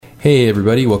Hey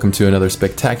everybody, welcome to another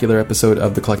spectacular episode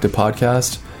of the Collective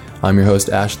Podcast. I'm your host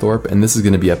Ash Thorpe, and this is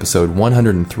going to be episode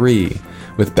 103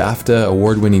 with BAFTA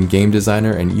award-winning game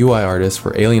designer and UI artist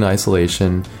for Alien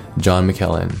Isolation, Jon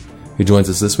McKellan, who joins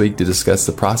us this week to discuss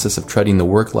the process of treading the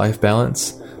work-life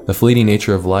balance, the fleeting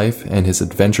nature of life, and his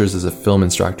adventures as a film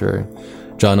instructor.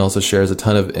 Jon also shares a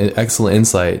ton of excellent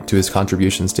insight to his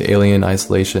contributions to Alien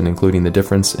Isolation, including the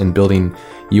difference in building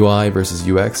UI versus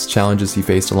UX, challenges he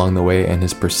faced along the way, and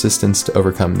his persistence to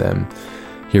overcome them.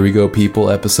 Here we go,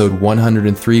 people. Episode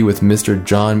 103 with Mr.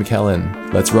 Jon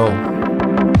McKellan. Let's roll.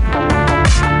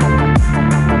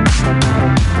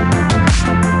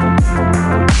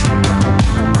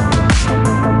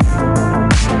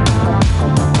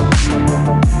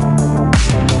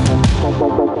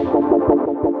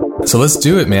 So let's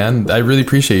do it, man. I really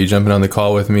appreciate you jumping on the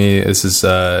call with me. This is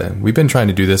we've been trying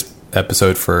to do this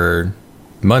episode for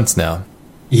months now.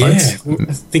 Yeah, I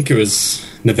think it was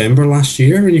November last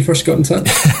year when you first got in touch.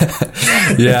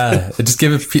 Yeah, just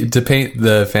to paint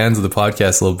the fans of the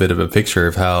podcast a little bit of a picture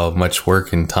of how much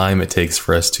work and time it takes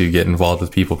for us to get involved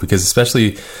with people, because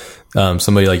especially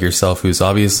somebody like yourself who's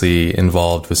obviously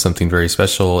involved with something very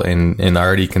special and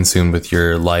already consumed with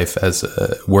your life as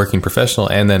a working professional,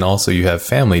 and then also you have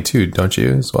family too, don't you,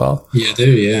 as well? Yeah, I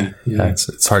do, yeah.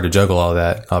 It's hard to juggle all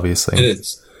that, obviously. It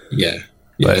is, yeah.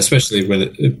 But especially when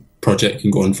a project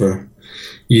can go on for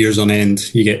years on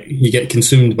end, you get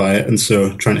consumed by it, and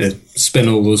so trying to spin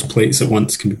all those plates at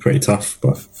once can be pretty tough.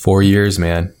 But 4 years,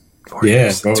 man. 4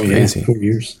 years. That's crazy. 4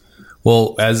 years.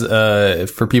 Well, as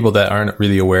for people that aren't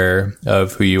really aware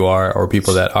of who you are, or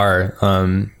people that are,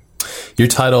 your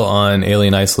title on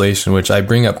Alien Isolation, which I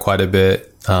bring up quite a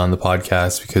bit on the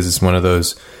podcast because it's one of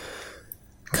those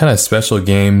kind of special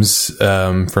games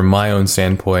from my own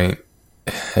standpoint.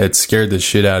 It scared the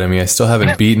shit out of me. I still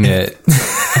haven't beaten it.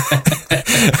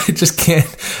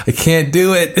 I can't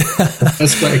do it.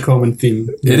 That's quite a common theme.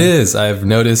 Yeah. It is. I've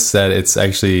noticed that it's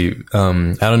actually,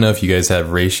 I don't know if you guys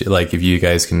have ratio, like if you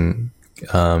guys can,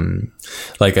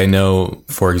 like I know,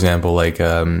 for example, like,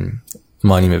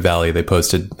 Monument Valley, they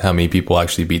posted how many people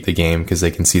actually beat the game because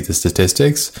they can see the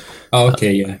statistics. Oh,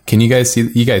 okay. Yeah. Can you guys see?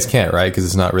 You guys can't, right? Because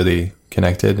it's not really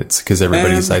connected. It's because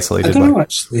everybody's isolated. I don't know,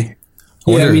 actually.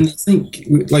 Yeah, I mean, I think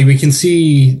like we can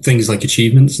see things like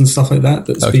achievements and stuff like that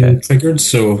that's been triggered.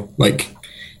 So like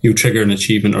you'll trigger an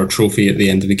achievement or trophy at the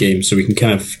end of the game, so we can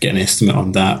kind of get an estimate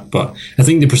on that. But I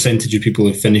think the percentage of people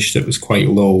who finished it was quite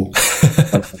low.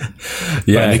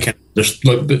 Yeah.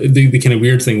 The kind of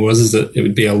weird thing is that it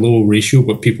would be a low ratio,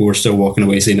 but people were still walking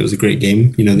away saying it was a great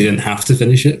game. You know, they didn't have to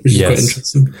finish it, which is quite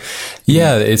interesting.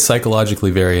 Yeah, it's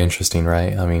psychologically very interesting,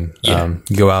 right? I mean,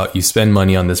 you go out, you spend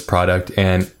money on this product,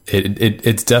 and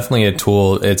it's definitely a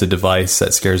tool. It's a device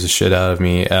that scares the shit out of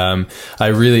me.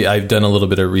 I've done a little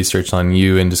bit of research on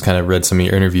you and just kind of read some of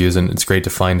your interviews, and it's great to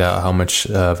find out how much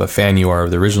of a fan you are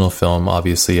of the original film.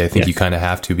 Obviously, I think you kind of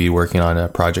have to be working on a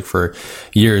project for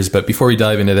years. But before we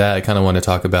dive into that, I kind of want to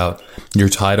talk about your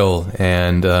title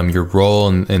and your role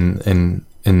in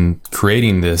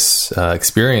creating this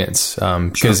experience.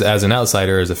 Because as an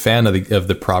outsider, as a fan of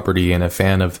the property and a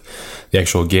fan of the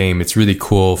actual game, it's really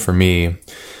cool for me.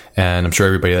 And I'm sure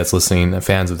everybody that's listening,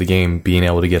 fans of the game, being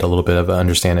able to get a little bit of an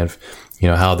understanding of,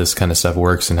 how this kind of stuff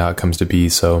works and how it comes to be.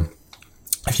 So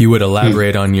if you would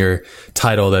elaborate on your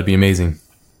title, that'd be amazing.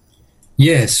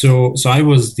 Yeah. So I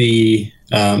was the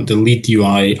lead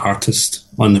UI artist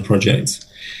on the project.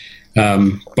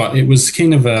 But it was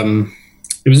kind of,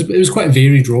 it was quite a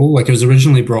varied role. Like I was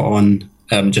originally brought on,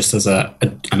 just as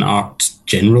an art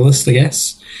generalist, I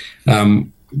guess,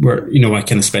 where, I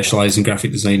kind of specialize in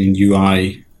graphic design and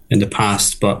UI in the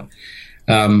past, but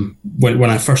when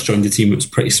I first joined the team, it was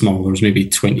pretty small. There was maybe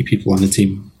 20 people on the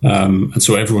team, and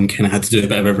so everyone kind of had to do a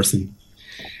bit of everything.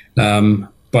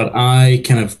 But I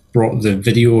kind of brought the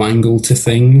video angle to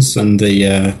things, and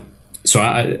as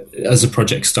the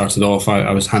project started off,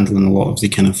 I was handling a lot of the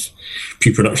kind of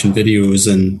pre-production videos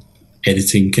and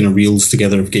editing kind of reels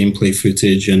together of gameplay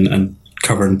footage and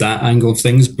covering that angle of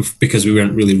things because we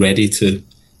weren't really ready to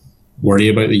worry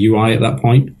about the UI at that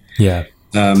point. Yeah.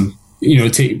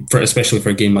 Especially for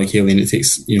a game like Alien, it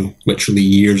takes, literally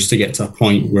years to get to a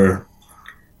point where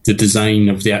the design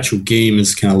of the actual game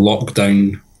is kind of locked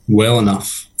down well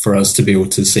enough for us to be able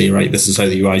to say, right, this is how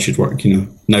the UI should work.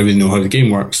 Now we know how the game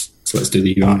works, so let's do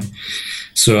the UI.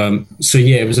 So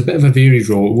it was a bit of a varied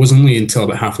role. It was only until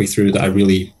about halfway through that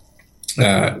we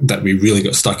really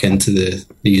got stuck into the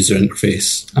user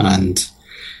interface, and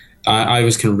I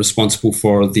was kind of responsible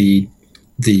for the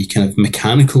kind of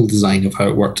mechanical design of how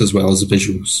it worked as well as the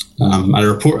visuals.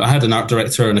 I had an art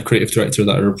director and a creative director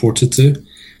that I reported to,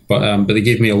 but they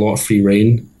gave me a lot of free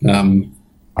reign.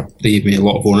 They gave me a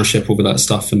lot of ownership over that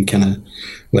stuff and kind of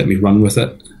let me run with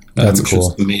it. That's which cool.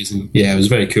 was amazing. Yeah, it was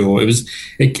very cool.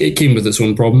 It came with its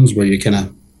own problems where you kind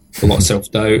of a lot of self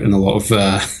doubt and a lot of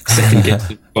second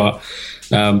guessing, but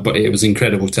it was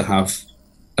incredible to have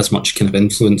as much kind of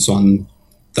influence on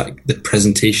the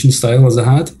presentation style as I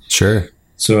had. Sure.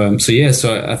 So I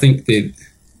think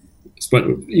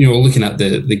looking at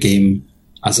the game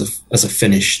as a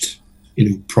finished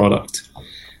product,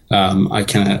 I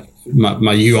kind of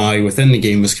my UI within the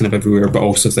game was kind of everywhere, but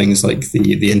also things like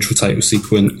the intro title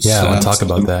sequence. Yeah, I'll talk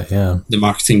about that. Yeah, the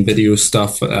marketing video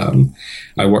stuff.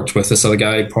 I worked with this other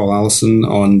guy, Paul Allison,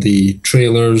 on the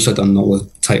trailers. I'd done all the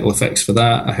title effects for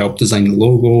that. I helped design the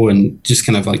logo and just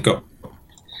kind of like got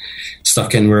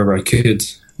stuck in wherever I could.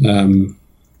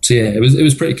 So yeah, it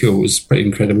was pretty cool. It was pretty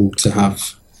incredible to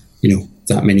have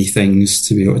that many things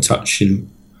to be able to touch.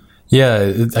 Yeah,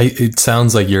 it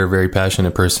sounds like you're a very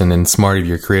passionate person, and smart of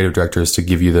your creative directors to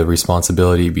give you the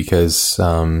responsibility, because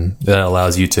that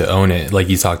allows you to own it. Like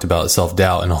you talked about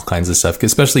self-doubt and all kinds of stuff,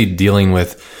 especially dealing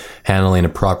with handling a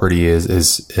property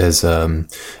as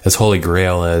holy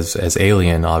grail as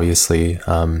Alien, obviously.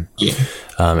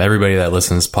 Everybody that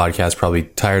listens to this podcast probably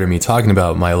tired of me talking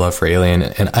about my love for Alien,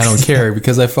 and I don't care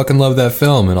because I fucking love that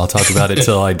film, and I'll talk about it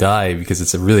till I die, because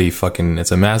it's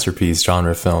a masterpiece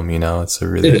genre film. It's a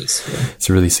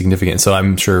really significant. So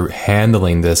I'm sure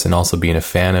handling this and also being a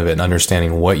fan of it and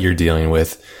understanding what you're dealing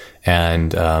with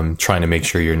and trying to make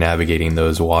sure you're navigating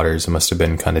those waters, it must have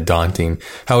been kind of daunting.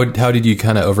 How did you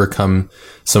kind of overcome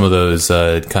some of those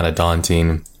kind of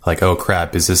daunting, like, oh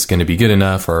crap, is this going to be good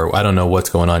enough? Or I don't know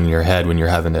what's going on in your head when you're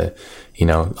having to,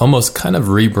 almost kind of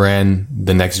rebrand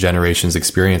the next generation's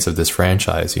experience of this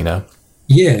franchise, Yeah,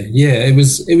 it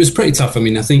was pretty tough. I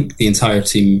mean, I think the entire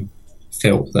team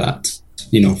felt that,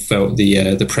 felt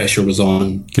the pressure was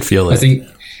on. Could feel it. I think,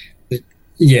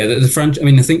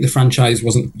 I think the franchise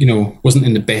wasn't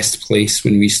in the best place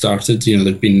when we started.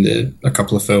 There'd been a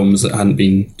couple of films that hadn't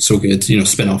been so good,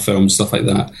 spin-off films, stuff like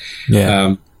that.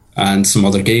 Yeah. And some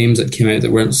other games that came out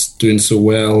that weren't doing so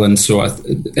well. And so at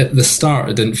the start,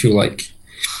 I didn't feel like,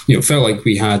 it felt like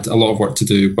we had a lot of work to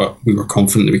do, but we were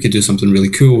confident that we could do something really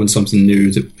cool and something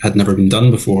new that had never been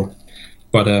done before.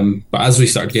 But as we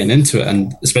started getting into it,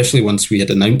 and especially once we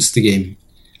had announced the game,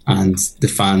 and the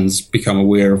fans become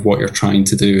aware of what you're trying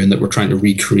to do and that we're trying to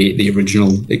recreate the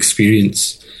original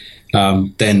experience,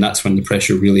 then that's when the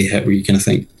pressure really hit, where you kind of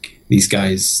think, these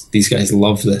guys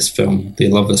love this film, they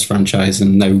love this franchise,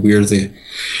 and now we're the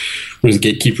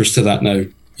gatekeepers to that now.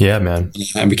 Yeah, man.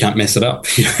 And we can't mess it up.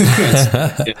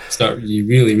 You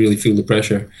really, really feel the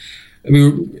pressure.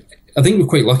 I think we're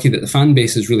quite lucky that the fan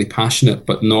base is really passionate,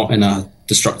 but not in a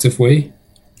destructive way.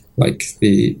 Like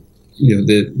the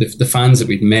fans that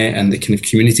we'd met and the kind of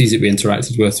communities that we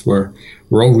interacted with were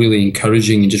all really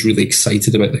encouraging and just really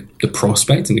excited about the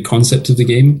prospect and the concept of the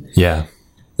game. Yeah.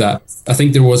 That I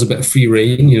think there was a bit of free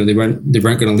reign. They weren't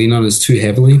going to lean on us too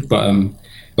heavily, but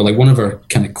like one of our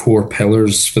kind of core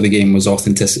pillars for the game was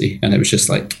authenticity, and it was just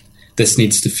like, this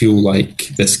needs to feel like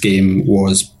this game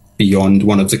was beyond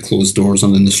one of the closed doors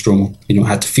on the Nostromo. It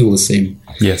had to feel the same.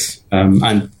 Yes.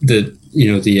 And the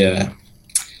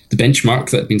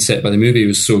benchmark that had been set by the movie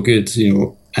was so good,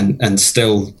 and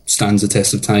still stands the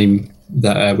test of time,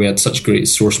 that we had such great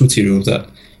source material that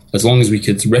as long as we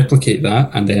could replicate that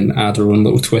and then add our own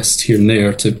little twist here and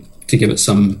there to give it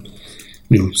some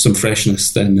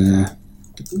freshness, then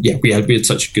we had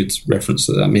such a good reference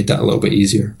that made that a little bit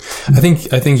easier. I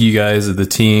think you guys, the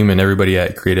team and everybody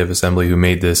at Creative Assembly who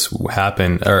made this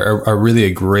happen are really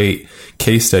a great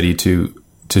case study to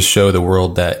show the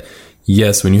world that,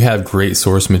 yes, when you have great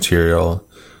source material,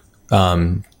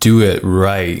 do it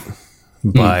right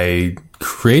by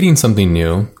creating something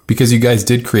new, because you guys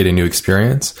did create a new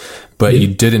experience, but you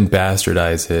didn't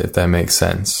bastardize it, if that makes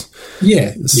sense.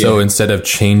 Yeah. So instead of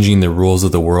changing the rules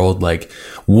of the world, like,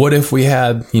 what if we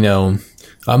had, 1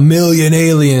 million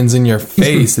aliens in your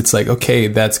face? It's like, okay,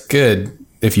 that's good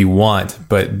if you want,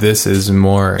 but this is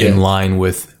more in line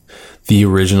with the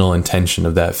original intention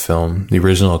of that film, the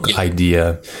original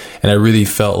idea. And I really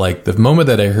felt like the moment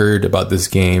that I heard about this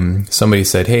game, somebody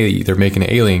said, hey, they're making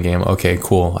an Alien game. Okay,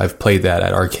 cool. I've played that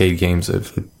at arcade games.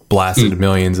 I've blasted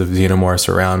millions of xenomorphs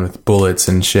around with bullets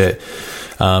and shit.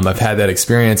 I've had that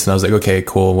experience, and I was like, okay,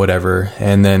 cool, whatever.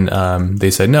 And then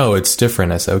they said, no, it's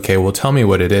different. I said, okay, well, tell me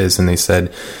what it is. And they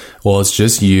said, well, it's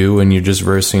just you and you're just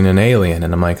versing an alien.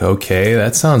 And I'm like, okay,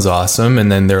 that sounds awesome.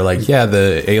 And then they're like, yeah,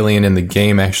 the alien in the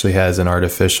game actually has an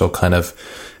artificial kind of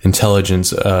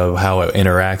intelligence of how it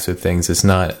interacts with things. It's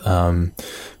not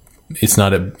it's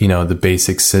not the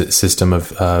basic system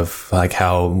of like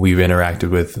how we've interacted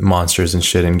with monsters and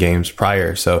shit in games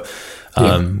prior. So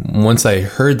once I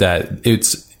heard that,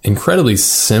 it's incredibly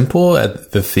simple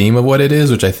at the theme of what it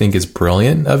is, which I think is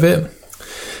brilliant of it.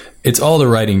 It's all the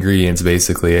right ingredients,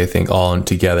 basically, I think, all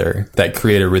together that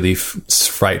create a really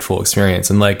frightful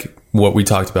experience. And like what we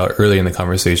talked about earlier in the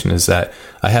conversation is that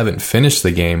I haven't finished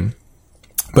the game,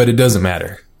 but it doesn't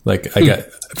matter. Like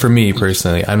for me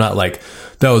personally, I'm not like,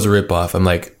 that was a ripoff. I'm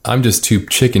like, I'm just too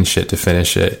chicken shit to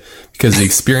finish it because the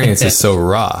experience is so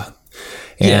raw.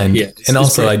 And and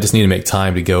also I just need to make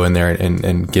time to go in there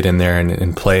and get in there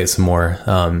and play it some more.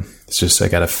 It's just I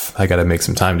gotta make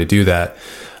some time to do that.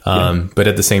 But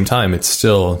at the same time, it's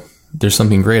still, there's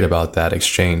something great about that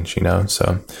exchange,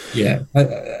 so. Yeah,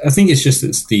 I think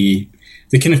it's the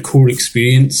kind of core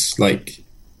experience, like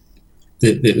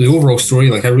the overall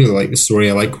story. Like I really like the story.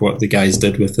 I like what the guys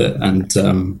did with it and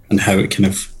how it kind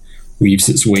of weaves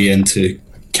its way into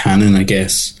canon, I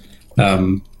guess.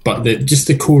 But just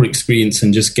the core experience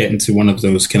and just getting to one of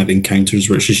those kind of encounters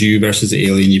where it's just you versus the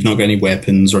alien, you've not got any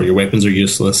weapons or your weapons are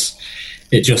useless.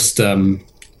 It just,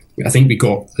 I think we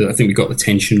got the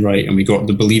tension right, and we got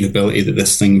the believability that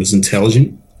this thing was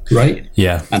intelligent, right?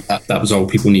 Yeah. And that was all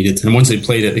people needed. And once they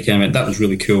played it, they kind of went, that was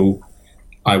really cool.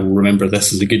 I will remember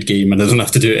this as a good game and I don't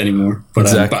have to do it anymore. But,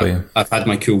 exactly. But I've had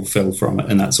my cool fill from it,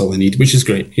 and that's all I need, which is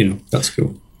great. That's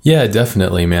cool. Yeah,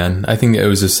 definitely, man. I think it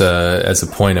was just as a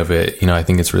point of it, I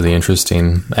think it's really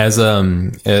interesting. As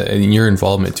in your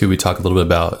involvement too, we talked a little bit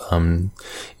about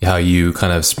how you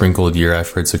kind of sprinkled your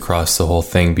efforts across the whole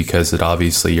thing because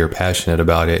obviously you're passionate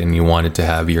about it and you wanted to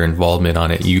have your involvement on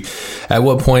it. At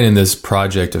what point in this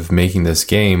project of making this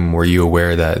game were you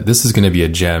aware that this is going to be a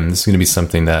gem? This is going to be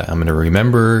something that I'm going to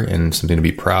remember and something to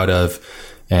be proud of?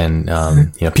 And,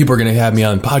 people are going to have me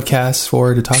on podcasts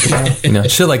to talk about,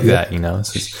 shit like that,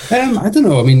 It's just, I don't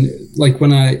know. I mean, like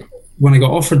when I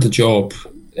got offered the job,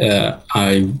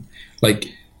 I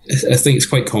think it's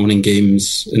quite common in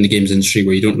the games industry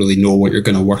where you don't really know what you're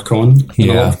going to work on.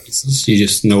 In a lot of cases. You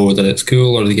just know that it's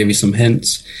cool, or they give you some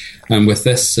hints. And with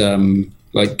this,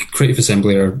 like Creative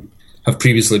Assembly have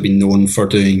previously been known for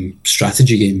doing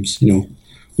strategy games,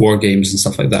 war games and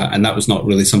stuff like that, and that was not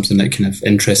really something that kind of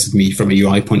interested me from a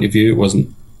UI point of view. It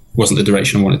wasn't the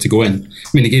direction I wanted to go in. I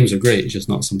mean, the games are great, it's just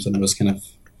not something I was kind of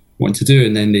wanting to do.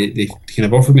 And then they kind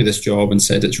of offered me this job and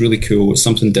said, it's really cool, it's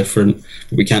something different,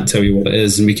 but we can't tell you what it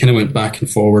is. And we kind of went back and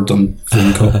forward on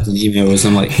phone calls and emails.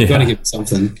 I'm like, you gotta give me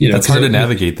something. That's hard to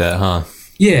navigate that, huh?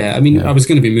 Yeah, I mean, I was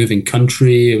going to be moving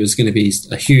country. It was going to be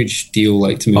a huge deal,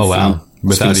 like to move. Oh wow!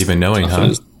 Without even knowing,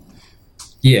 huh?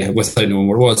 Yeah, without knowing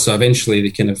what it was. So eventually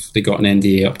they got an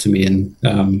NDA up to me, and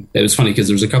it was funny because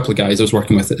there was a couple of guys I was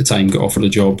working with at the time got offered a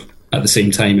job at the same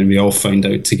time, and we all found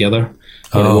out together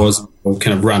what it was. We all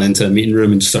kind of ran into a meeting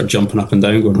room and just started jumping up and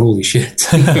down going, holy shit.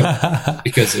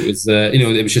 Because it was,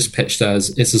 it was just pitched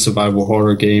as, it's a survival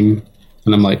horror game.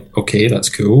 And I'm like, okay, that's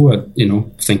cool.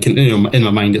 Thinking, in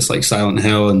my mind, it's like Silent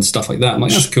Hill and stuff like that. I'm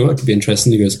like, that's cool. That could be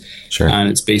interesting. He goes, sure. And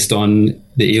it's based on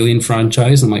the Alien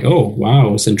franchise. I'm like, oh,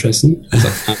 wow, it's interesting.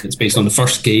 It's based on the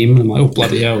first game. I'm like, oh,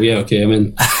 bloody hell. Yeah, okay, I'm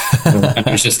in. And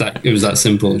it was just that, it was that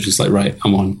simple. It was just like, right,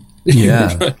 I'm on.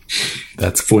 Yeah.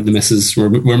 That's for the missus. We're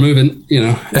moving,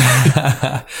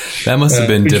 That must have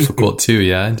been difficult too,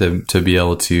 yeah, to be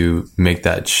able to make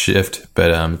that shift.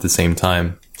 But at the same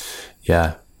time,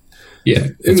 yeah. Yeah,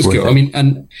 it was cool. I mean,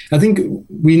 and I think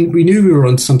we knew we were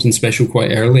on something special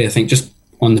quite early, I think, just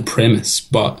on the premise.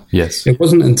 But yes, it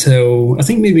wasn't until, I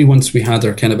think maybe once we had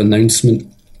our kind of announcement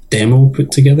demo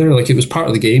put together, like it was part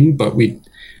of the game, but we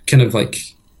kind of like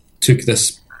took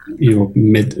this,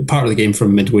 part of the game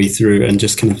from midway through and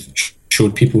just kind of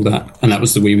showed people that. And that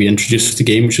was the way we introduced the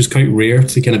game, which was quite rare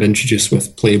to kind of introduce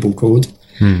with playable code.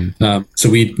 So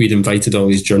we'd invited all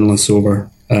these journalists over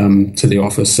to the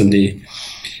office, and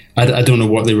I don't know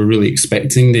what they were really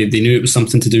expecting. They knew it was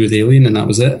something to do with Alien, and that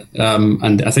was it.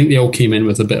 And I think they all came in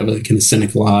with a bit of a kind of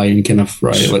cynical eye and kind of,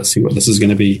 right, let's see what this is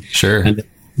going to be. Sure. And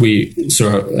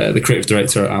the creative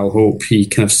director, Al Hope, he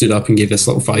kind of stood up and gave this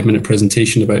little 5-minute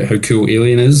presentation about how cool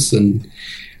Alien is and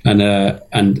kind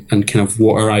of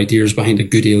what our ideas behind a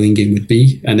good Alien game would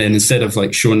be. And then instead of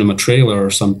like showing them a trailer or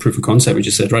some proof of concept, we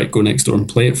just said, right, go next door and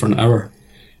play it for an hour.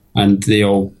 And they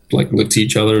all like looked at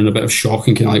each other in a bit of shock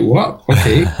and kind of like, what?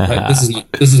 Okay,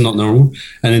 this is not normal.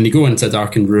 And then they go into a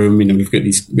darkened room.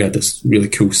 We had this really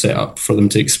cool setup for them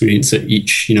to experience it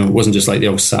each. It wasn't just like they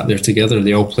all sat there together.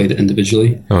 They all played it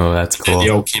individually. Oh, that's cool. And they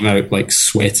all came out like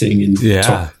sweating and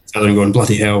talking each other and going,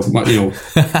 bloody hell,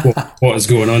 what is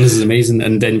going on? This is amazing.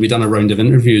 And then we done a round of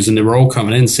interviews, and they were all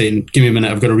coming in saying, give me a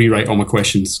minute, I've got to rewrite all my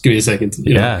questions. Give me a second.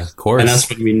 Of course. And that's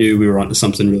when we knew we were onto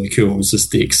something really cool. It was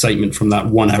just the excitement from that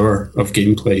 1 hour of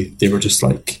gameplay. They were just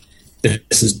like,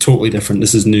 this is totally different.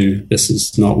 This is new. This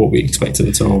is not what we expected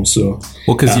at all. So,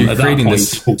 well, because you're creating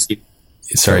this.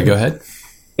 Sorry, go ahead.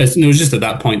 It was just at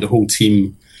that point, the whole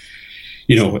team,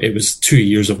 it was 2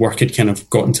 years of work had kind of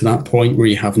gotten to that point where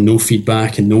you have no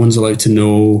feedback and no one's allowed to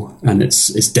know, and it's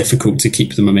difficult to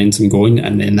keep the momentum going.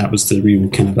 And then that was the real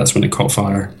that's when it caught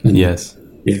fire. And yes.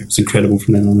 Yeah, it was incredible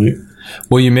from then on out.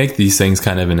 Well, you make these things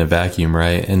kind of in a vacuum,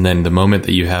 right? And then the moment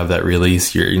that you have that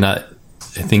release, you're not,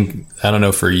 I don't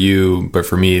know for you, but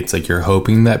for me, it's like you're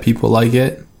hoping that people like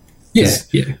it. Yeah.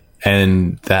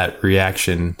 And that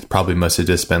reaction probably must have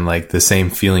just been like the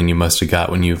same feeling you must have got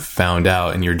when you found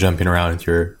out and you're jumping around with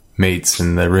your mates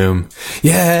in the room.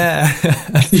 Yeah.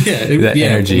 That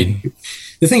energy.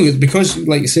 The thing is, because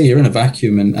like you say, you're in a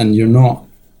vacuum and you're not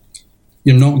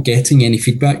getting any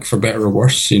feedback, for better or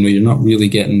worse. You're not really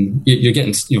getting, you're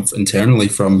getting, internally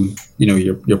from,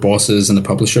 your bosses and the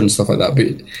publisher and stuff like that,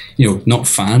 but, not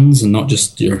fans and not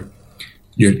just your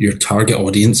target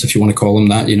audience, if you want to call them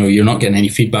that. You're not getting any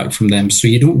feedback from them, so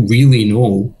you don't really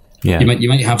know. Yeah. You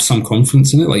might have some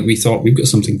confidence in it, like we thought we've got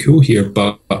something cool here,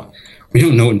 but we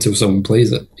don't know until someone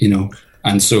plays it.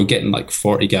 And so getting like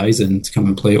 40 guys in to come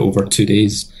and play it over 2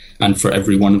 days, and for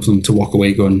every one of them to walk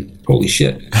away going, holy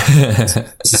shit,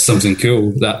 this is something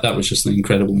cool, that was just an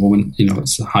incredible moment.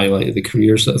 It's a highlight of the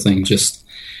career sort of thing.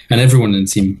 And everyone in the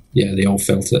team, they all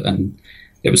felt it, and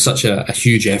it was such a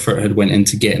huge effort had went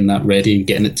into getting that ready and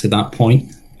getting it to that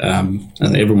point. And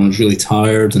everyone was really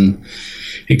tired and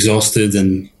exhausted,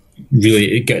 and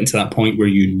really getting to that point where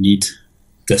you need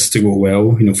this to go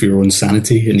well. For your own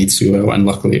sanity, it needs to go well. And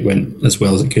luckily it went as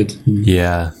well as it could.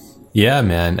 Yeah,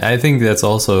 man. I think that's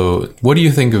also, what do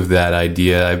you think of that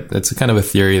idea? That's kind of a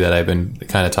theory that I've been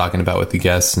kind of talking about with the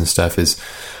guests and stuff, is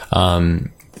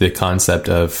the concept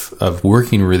of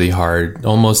working really hard,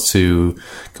 almost to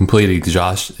complete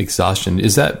exhaustion.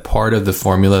 Is that part of the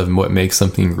formula of what makes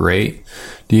something great,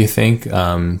 do you think,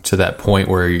 to that point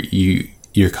where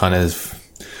you're kind of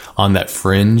on that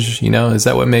fringe? Is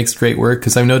that what makes great work?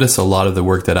 Because I've noticed a lot of the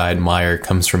work that I admire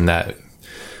comes from that.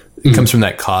 It comes from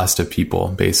that cost of people,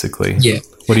 basically. Yeah.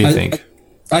 What do you think?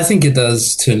 I think it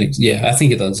does. I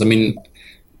think it does. I mean,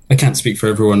 I can't speak for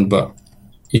everyone, but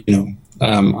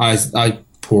I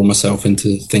pour myself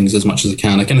into things as much as I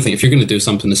can. I kind of think if you're going to do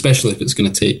something, especially if it's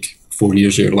going to take 4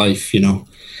 years of your life, you got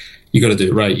to do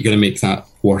it right. You got to make that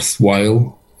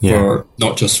worthwhile, for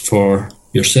not just for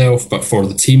yourself, but for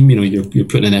the team. You're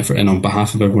putting an effort in on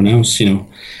behalf of everyone else.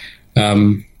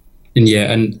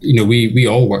 We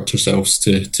all worked ourselves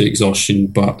to exhaustion,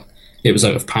 but it was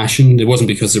out of passion. It wasn't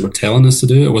because they were telling us to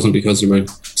do it. It wasn't because they were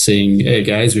saying, hey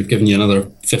guys, we've given you another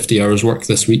 50 hours work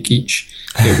this week each.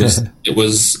 It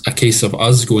was a case of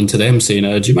us going to them saying,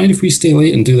 do you mind if we stay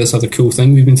late and do this other cool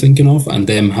thing we've been thinking of? And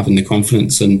them having the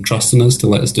confidence and trusting us to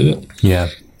let us do it. Yeah.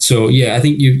 So I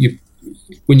think you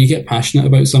when you get passionate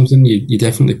about something, you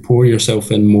definitely pour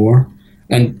yourself in more.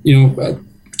 And,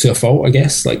 to a fault, I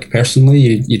guess, like personally,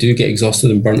 you do get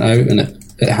exhausted and burnt out, and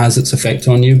it has its effect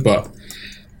on you. But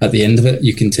at the end of it,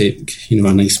 you can take, a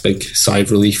nice big sigh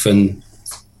of relief and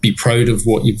be proud of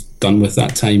what you've done with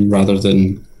that time, rather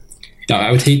than,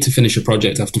 I would hate to finish a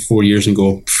project after 4 years and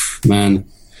go, man,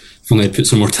 if only I put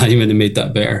some more time in and made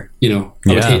that better, I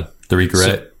would hate the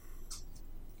regret.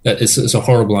 So it's a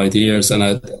horrible idea. And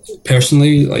I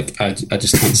personally, I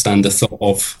just can't stand the thought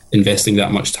of investing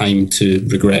that much time to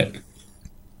regret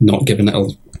not giving it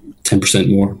 10%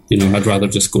 more. I'd rather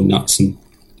just go nuts and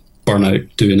burn out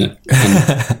doing it,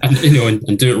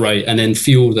 and do it right, and then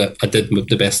feel that I did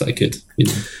the best that I could.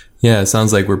 Yeah, it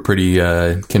sounds like we're pretty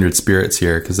kindred spirits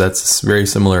here, because that's a very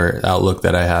similar outlook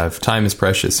that I have. Time is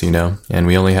precious, and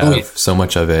we only have so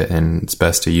much of it, and it's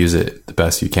best to use it the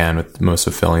best you can with the most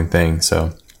fulfilling thing.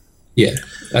 So, the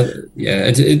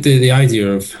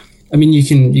idea of,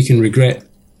 you can regret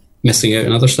missing out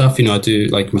on other stuff. I do,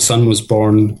 like, my son was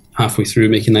born halfway through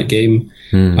making that game,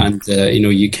 and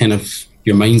you kind of,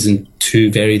 your mind's in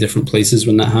two very different places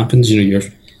when that happens. You're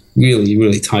really,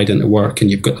 really tied into work,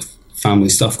 and you've got family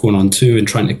stuff going on too, and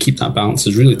trying to keep that balance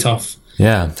is really tough.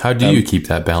 Yeah. How do you keep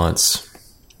that balance?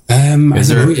 Is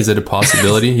it a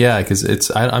possibility? Yeah,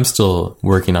 because I'm still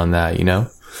working on that.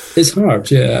 It's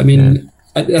hard. Yeah,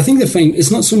 I think the thing,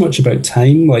 it's not so much about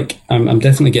time. Like, I'm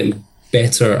definitely getting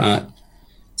better at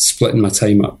splitting my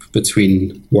time up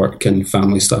between work and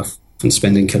family stuff, and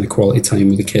spending kind of quality time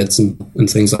with the kids and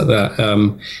things like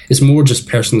that. It's more just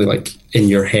personally, like, in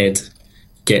your head,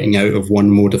 getting out of one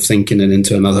mode of thinking and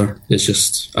into another. I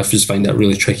just find that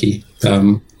really tricky.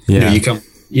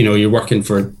 You're working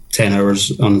for 10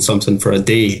 hours on something for a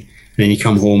day, and then you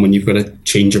come home and you've got to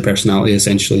change your personality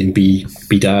essentially and be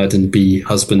dad and be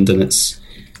husband, and it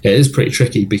is pretty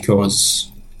tricky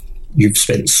because you've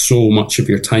spent so much of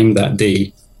your time that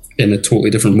day in a totally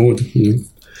different mode.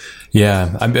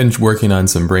 Yeah, I've been working on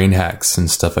some brain hacks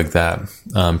and stuff like that.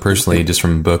 Personally, just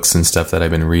from books and stuff that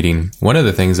I've been reading. One of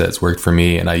the things that's worked for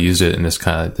me, and I used it in this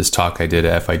talk I did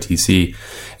at FITC,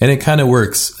 and it kind of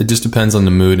works. It just depends on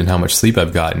the mood and how much sleep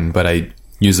I've gotten. But I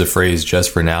use the phrase "just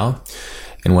for now,"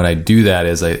 and when I do that,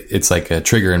 it's like a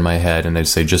trigger in my head, and I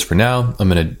say, "Just for now, I'm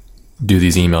going to do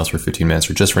these emails for 15 minutes,"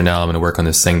 or "just for now, I'm going to work on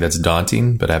this thing that's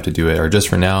daunting, but I have to do it," or "just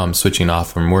for now, I'm switching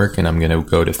off from work and I'm going to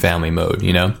go to family mode,"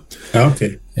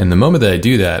 Okay. And the moment that I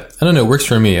do that, I don't know, it works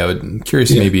for me. I'm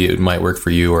curious, maybe it might work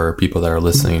for you or people that are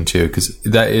listening too, because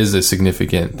that is a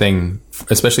significant thing,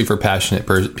 especially for passionate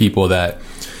people that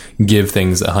give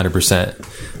things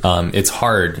 100%. It's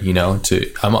hard, I'm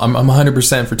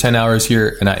 100% for 10 hours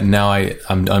here, and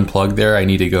I'm unplugged there. I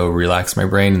need to go relax my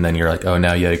brain. And then you're like, oh,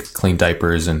 now you got to clean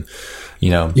diapers and,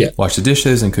 wash the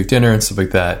dishes and cook dinner and stuff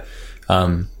like that.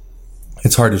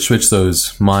 It's hard to switch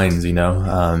those minds,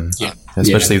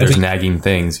 especially if there's nagging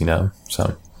things,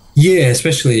 so. Yeah,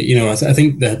 especially, I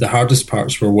think the hardest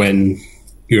parts were when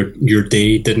your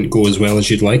day didn't go as well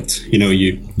as you'd liked.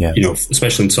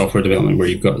 Especially in software development where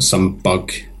you've got some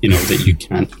bug, that you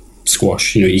can't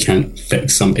squash, you can't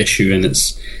fix some issue, and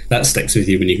that sticks with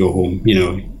you when you go home.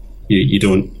 You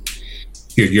don't,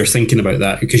 you're thinking about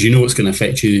that because it's going to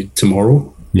affect you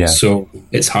tomorrow. Yeah. So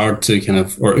it's hard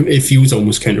to or it feels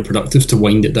almost counterproductive to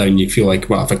wind it down. You feel like,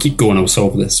 well, if I keep going, I'll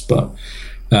solve this. But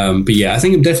yeah, I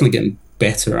think I'm definitely getting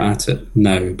better at it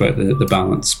now about the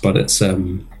balance. But it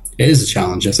is a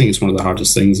challenge. I think it's one of the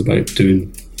hardest things about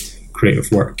doing creative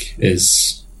work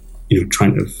is,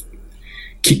 trying to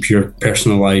keep your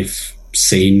personal life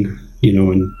sane,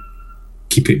 and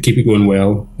keep it going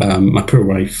well. My poor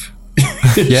wife.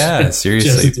 Yeah, seriously.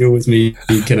 She has to deal with me.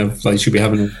 She'll be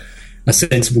having a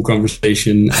sensible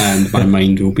conversation, and my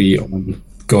mind will be on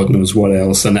God knows what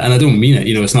else. And I don't mean it.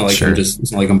 It's not like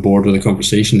it's not like I'm bored with the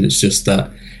conversation. It's just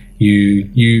that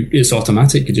it's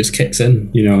automatic. It just kicks in,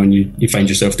 and you find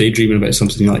yourself daydreaming about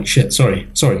something. You're like, shit, sorry,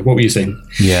 what were you saying?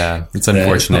 Yeah, it's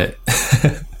unfortunate.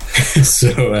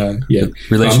 So yeah,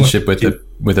 relationship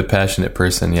with a passionate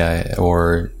person,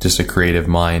 or just a creative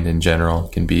mind in general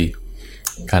can be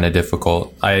kind of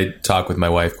difficult. I talk with my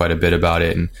wife quite a bit about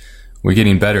it, and we're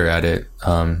getting better at it.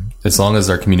 As long as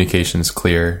our communication is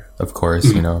clear, of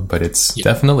course, but it's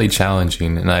definitely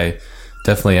challenging, and I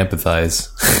definitely empathize.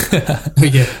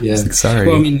 Yeah. Like, sorry.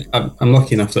 Well, I mean, I'm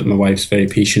lucky enough that my wife's very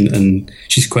patient, and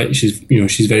she's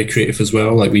very creative as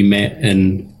well. Like we met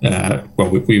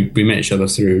we met each other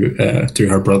through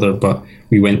her brother, but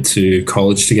we went to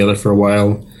college together for a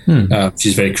while.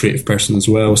 She's a very creative person as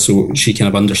well, so she kind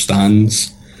of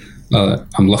understands.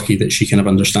 I'm lucky that she kind of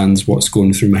understands what's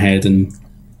going through my head and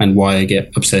why I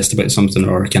get obsessed about something,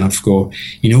 or kind of go,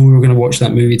 we were going to watch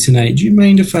that movie tonight. Do you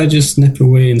mind if I just nip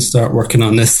away and start working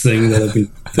on this thing that I've been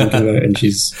thinking about? And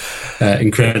she's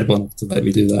incredible enough to let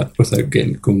me do that without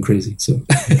going crazy. So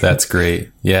that's great.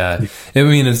 Yeah. I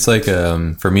mean, it's like,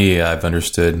 for me, I've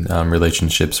understood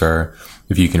relationships are,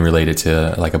 if you can relate it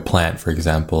to like a plant, for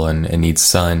example, and it needs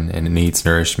sun and it needs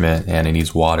nourishment and it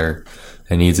needs water.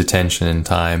 It needs attention and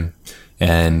time.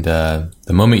 And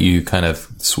the moment you kind of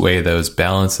sway those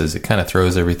balances, it kind of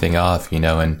throws everything off,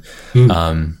 and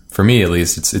for me, at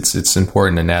least, it's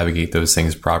important to navigate those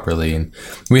things properly. And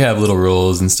we have little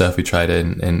rules and stuff we try to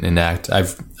enact.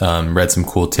 I've read some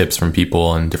cool tips from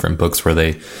people in different books where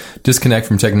they disconnect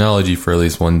from technology for at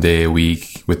least one day a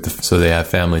week so they have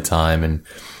family time and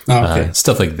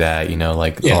stuff like that,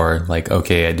 or like,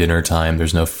 okay, at dinner time,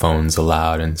 there's no phones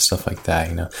allowed and stuff like that,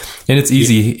 And it's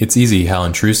easy how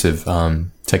intrusive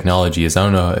technology is. I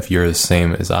don't know if you're the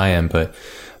same as I am, but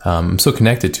I'm so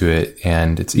connected to it,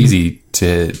 and it's easy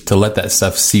to let that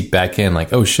stuff seep back in.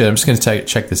 Like, oh shit, I'm just going to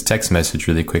check this text message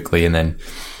really quickly, and then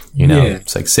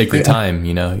it's like sacred time.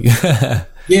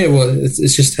 Yeah, well,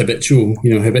 it's just habitual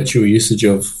usage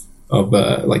of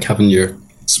like having your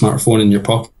smartphone in your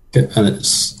pocket, and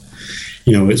it's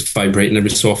vibrating every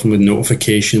so often with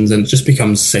notifications, and it just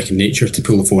becomes second nature to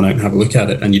pull the phone out and have a look at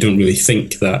it, and you don't really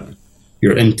think that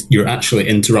you're actually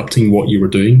interrupting what you were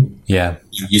doing. Yeah,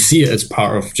 you see it as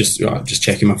part of just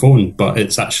checking my phone, but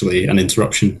it's actually an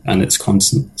interruption, and it's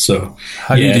constant. So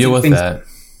how do you deal with that?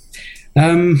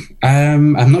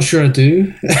 I'm not sure I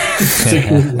do.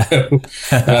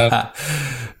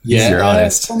 You're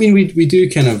honest. I mean, we do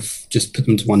kind of just put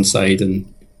them to one side and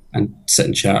and sit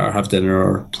and chat or have dinner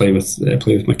or play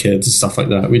with my kids and stuff like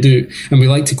that. We do, and we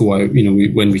like to go out,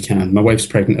 when we can. My wife's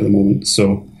pregnant at the moment,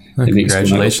 so it makes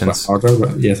congratulations. it a bit harder.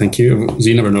 But yeah, thank you. So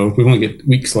you never know. We've only got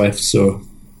weeks left, so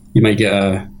you might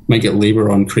get labour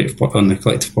on the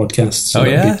collective podcast. So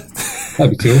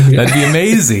that'd be cool. Yeah. That'd be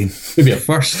amazing. It'd be a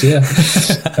first, yeah.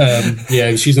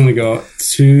 She's only got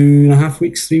 2.5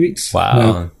 weeks, 3 weeks.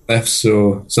 Wow. Left,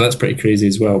 so that's pretty crazy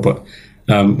as well. But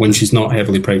when she's not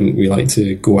heavily pregnant, we like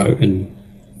to go out and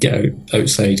get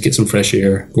outside, get some fresh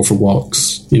air, go for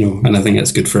walks, and I think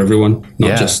that's good for everyone.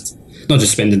 Not just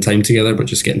spending time together, but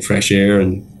just getting fresh air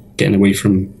and getting away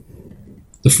from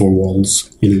the four walls,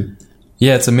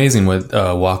 Yeah, it's amazing what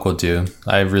walk will do.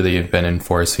 I've really been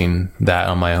enforcing that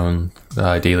on my own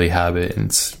daily habit, and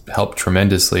it's helped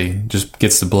tremendously. Just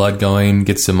gets the blood going,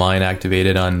 gets the mind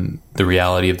activated on the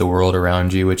reality of the world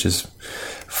around you, which is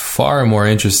far more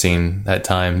interesting at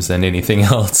times than anything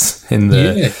else in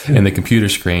the computer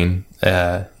screen.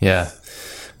 But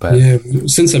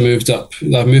since I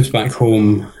moved back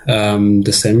home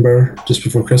December, just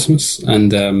before Christmas,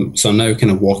 and so I'm now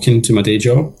kind of walking to my day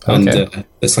job, and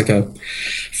it's like a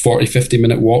 40-50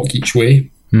 minute walk each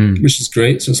way, which is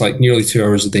great. So it's like nearly 2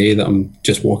 hours a day that I'm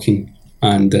just walking,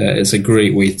 and it's a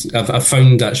great way. I've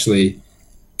found actually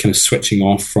kind of switching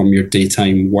off from your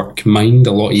daytime work mind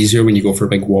a lot easier when you go for a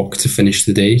big walk to finish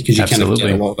the day, because you kind of get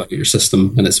a lot out of your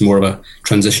system, and it's more of a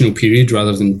transitional period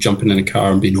rather than jumping in a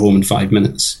car and being home in 5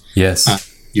 minutes. Yes.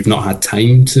 You've not had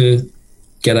time to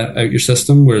get it out your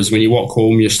system, whereas when you walk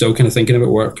home you're still kind of thinking about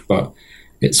work, but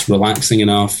it's relaxing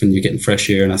enough and you're getting fresh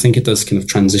air, and I think it does kind of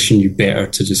transition you better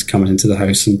to just coming into the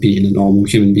house and being a normal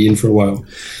human being for a while.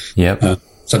 So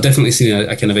I've definitely seen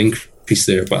a kind of increase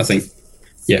there, but I think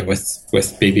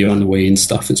with baby on the way and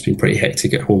stuff, it's been pretty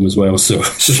hectic at home as well. So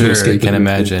sure, I can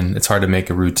imagine. It's hard to make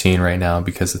a routine right now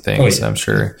because of things. I'm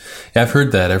sure. Yeah, I've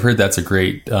heard that. I've heard that's a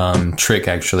great trick,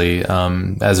 actually.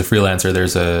 As a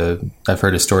freelancer, I've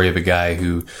heard a story of a guy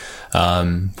who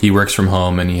he works from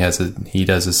home, and he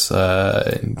does this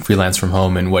freelance from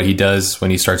home. And what he does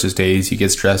when he starts his days, he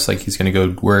gets dressed like he's going to go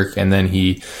work, and then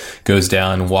he goes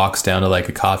down, walks down to like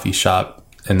a coffee shop,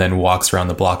 and then walks around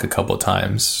the block a couple of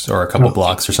times, or a couple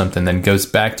blocks or something, then goes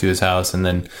back to his house, and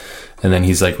then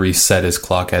he's like reset his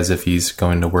clock as if he's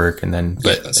going to work. And then,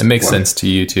 but it makes sense to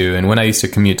you too. And when I used to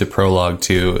commute to Prologue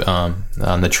too, on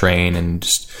the train, and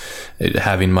just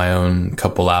having my own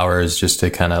couple hours just to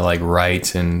kind of like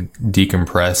write and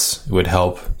decompress would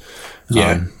help.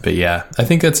 But yeah, I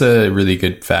think that's a really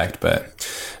good fact, but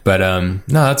no,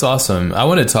 that's awesome. I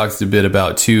want to talk a bit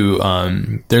about too.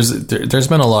 There's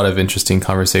been a lot of interesting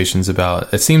conversations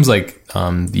about. It seems like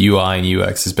the UI and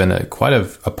UX has been quite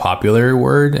a popular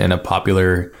word and a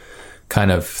popular kind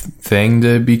of thing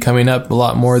to be coming up a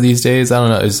lot more these days. I don't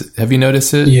know. Have you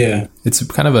noticed it? Yeah, it's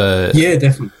kind of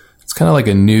definitely. It's kind of like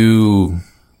a new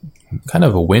kind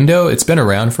of a window. It's been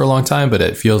around for a long time, but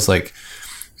it feels like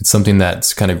it's something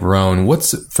that's kind of grown.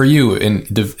 What's for you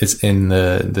it's in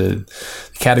the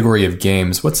category of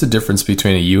games? What's the difference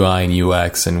between a UI and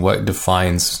UX, and what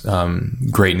defines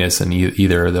greatness in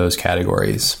either of those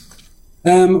categories?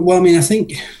 Well, I mean, I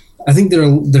think they're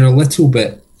a little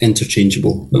bit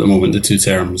interchangeable at the moment, the two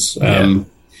terms.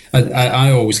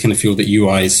 I always kind of feel that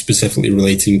UI is specifically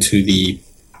relating to the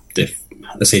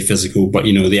I say physical, but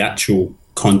the actual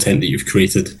content that you've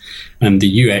created, and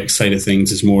the UX side of things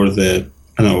is more the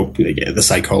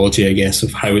psychology, I guess,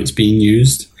 of how it's being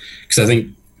used. Because I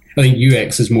think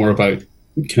UX is more about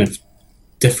kind of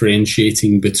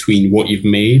differentiating between what you've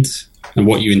made and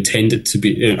what you intend it to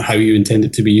be, how you intend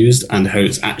it to be used, and how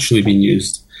it's actually being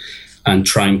used, and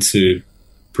trying to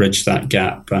bridge that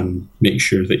gap and make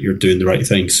sure that you're doing the right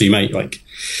thing. So you might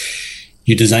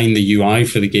you design the UI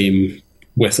for the game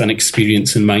with an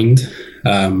experience in mind,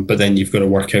 but then you've got to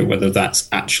work out whether that's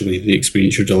actually the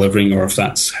experience you're delivering, or if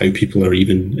that's how people are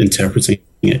even interpreting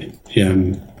it.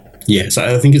 So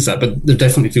I think it's that, but there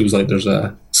definitely feels like there's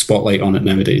a spotlight on it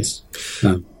nowadays.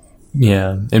 And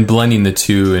blending the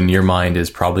two in your mind is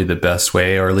probably the best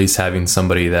way, or at least having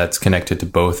somebody that's connected to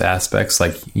both aspects,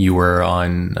 like you were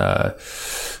on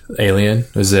Alien.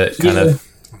 Was it kind of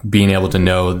being able to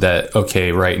know that,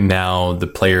 okay, right now the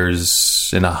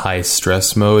player's in a high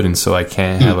stress mode, and so I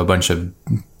can't have a bunch of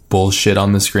bullshit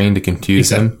on the screen to confuse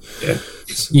them.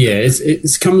 Yeah,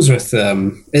 it comes with.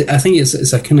 I think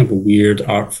it's a kind of a weird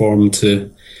art form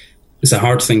to. It's a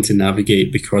hard thing to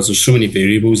navigate because there's so many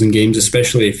variables in games,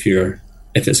 especially if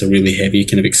it's a really heavy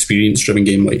kind of experience-driven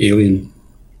game like Alien,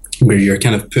 where you're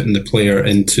kind of putting the player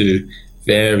into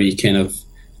very kind of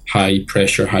high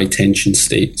pressure, high tension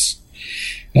states.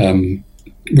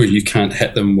 where you can't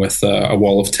hit them with a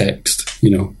wall of text.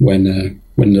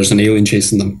 When there's an alien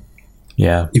chasing them.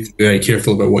 Yeah, you have to be very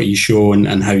careful about what you show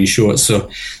and how you show it. So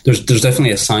there's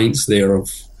definitely a science there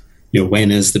of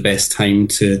when is the best time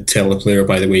to tell the player,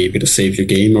 by the way, you've got to save your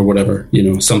game or whatever.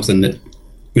 Something that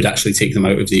would actually take them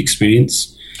out of the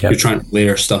experience. Yep. You're trying to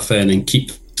layer stuff in and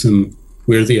keep them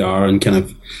where they are, and kind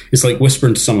of, it's like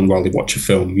whispering to someone while they watch a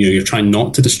film. You're trying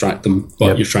not to distract them,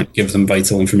 but you're trying to give them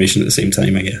vital information at the same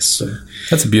time, I guess. So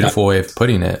that's a beautiful way of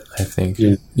putting it, I think.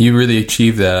 Yeah. You really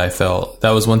achieved that, I felt. That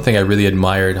was one thing I really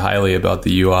admired highly about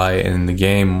the UI in the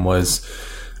game was,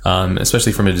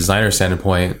 especially from a designer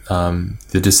standpoint,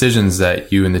 the decisions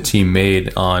that you and the team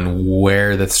made on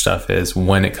where the stuff is,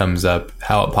 when it comes up,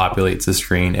 how it populates the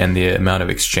screen, and the amount of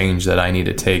exchange that I need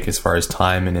to take as far as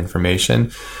time and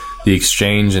information. The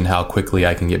exchange and how quickly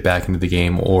I can get back into the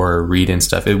game or read and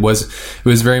stuff. It was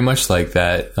very much like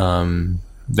that,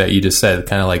 that you just said,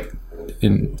 kind of like,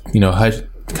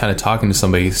 kind of talking to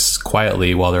somebody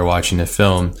quietly while they're watching a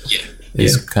film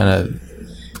is kind of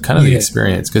the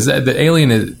experience. Because the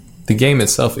Alien, the game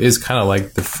itself is kind of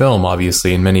like the film,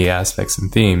 obviously, in many aspects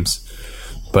and themes.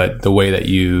 But the way that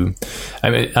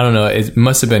I don't know, it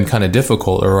must have been kind of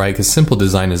difficult, right? Because simple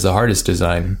design is the hardest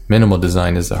design. Minimal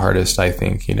design is the hardest, I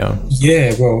think,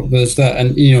 Yeah, well, there's that.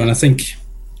 And, and I think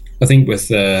with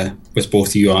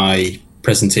both the UI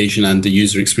presentation and the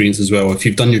user experience as well, if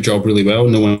you've done your job really well,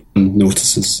 no one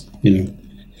notices,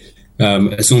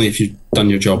 It's only if you've done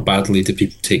your job badly do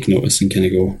people take notice and kind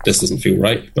of go, this doesn't feel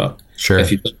right. But sure,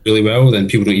 if you've done it really well, then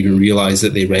people don't even realize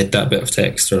that they read that bit of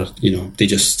text, or, they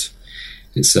just...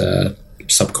 It's a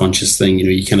subconscious thing,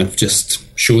 you kind of just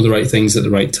show the right things at the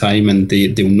right time, and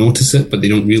they'll notice it, but they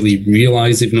don't really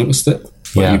realize they've noticed it.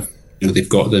 Yeah, they've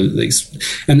got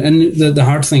the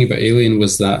hard thing about Alien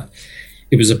was that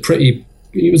it was a pretty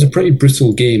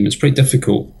brutal game. It's pretty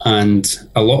difficult, and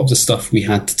a lot of the stuff we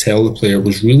had to tell the player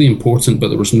was really important, but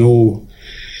there was no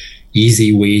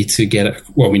easy way to get it.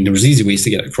 Well, I mean, there was easy ways to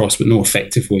get it across, but no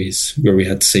effective ways where we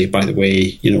had to say, by the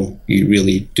way, you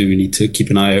really do need to keep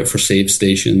an eye out for save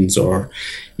stations, or,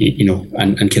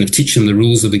 and kind of teach them the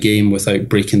rules of the game without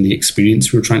breaking the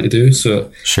experience we were trying to do.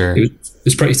 So sure, it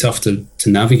was pretty tough to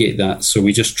navigate that. So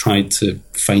we just tried to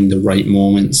find the right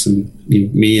moments, and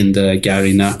me and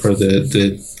Gary Napper,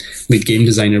 the lead game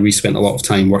designer, we spent a lot of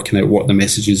time working out what the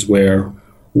messages were,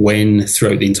 when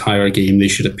throughout the entire game they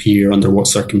should appear, under what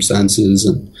circumstances,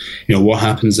 and what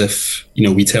happens if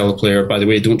we tell the player, by the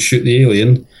way, don't shoot the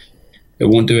alien, it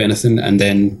won't do anything, and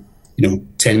then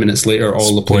 10 minutes later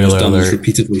all the player's done is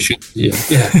repeatedly shoot. We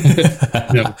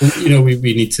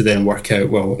need to then work out,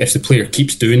 well, if the player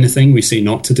keeps doing the thing we say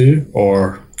not to do,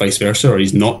 or vice versa, or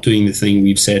he's not doing the thing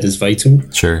we've said is vital,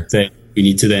 sure, then we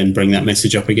need to then bring that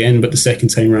message up again, but the second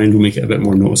time around we'll make it a bit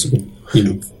more noticeable.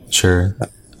 Sure.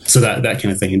 So that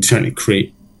kind of thing, and trying to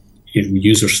create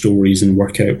user stories and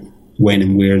work out when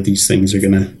and where these things are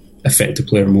going to affect the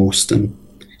player most. And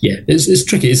it's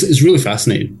tricky. It's really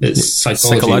fascinating. It's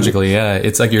psychologically,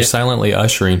 it's like you're silently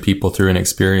ushering people through an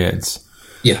experience.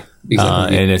 Yeah,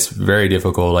 exactly. And it's very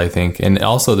difficult, I think. And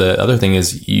also the other thing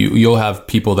is you'll have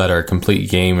people that are complete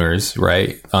gamers,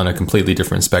 right, on a completely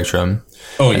different spectrum.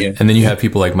 Oh yeah. And then you have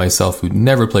people like myself who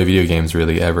never play video games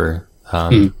really ever.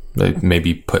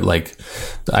 Maybe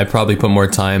I probably put more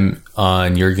time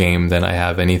on your game than I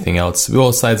have anything else. Well,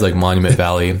 besides like Monument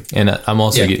Valley, and I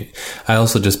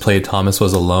also just played Thomas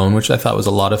Was Alone, which I thought was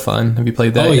a lot of fun. Have you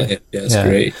played that? Oh yeah, it's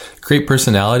great. Great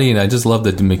personality, and I just love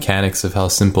the mechanics of how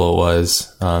simple it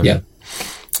was. And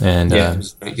it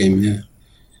was a great game.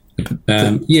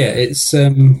 It's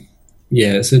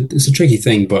a tricky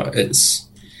thing, but it's.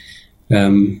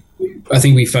 I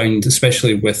think we found,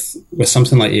 especially with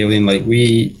something like Alien, like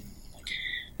we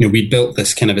built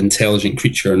this kind of intelligent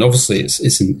creature, and obviously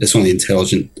it's only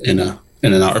intelligent in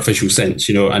an artificial sense,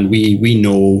 and we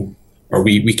know, or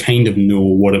we kind of know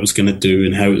what it was going to do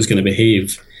and how it was going to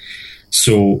behave.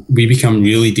 So we become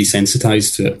really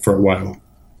desensitized to it for a while.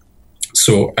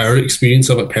 So our experience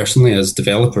of it personally as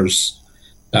developers,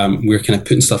 we're kind of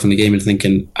putting stuff in the game and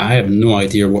thinking, I have no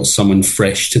idea what someone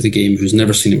fresh to the game who's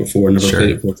never seen it before, never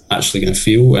played it before, is actually going to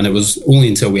feel. And it was only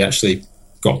until we actually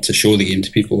got to show the game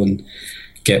to people and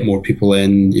get more people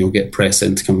in, get press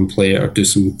in to come and play it, or do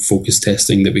some focus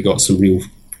testing, that we got some real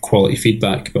quality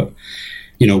feedback. But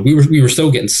we were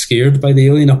still getting scared by the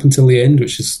alien up until the end,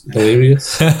 which is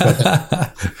hilarious.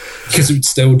 Because it would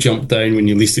still jump down when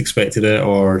you least expected it,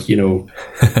 or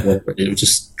it would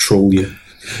just troll you.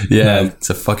 Yeah, it's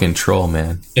a fucking troll,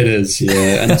 man. It is,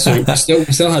 yeah. And so we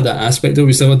still had that aspect though.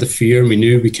 We still had the fear, and we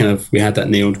knew we had that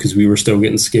nailed because we were still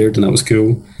getting scared, and that was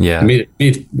cool. Yeah. It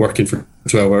made working for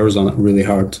 12 hours on it really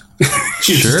hard.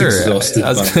 Sure. I was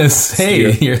going to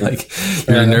say, you're like,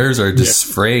 your nerves are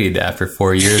just frayed after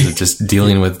 4 years of just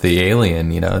dealing with the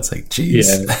alien, you know? It's like, geez.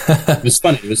 Yeah. It was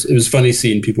funny. It was funny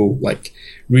seeing people like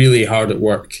really hard at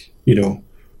work, you know,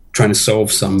 trying to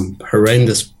solve some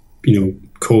horrendous, you know,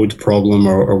 code problem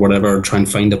or whatever, or try and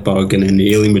find a bug, and then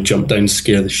the alien would jump down and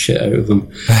scare the shit out of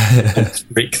them and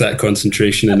break that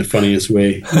concentration in the funniest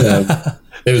way.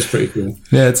 It was pretty cool.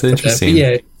 Yeah, it's interesting. But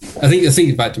yeah, I think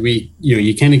in fact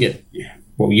you kind of get,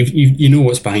 well, you know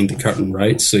what's behind the curtain,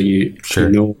 right? So you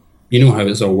know how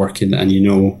it's all working, and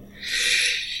you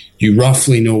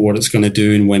roughly know what it's going to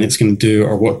do and when it's going to do,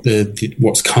 or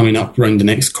what's coming up around the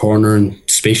next corner, and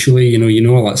spatially, you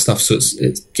know all that stuff. So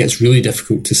it gets really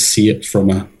difficult to see it from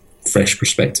a fresh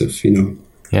perspective, you know.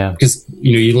 Yeah. Because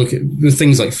you look at the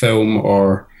things like film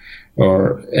or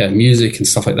music and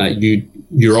stuff like that.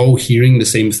 You're all hearing the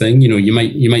same thing. You know, you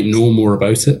might know more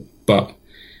about it, but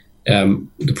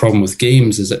the problem with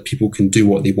games is that people can do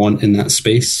what they want in that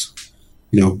space.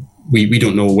 You know, we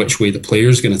don't know which way the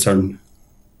player's going to turn.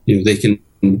 You know,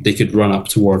 they could run up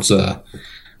towards an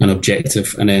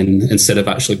objective, and then instead of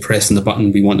actually pressing the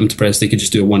button we want them to press, they could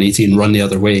just do a 180 and run the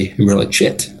other way. And we're like,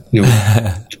 shit. You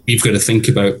know, we've got to think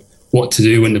about what to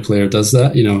do when the player does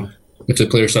that. You know, if the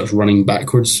player starts running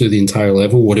backwards through the entire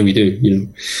level, what do we do?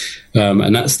 You know,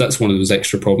 and that's one of those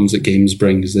extra problems that games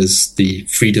brings, is the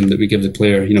freedom that we give the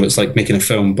player. You know, it's like making a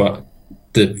film, but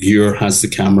the viewer has the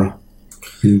camera.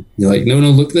 You're like, no,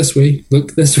 look this way.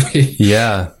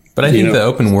 Yeah. But I think the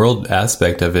open world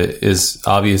aspect of it is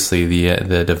obviously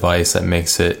the device that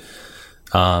makes it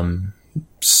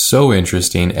so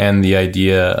interesting. And the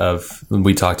idea of,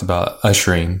 we talked about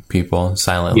ushering people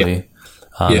silently,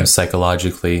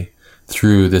 psychologically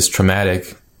through this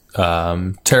traumatic,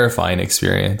 terrifying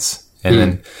experience. And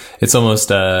then it's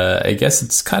almost, I guess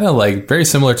it's kind of like very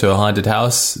similar to a haunted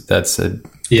house. That's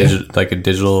like a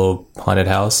digital haunted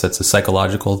house. That's a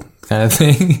psychological kind of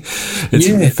thing.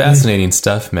 It's fascinating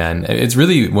stuff, man. It's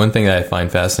really one thing that I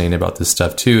find fascinating about this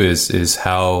stuff too is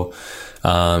how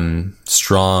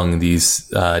strong these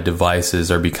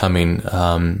devices are becoming.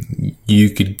 You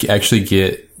could actually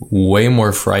get way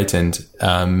more frightened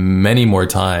many more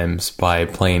times by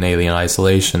playing Alien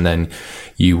Isolation than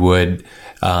you would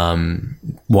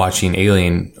watching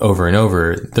Alien over and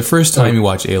over. The first time you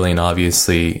watch Alien,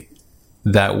 obviously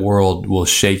that world will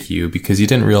shake you because you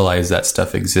didn't realize that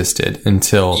stuff existed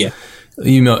until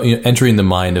you know, entering the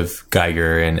mind of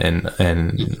Geiger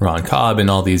and Ron Cobb and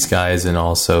all these guys, and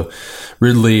also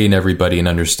Ridley and everybody, and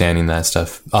understanding that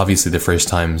stuff. Obviously the first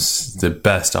time's the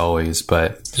best always,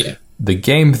 but the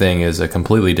game thing is a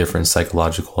completely different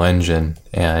psychological engine,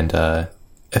 and I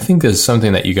think there's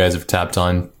something that you guys have tapped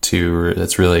on to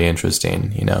that's really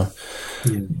interesting, you know,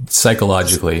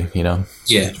 psychologically, you know.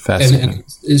 Yeah. Fascinating. And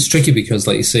it's tricky because,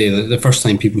 like you say, the first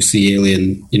time people see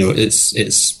Alien, you know,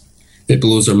 it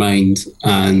blows their mind,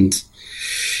 and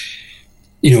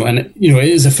it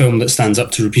is a film that stands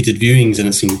up to repeated viewings, and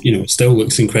it's, you know, it still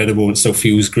looks incredible and it still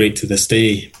feels great to this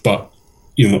day. But,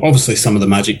 you know, obviously some of the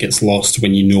magic gets lost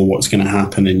when you know what's going to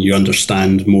happen and you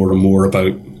understand more and more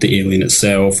about the alien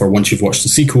itself, or once you've watched the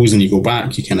sequels and you go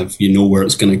back, you know where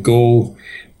it's going to go.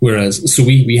 Whereas, so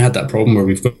we had that problem where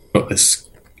we've got this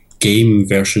game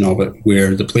version of it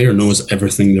where the player knows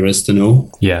everything there is to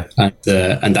know. Yeah.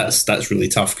 And that's really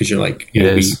tough, because you're like, you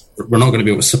know, we're not going to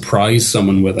be able to surprise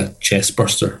someone with a chest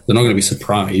burster. They're not going to be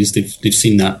surprised. They've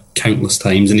seen that countless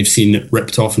times, and they've seen it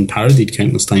ripped off and parodied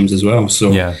countless times as well.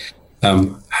 So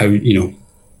how, you know,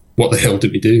 what the hell do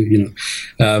we do, you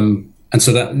know? And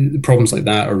so that problems like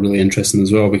that are really interesting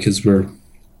as well, because we're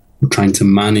trying to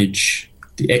manage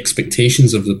the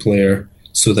expectations of the player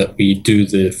so that we do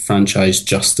the franchise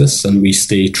justice and we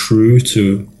stay true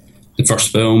to the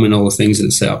first film and all the things that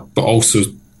it's set up, but also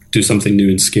do something new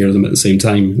and scare them at the same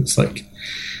time. It's like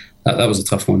that was a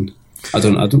tough one. I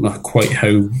don't know quite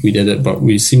how we did it, but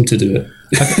we seemed to do it.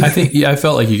 I think, I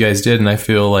felt like you guys did, and I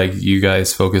feel like you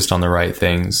guys focused on the right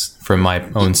things from my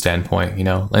own standpoint, you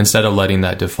know, instead of letting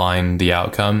that define the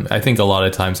outcome. I think a lot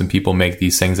of times when people make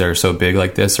these things that are so big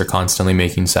like this, they're constantly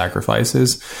making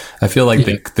sacrifices. I feel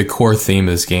like the core theme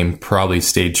of this game probably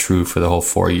stayed true for the whole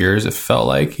 4 years. It felt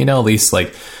like, you know, at least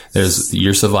like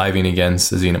you're surviving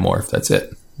against a xenomorph. That's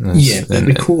it.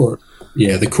 The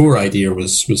core idea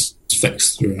was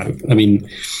fixed throughout. I mean,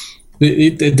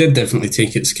 it did definitely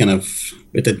take its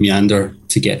it did meander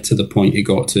to get to the point it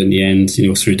got to in the end, you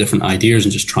know, through different ideas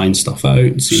and just trying stuff out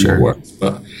and seeing what works.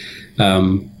 But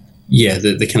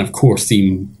the kind of core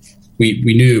theme, we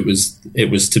knew it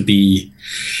was to be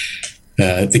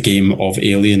the game of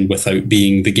Alien without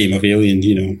being the game of Alien,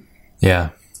 you know. Yeah.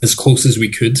 As close as we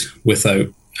could with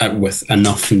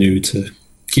enough new to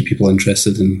keep people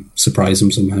interested and surprise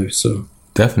them somehow. So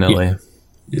definitely.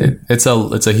 Yeah. It's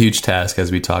a huge task,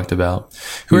 as we talked about.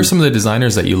 Who are some of the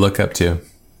designers that you look up to?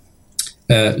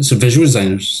 So visual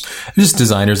designers. Just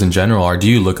designers in general, or do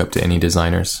you look up to any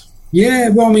designers? Yeah,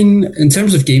 well, I mean, in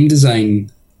terms of game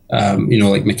design, you know,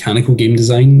 like mechanical game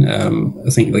design, I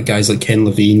think like guys like Ken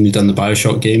Levine, who've done the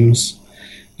BioShock games,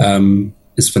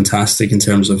 is fantastic in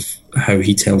terms of how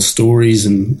he tells stories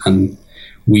and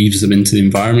weaves them into the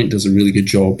environment, does a really good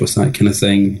job with that kind of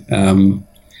thing.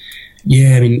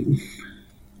 Yeah, I mean,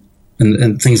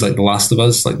 and things like The Last of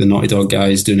Us, like the Naughty Dog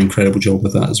guys do an incredible job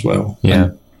with that as well. Yeah.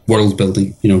 And world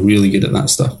building, you know, really good at that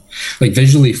stuff. Like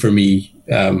visually for me,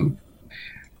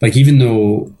 like even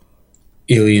though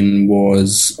Alien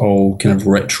was all kind of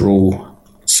retro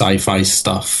sci-fi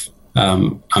stuff,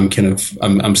 I'm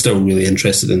still really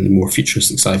interested in the more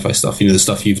futuristic sci-fi stuff. You know, the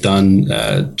stuff you've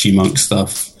done, G-Monk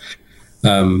stuff,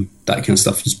 that kind of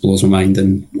stuff just blows my mind,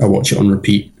 and I watch it on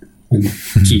repeat and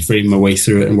keyframe my way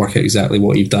through it and work out exactly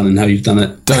what you've done and how you've done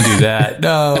it. Don't do that.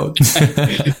 No.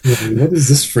 What does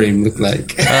this frame look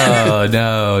like? Oh,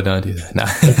 no, don't do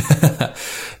that.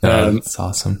 No, it's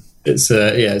awesome. It's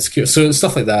it's cool. So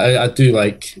stuff like that, I do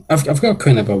like. I've got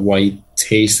kind of a wide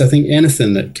taste. I think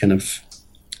anything that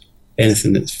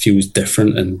feels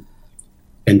different and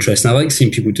interesting. I like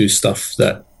seeing people do stuff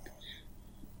that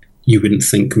you wouldn't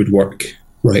think would work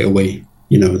right away.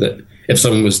 You know, that if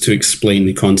someone was to explain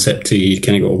the concept to you, you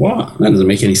kind of go, "What? That doesn't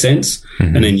make any sense."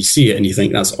 Mm-hmm. And then you see it and you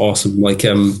think that's awesome. Like,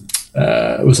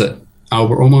 was it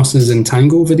Albert Omos's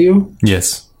Entangle video?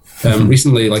 Yes.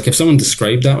 Recently, like if someone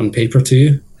described that on paper to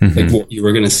you, mm-hmm. like what you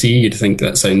were going to see, you'd think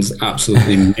that sounds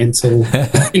absolutely mental.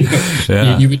 You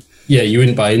know, you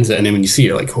wouldn't buy into it. And then when you see it,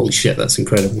 you're like, holy shit, that's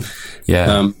incredible.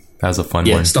 Yeah, that was a fun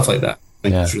one. Stuff like that. I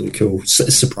think it's really cool.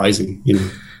 It's surprising, you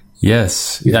know.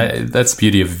 Yes. Yeah. That's the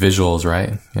beauty of visuals,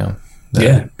 right? Yeah.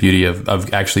 The beauty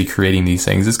of actually creating these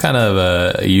things. It's kind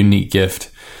of a unique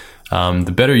gift.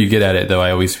 The better you get at it, though,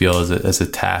 I always feel as a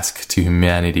task to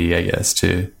humanity, I guess,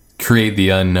 to create the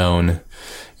unknown.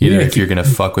 Either if you're going to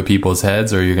fuck with people's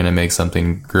heads or you're going to make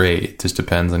something great. It just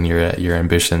depends on your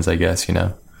ambitions, I guess, you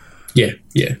know. Yeah,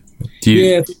 yeah.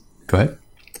 Go ahead.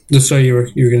 Sorry, you were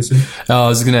going to say? Oh, I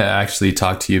was going to actually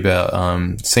talk to you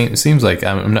about. Seems like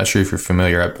I'm not sure if you're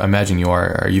familiar. I imagine you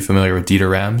are. Are you familiar with Dieter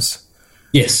Rams?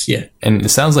 Yes. Yeah. And it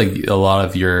sounds like a lot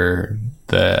of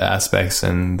the aspects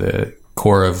and the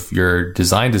core of your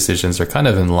design decisions are kind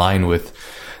of in line with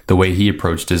the way he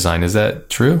approached design. Is that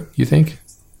true, you think?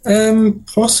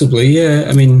 Possibly, yeah.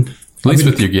 I mean, at least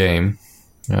with your game.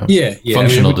 You know, yeah.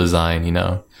 Functional design, you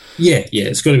know. Yeah.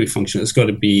 It's got to be functional. It's got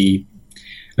to be.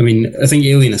 I mean, I think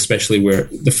Alien, especially where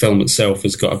the film itself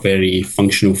has got a very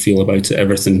functional feel about it.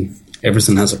 Everything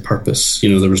has a purpose.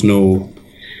 You know, there was no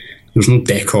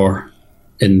decor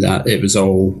in that. It was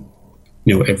all,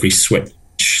 you know, every switch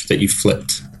that you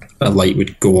flipped, a light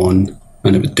would go on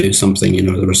and it would do something. You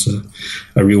know, there was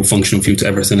a real functional feel to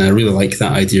everything. And I really like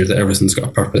that idea that everything's got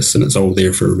a purpose and it's all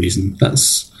there for a reason.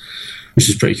 Which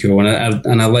is pretty cool.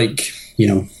 And I like, you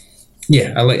know,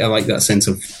 I like that sense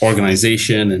of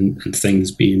organization and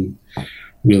things being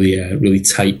really, really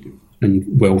tight and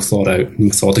well thought out and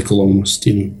methodical almost,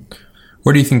 you know.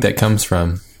 Where do you think that comes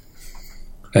from?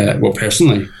 Well,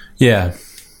 personally? Yeah.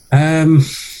 I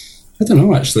don't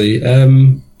know, actually.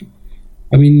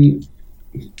 I mean,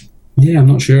 yeah, I'm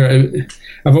not sure.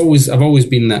 I've always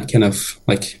been that kind of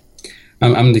like,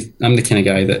 I'm the kind of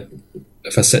guy that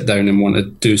if I sit down and want to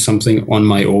do something on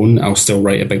my own, I'll still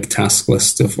write a big task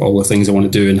list of all the things I want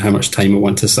to do and how much time I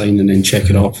want to assign, and then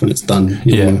check it off when it's done.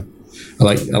 You know? I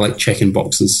like checking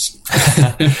boxes.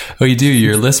 Oh, you do?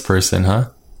 You're a list person,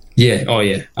 huh? Yeah. Oh,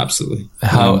 yeah. Absolutely.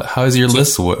 How does your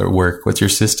list work? What's your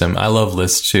system? I love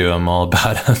lists too. I'm all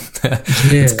about them.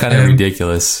 It's kind of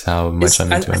ridiculous how much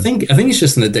I'm into them. I think it's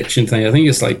just an addiction thing. I think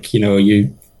it's like, you know,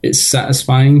 it's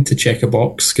satisfying to check a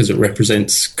box because it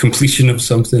represents completion of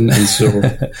something, and so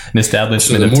an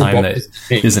establishment of time that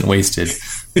isn't wasted.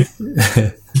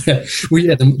 Yeah. Well,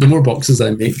 yeah. The more boxes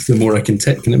I make, the more I can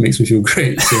tick, and it makes me feel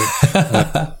great. So,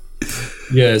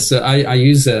 so I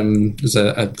use there's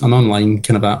an online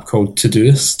kind of app called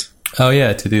Todoist. Oh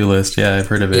yeah, To-Do List. Yeah, I've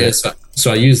heard of it. Yeah,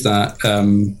 so I use that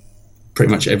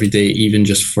pretty much every day, even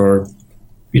just for,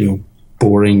 you know,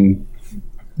 boring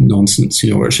nonsense.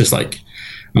 You know, where it's just like,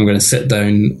 I'm going to sit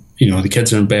down, you know, the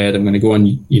kids are in bed, I'm going to go on,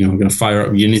 you know, I'm going to fire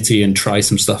up Unity and try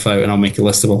some stuff out, and I'll make a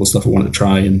list of all the stuff I want to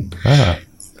try. And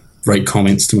write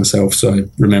comments to myself so I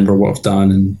remember what I've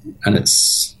done, and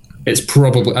it's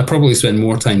probably, I probably spend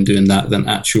more time doing that than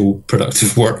actual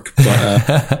productive work,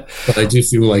 but but I do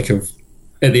feel like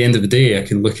at the end of the day I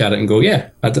can look at it and go, yeah,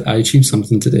 I achieved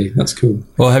something today. That's cool.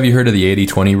 Well, have you heard of the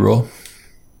 80-20 rule?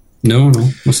 No.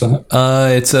 What's that?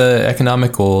 It's a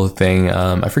economical thing.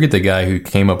 I forget the guy who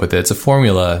came up with it. It's a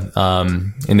formula,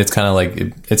 and it's kind of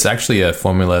like it's actually a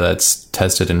formula that's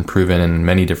tested and proven in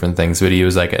many different things. But he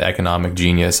was like an economic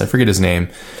genius. I forget his name.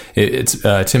 It's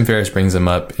Tim Ferriss brings him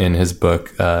up in his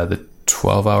book, the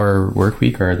 12-hour work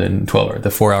week, or the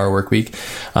 4-hour work week.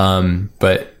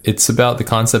 But it's about the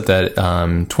concept that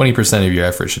 20% of your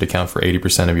effort should account for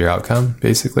 80% of your outcome,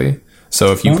 basically.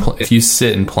 So if you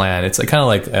sit and plan, it's like, kind of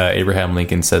like Abraham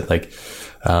Lincoln said, like,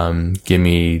 give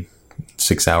me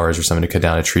 6 hours or something to cut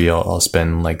down a tree. I'll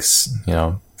spend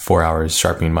 4 hours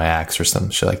sharpening my axe or some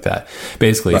shit like that.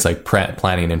 Basically, It's like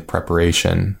planning and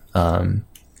preparation can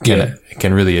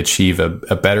really achieve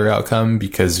a better outcome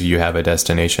because you have a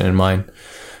destination in mind.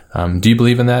 Do you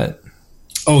believe in that?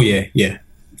 Oh yeah,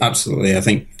 absolutely. I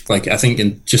think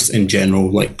in general,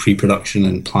 like pre-production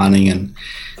and planning and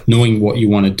knowing what you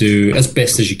want to do as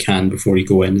best as you can before you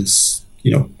go in is,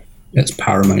 it's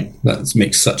paramount. That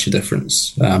makes such a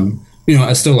difference.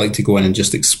 I still like to go in and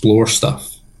just explore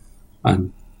stuff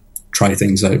and try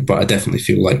things out, but I definitely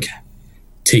feel like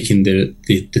taking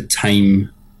the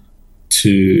time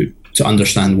to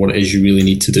understand what it is you really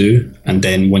need to do, and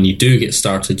then when you do get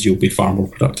started, you'll be far more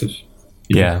productive.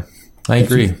 Yeah, I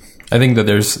agree. I think that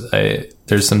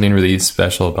there's something really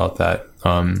special about that.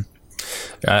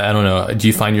 I don't know. Do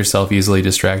you find yourself easily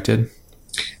distracted?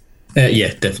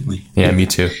 Yeah, definitely. Yeah, me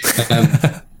too.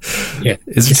 Yeah,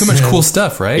 is there too much cool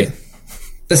stuff, right? Yeah.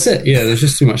 That's it. Yeah, there's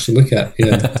just too much to look at.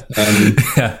 Yeah,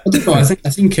 yeah. I don't know. I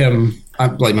think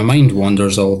like my mind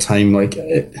wanders all the time. Like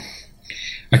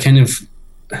I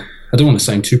don't want to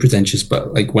sound too pretentious,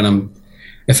 but like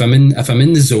if I'm in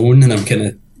the zone and I'm kind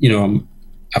of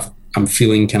I'm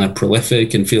feeling kind of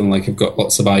prolific and feeling like I've got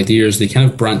lots of ideas, they kind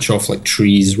of branch off like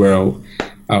trees where I'll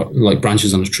like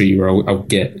branches on a tree where I'll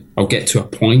get to a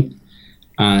point,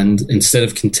 and instead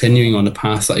of continuing on the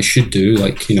path that I should do,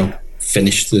 like,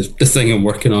 finish the thing I'm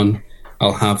working on,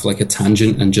 I'll have like a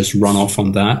tangent and just run off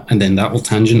on that, and then that will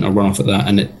tangent, I'll run off at that,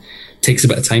 and it takes a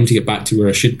bit of time to get back to where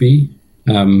I should be.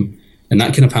 And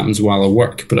that kind of happens while I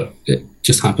work, but it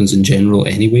just happens in general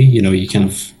anyway. You kind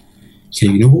of,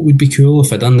 what would be cool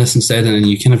if I done this instead, and then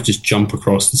you kind of just jump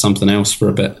across to something else for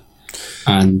a bit,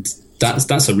 and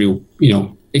that's a real,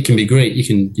 it can be great.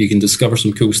 You can discover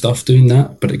some cool stuff doing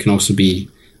that, but it can also be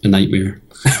a nightmare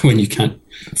when you can't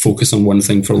focus on one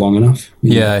thing for long enough.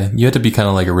 Yeah, you have to be kind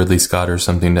of like a Ridley Scott or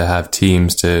something to have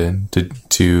teams to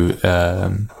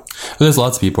there's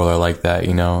lots of people that are like that,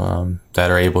 that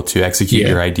are able to execute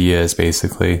your ideas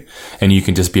basically, and you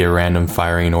can just be a random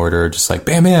firing order, just like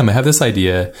bam, bam, I have this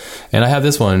idea and I have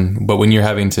this one. But when you're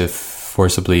having to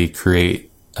forcibly create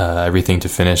everything to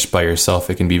finish by yourself,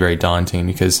 it can be very daunting,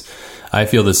 because I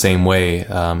feel the same way.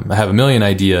 I have a million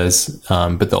ideas,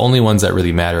 but the only ones that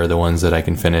really matter are the ones that I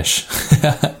can finish.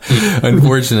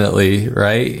 Unfortunately,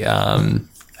 right?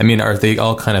 They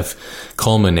all kind of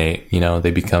culminate,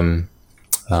 they become,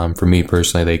 for me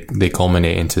personally, they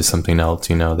culminate into something else.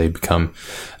 I'll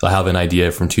have an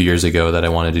idea from 2 years ago that I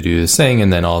wanted to do this thing,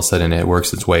 and then all of a sudden it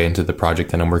works its way into the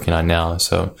project that I'm working on now.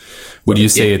 So would you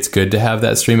say it's good to have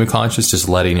that stream of conscious, just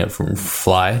letting it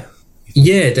fly?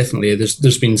 Yeah, definitely.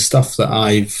 There's been stuff that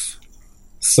I've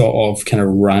thought of kind of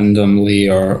randomly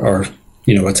or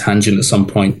a tangent at some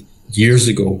point years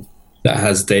ago that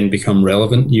has then become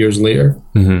relevant years later.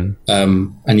 Mm-hmm.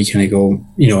 And you kind of go,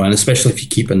 and especially if you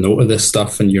keep a note of this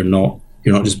stuff and you're not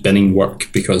just binning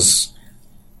work because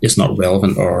it's not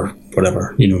relevant or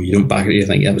whatever, you don't back it. You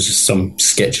think that was just some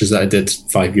sketches that I did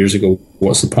 5 years ago.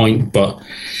 What's the point? But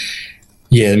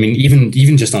yeah, even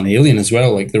just on Alien as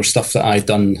well, like there was stuff that I'd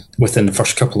done within the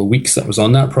first couple of weeks that was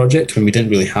on that project when we didn't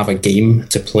really have a game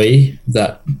to play,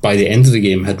 that by the end of the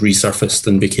game had resurfaced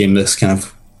and became this kind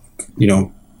of,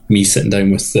 me sitting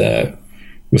down with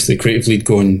the creative lead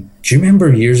going, do you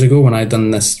remember years ago when I'd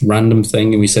done this random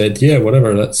thing and we said, yeah,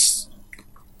 whatever, that's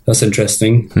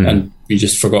interesting, and we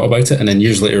just forgot about it, and then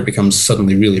years later it becomes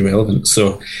suddenly really relevant.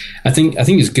 So I think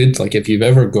it's good, like if you've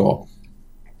ever got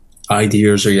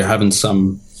ideas or you're having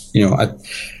some, I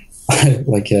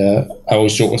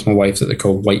always joke with my wife that they're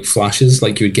called white flashes,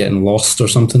 like you would get in Lost or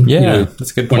something. Yeah,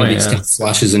 that's a good point. One of these kind of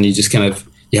flashes, and you just kind of,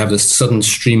 you have this sudden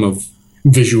stream of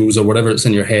visuals or whatever that's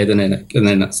in your head, and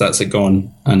then that's it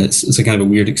gone, and it's a kind of a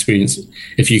weird experience.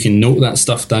 If you can note that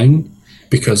stuff down,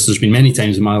 because there's been many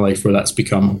times in my life where that's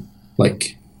become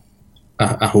like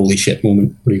a holy shit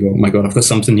moment where you go, oh my God, I've got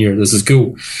something here. This is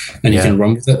cool. And you can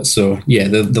run with it. So yeah,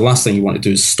 the last thing you want to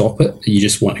do is stop it. You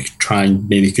just want to try and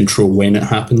maybe control when it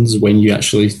happens, when you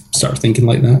actually start thinking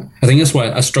like that. I think that's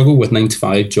why I struggle with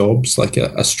 9-to-5 jobs. Like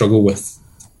I struggle with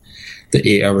the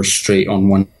 8 hours straight on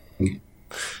one.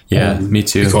 Yeah, me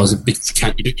too. Because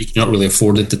you're not really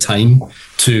afforded the time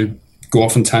to go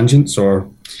off on tangents, or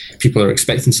people are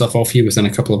expecting stuff off you within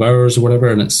a couple of hours or whatever.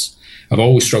 And I've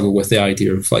always struggled with the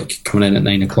idea of like coming in at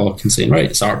 9 o'clock and saying, right,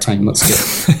 it's art time, let's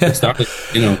get started,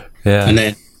 Yeah. And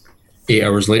then 8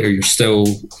 hours later, you're still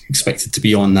expected to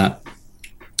be on that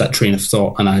train of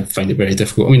thought. And I find it very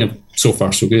difficult. I mean, so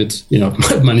far so good,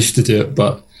 I've managed to do it,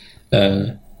 but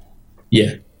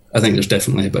yeah, I think there's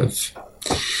definitely a bit of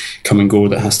come and go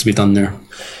that has to be done there.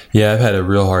 Yeah, I've had a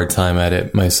real hard time at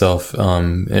it myself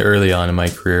early on in my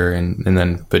career,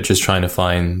 but just trying to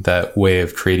find that way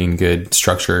of creating good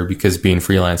structure, because being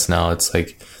freelance now, it's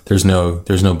like there's no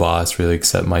boss really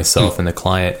except myself and the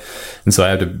client, and so I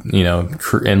have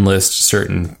to enlist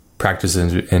certain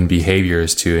practices and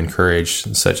behaviors to encourage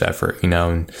such effort,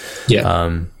 and it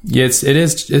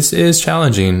is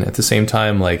challenging. At the same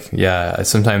time,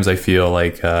 sometimes I feel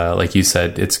like you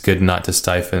said, it's good not to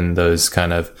stifle those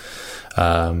kind of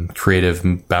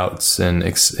creative bouts and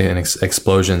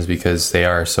explosions, because they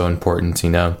are so important.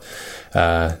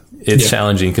 It's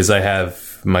challenging because I have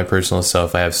my personal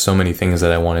self. I have so many things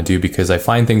that I want to do because I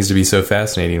find things to be so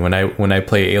fascinating. When I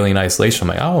play Alien Isolation,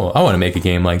 I'm like, oh, I want to make a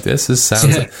game like this. This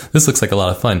looks like a lot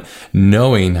of fun,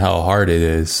 knowing how hard it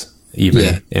is.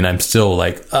 And I'm still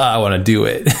like, I want to do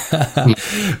it.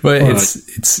 But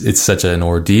it's such an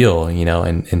ordeal,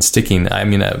 and sticking. I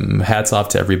mean, hats off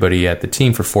to everybody at the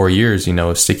team for 4 years,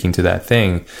 sticking to that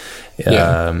thing.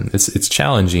 It's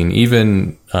challenging.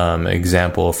 Even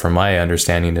example from my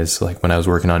understanding is like when I was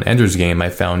working on Ender's Game, I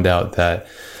found out that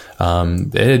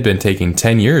it had been taking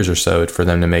 10 years or so for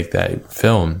them to make that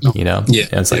film, and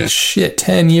it's like, shit,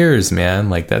 10 years, man.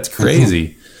 Like, that's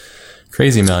crazy.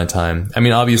 Crazy amount of time. I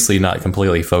mean, obviously not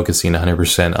completely focusing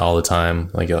 100% all the time.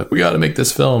 Like, you're like, we got to make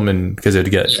this film, and because it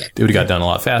would have got done a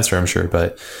lot faster, I'm sure.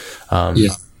 But I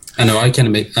know I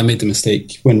made the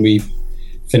mistake when we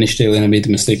finished Alien. I made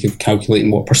the mistake of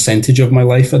calculating what percentage of my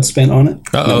life I'd spent on it.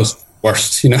 That was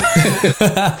worst, It's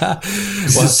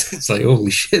like, holy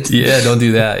shit. Yeah, don't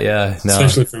do that. Yeah, no.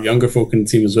 Especially for younger folk in the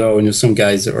team as well. And there's some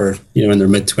guys that were in their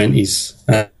mid-20s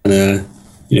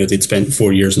and they'd spent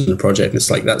 4 years on the project, and it's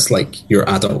like, that's like your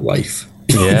adult life.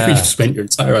 Yeah. You've spent your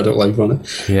entire adult life on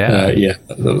it. Yeah.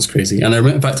 That was crazy. And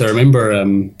in fact, I remember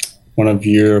one of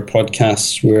your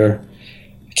podcasts where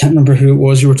I can't remember who it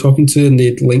was you were talking to, and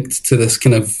they'd linked to this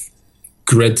kind of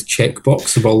grid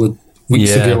checkbox of all the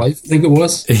weeks of your life, I think it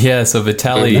was. Yeah, so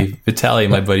Vitaly,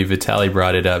 my buddy Vitaly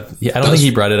brought it up. Yeah, I don't think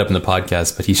he brought it up in the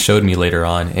podcast, but he showed me later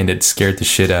on, and it scared the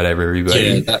shit out of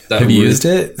everybody. Yeah, Have you used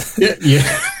it? Yeah.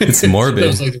 It's morbid. That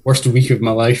was like the worst week of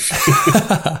my life.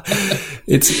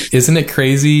 Isn't it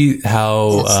crazy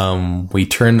how we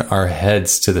turn our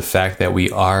heads to the fact that we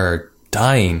are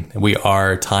dying,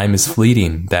 time is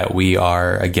fleeting, that we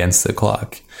are against the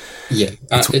clock. Yeah,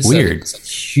 it's weird. It's a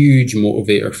huge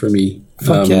motivator for me.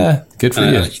 Fuck yeah, good for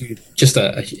you.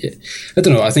 I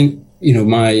don't know. I think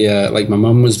my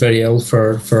mum was very ill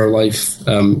for her life.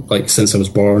 Since I was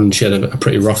born, she had a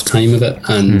pretty rough time of it.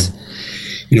 And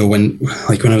when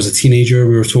I was a teenager,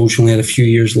 we were told she only had a few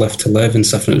years left to live and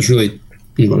stuff, and it was really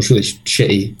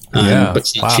shitty. But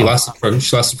she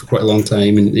lasted for quite a long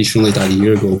time, and she only died a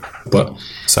year ago. But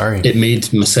sorry, it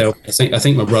made myself. I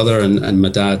think my brother and my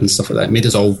dad and stuff like that, it made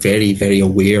us all very, very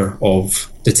aware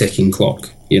of the ticking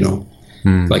clock.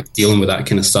 Like dealing with that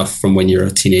kind of stuff from when you're a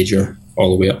teenager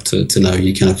all the way up to now.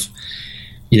 You kind of,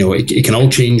 it can all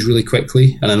change really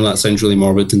quickly. And I know that sounds really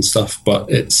morbid and stuff,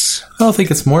 but I don't think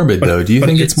it's morbid though. Do you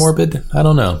think it's morbid? I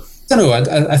don't know. I don't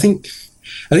know. I think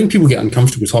people get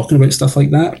uncomfortable talking about stuff like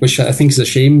that, which I think is a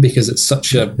shame, because it's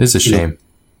such a... It's a shame.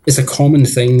 It's a common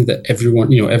thing that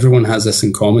everyone has this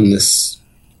in common, this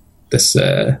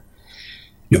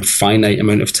finite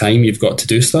amount of time you've got to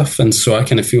do stuff. And so I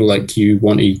kind of feel like you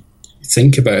want to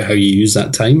think about how you use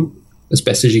that time as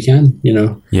best as you can,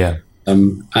 Yeah.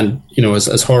 And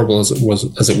as horrible as it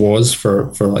was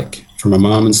for my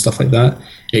mom and stuff like that,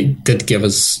 it did give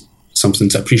us something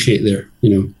to appreciate there.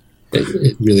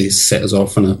 It really set us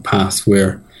off on a path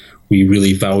where we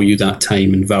really value that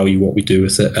time and value what we do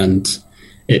with it, and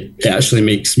it actually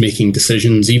makes making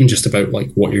decisions, even just about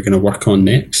like what you're going to work on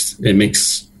next, it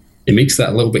makes that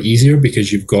a little bit easier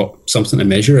because you've got something to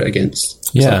measure it against.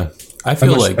 Yeah, so I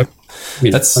feel like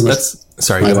that's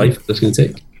sorry, my life that's going to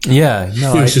take. Yeah,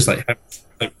 no, it's just like,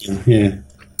 yeah.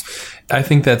 I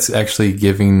think that's actually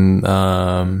giving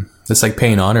it's like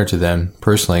paying honor to them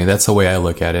personally. That's the way I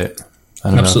look at it. I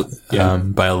don't Absolutely. know.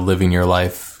 By living your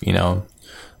life,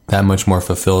 that much more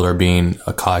fulfilled, or being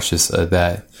cautious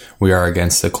that we are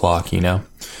against the clock,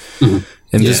 Mm-hmm.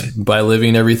 And just by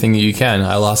living everything that you can.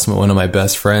 I lost one of my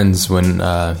best friends when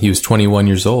he was 21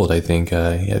 years old, I think. He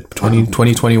had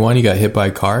 2021, he got hit by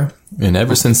a car. And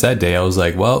ever since that day, I was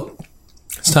like, well,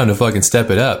 it's time to fucking step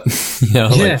it up.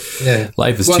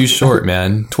 Life is too short,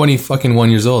 man. 21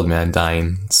 years old, man,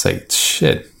 dying. It's like,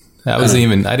 shit. That wasn't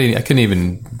even, I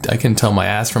couldn't tell my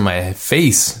ass from my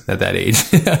face at that age.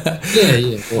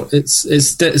 Yeah. Well,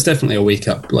 it's definitely a wake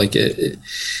up. Like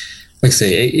I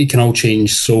say, it can all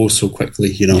change so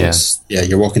quickly.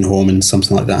 You're walking home and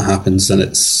something like that happens, and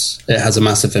it has a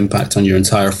massive impact on your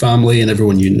entire family and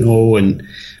everyone you know.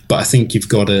 But I think you've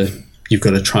got to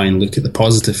try and look at the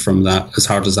positive from that, as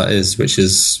hard as that is, which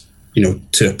is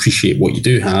to appreciate what you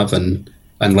do have, and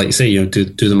like you say, do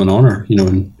them an honor,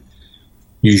 and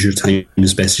use your time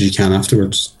as best as you can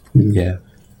afterwards. Yeah,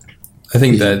 I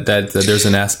think that there's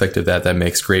an aspect of that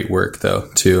makes great work, though,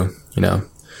 too.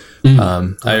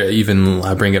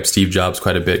 I bring up Steve Jobs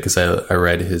quite a bit because I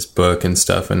read his book and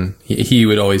stuff, and he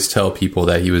would always tell people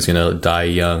that he was going to die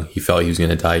young. He felt he was going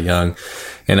to die young,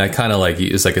 and I kind of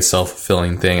it's like a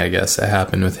self-fulfilling thing, I guess, that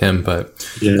happened with him. But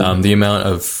the amount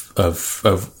of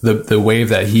the wave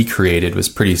that he created was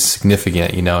pretty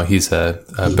significant. He's a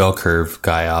bell curve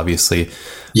guy, obviously.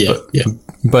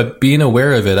 But being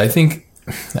aware of it, I think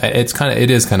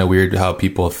it is kind of weird how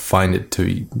people find it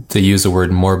to use the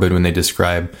word morbid when they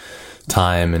describe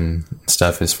time and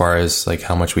stuff, as far as like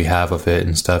how much we have of it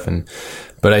and stuff.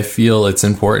 But I feel it's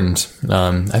important.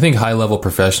 I think high level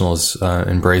professionals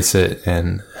embrace it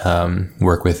and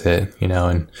work with it,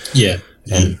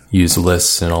 and use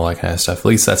lists and all that kind of stuff. At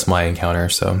least that's my encounter.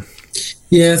 So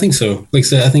yeah, I think so. Like I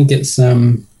said, I think it's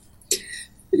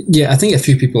I think a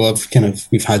few people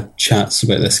we've had chats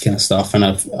about this kind of stuff, and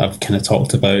I've kind of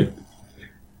talked about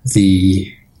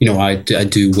I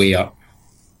do weigh up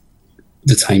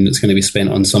the time that's going to be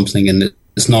spent on something, and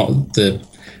it's not the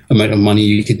amount of money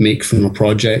you could make from a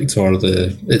project, or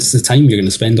it's the time you're going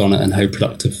to spend on it, and how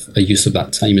productive a use of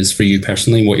that time is for you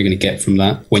personally, and what you're going to get from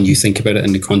that when you think about it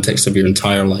in the context of your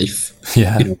entire life.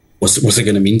 Yeah. What's it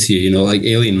going to mean to you? Like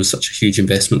Alien was such a huge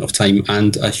investment of time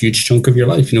and a huge chunk of your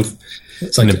life.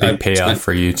 It's like a big payoff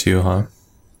for you too, huh?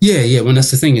 Yeah. When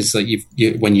that's the thing, is like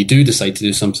when you do decide to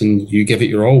do something, you give it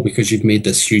your all because you've made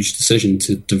this huge decision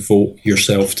to devote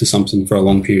yourself to something for a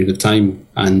long period of time,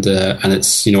 and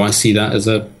it's I see that as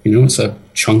it's a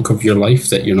chunk of your life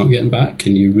that you're not getting back,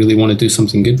 and you really want to do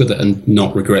something good with it and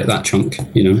not regret that chunk.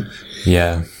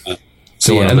 Yeah.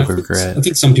 I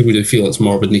think some people do feel it's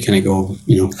morbid, and they kind of go,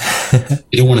 you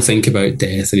don't want to think about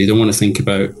death, and you don't want to think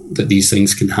about that these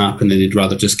things can happen, and they'd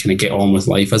rather just kind of get on with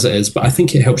life as it is. But I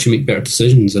think it helps you make better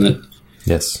decisions, and it.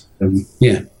 Yes.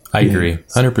 I agree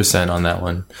 100% on that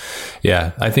one.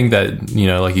 Yeah. I think that,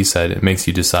 like you said, it makes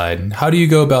you decide. How do you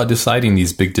go about deciding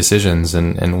these big decisions,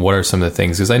 and what are some of the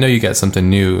things? Because I know you got something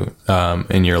new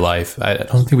in your life. I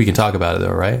don't think we can talk about it though,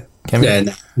 right? Can we? Yeah,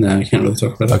 no, I can't really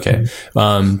talk about it. Okay.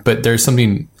 But there's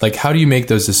something like, how do you make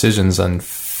those decisions on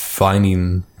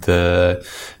finding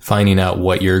out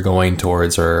what you're going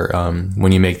towards, or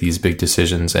when you make these big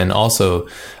decisions? And also,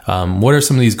 what are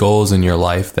some of these goals in your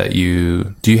life do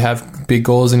you have big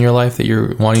goals in your life that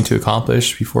you're wanting to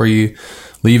accomplish before you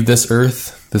leave this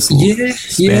earth? I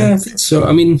think so.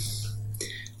 I mean,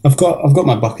 I've got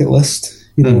my bucket list,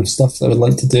 stuff that I would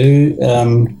like to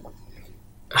do.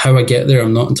 How I get there,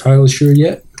 I'm not entirely sure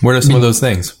yet. What are some of those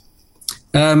things?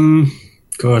 I'd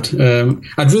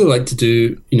really like to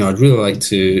do, I'd really like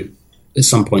to, at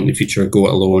some point in the future, go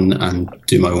it alone and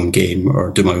do my own game,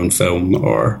 or do my own film,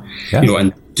 or,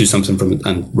 and do something from it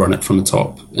and run it from the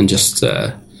top. And just,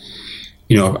 I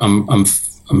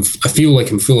feel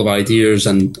like I'm full of ideas,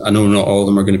 and I know not all of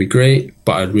them are going to be great,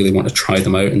 but I really want to try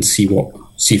them out and see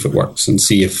if it works, and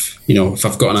see if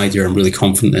I've got an idea I'm really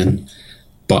confident in,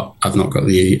 but I've not got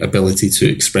the ability to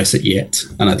express it yet.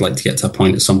 And I'd like to get to a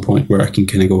point at some point where I can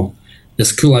kind of go,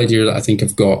 this cool idea that I think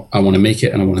I've got, I want to make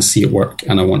it, and I want to see it work,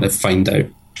 and I want to find out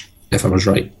if I was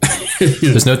right.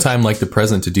 There's no time like the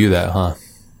present to do that, huh?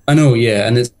 I know, yeah.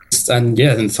 And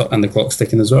the clock's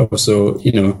ticking as well. So,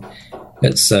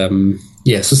 it's, so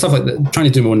stuff like that, trying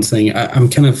to do my own thing. I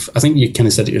think you kind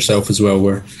of said it yourself as well,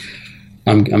 where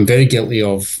I'm very guilty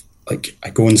of, like, I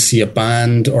go and see a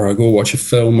band, or I go watch a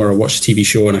film, or I watch a TV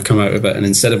show, and I come out of it, and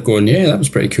instead of going, yeah, that was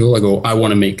pretty cool, I go, I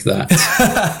want to make that.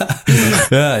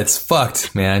 Yeah, it's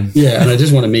fucked, man. Yeah, and I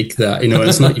just want to make that. And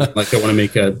it's not even like I want to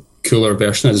make a cooler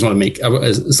version. I just want to make.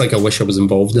 It's like I wish I was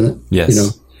involved in it.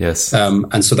 Yes. Yes.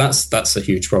 And so that's a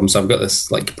huge problem. So I've got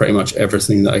this, like, pretty much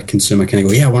everything that I consume, I kind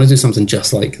of go, yeah, I want to do something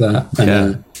just like that.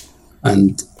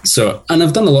 And and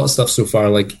I've done a lot of stuff so far,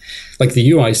 like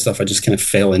the UI stuff I just kind of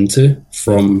fell into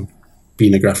from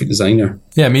being a graphic designer.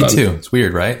 Yeah, me too. It's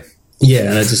weird, right?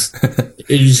 Yeah, and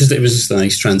it was just a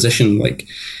nice transition. Like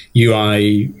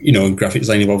UI, and graphic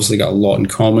design have obviously got a lot in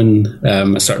common.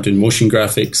 I started doing motion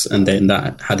graphics, and then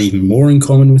that had even more in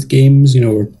common with games,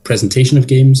 or presentation of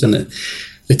games, and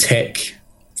the tech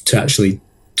to actually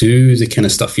do the kind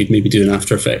of stuff you'd maybe do in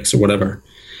After Effects or whatever.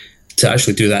 To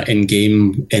actually do that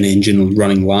in-game, in-engine,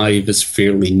 running live is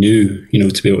fairly new,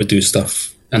 to be able to do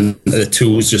stuff. And the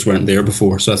tools just weren't there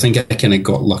before. So I think I kind of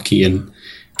got lucky and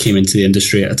came into the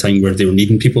industry at a time where they were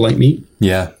needing people like me.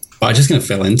 Yeah. But I just kind of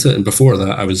fell into it. And before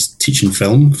that, I was teaching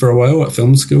film for a while at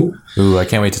film school. Ooh, I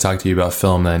can't wait to talk to you about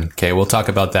film then. Okay, we'll talk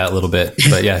about that a little bit.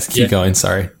 But yes, keep going.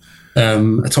 Sorry.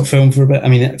 I taught film for a bit. I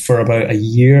mean, for about a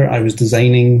year, I was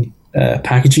designing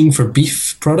packaging for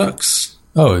beef products.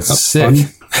 Oh, it's sick.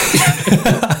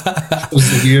 It was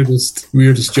the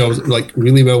weirdest job. Like,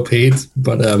 really well paid,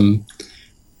 but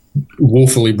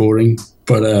woefully boring.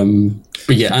 But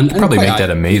yeah, and probably make that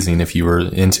amazing if you were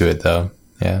into it, though.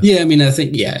 Yeah. Yeah, I mean, I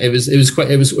think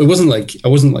it wasn't like I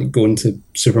wasn't like going to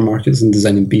supermarkets and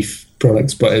designing beef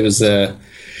products, but it was a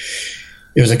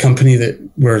company that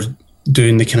were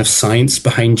doing the kind of science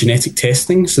behind genetic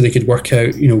testing, so they could work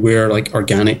out, where like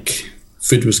organic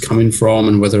food was coming from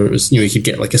and whether it was, you could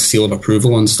get like a seal of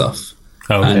approval on stuff.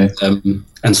 Oh, okay.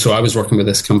 And so I was working with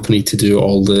this company to do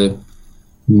all the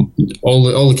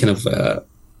kind of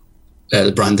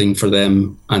the branding for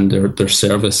them and their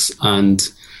service and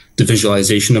the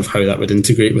visualization of how that would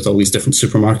integrate with all these different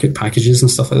supermarket packages and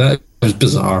stuff like that. It was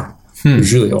bizarre. It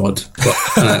was really odd,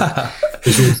 but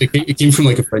it came from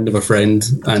like a friend of a friend,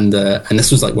 and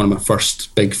this was like one of my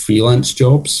first big freelance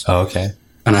jobs. Oh, okay.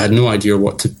 And I had no idea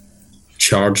what to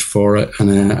charge for it,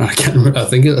 and I can't remember. I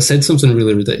think I said something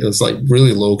really ridiculous, like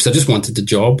really low, because I just wanted the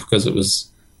job because it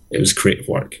was creative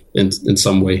work in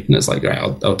some way, and it's like, right,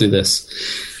 I'll do this.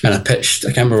 And I pitched. I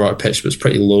can't remember what I pitched, but it was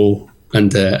pretty low.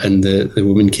 And the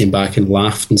woman came back and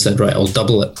laughed and said, right, I'll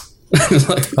double it.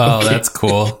 Like, oh, okay. That's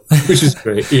cool. Which is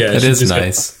great. Yeah, it is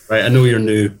nice. Right, I know you're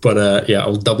new, but yeah,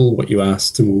 I'll double what you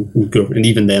asked, and we'll go. And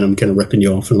even then, I'm kind of ripping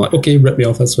you off, and I'm like, okay, rip me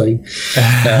off, that's fine.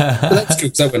 But that's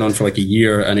good, because that went on for like a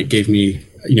year, and it gave me,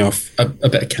 a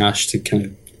bit of cash to kind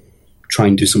of try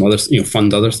and do some other,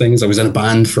 fund other things. I was in a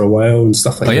band for a while and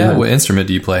stuff like that. Oh yeah, what instrument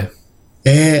do you play?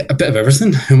 A bit of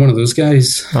everything. I'm one of those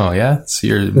guys. Oh yeah, so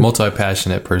you're a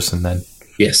multi-passionate person then.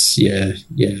 Yes, yeah.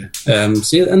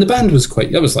 So yeah, and the band was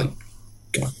that was like,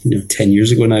 God, 10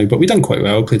 years ago now, but we done quite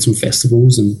well. Played some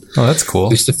festivals and oh, that's cool.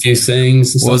 Just a few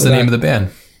things. What was the name of the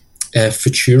band?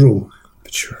 Futuro.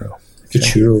 Futuro. Okay.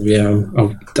 Futuro. Yeah,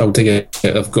 I'll dig it.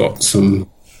 I've got some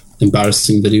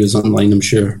embarrassing videos online, I'm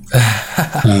sure.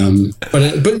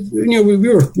 But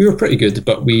we were pretty good,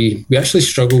 but we actually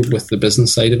struggled with the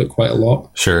business side of it quite a lot.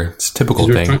 Sure, it's a typical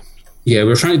thing. We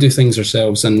were trying to do things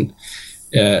ourselves, and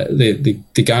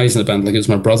the guys in the band, like it was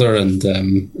my brother and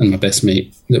my best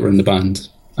mate that were in the band,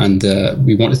 and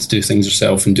we wanted to do things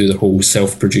ourselves and do the whole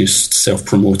self-produced,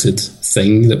 self-promoted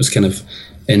thing that was kind of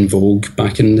in vogue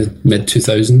back in the mid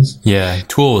 2000s. Yeah,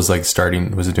 Tool was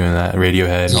doing that,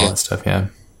 Radiohead and all that stuff. Yeah,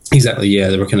 exactly. Yeah,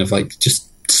 they were kind of like just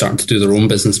starting to do their own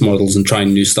business models and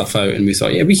trying new stuff out, and we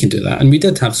thought, yeah, we can do that, and we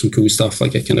did have some cool stuff,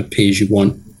 like a kind of pay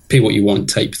what you want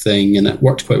type thing, and it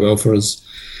worked quite well for us.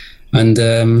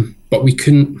 And but we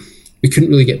couldn't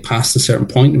really get past a certain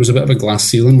point. There was a bit of a glass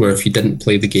ceiling where if you didn't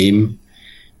play the game,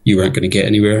 you weren't going to get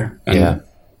anywhere. And, yeah.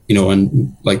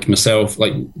 And like myself,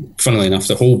 like funnily enough,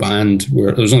 the whole band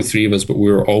there was only three of us, but we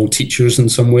were all teachers in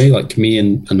some way. Like me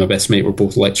and my best mate were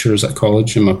both lecturers at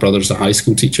college, and my brother's a high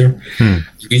school teacher.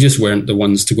 We just weren't the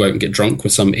ones to go out and get drunk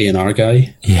with some A&R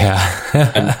guy.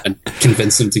 Yeah. and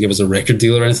convince him to give us a record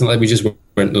deal or anything like that. We just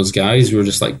weren't those guys. We were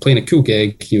just like playing a cool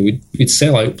gig. We'd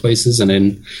sell out places and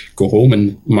then go home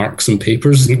and mark some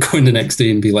papers and go in the next day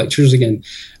and be lecturers again.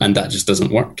 And that just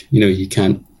doesn't work. You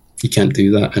can't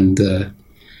do that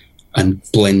and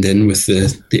blend in with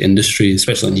the industry,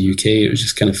 especially in the UK. It was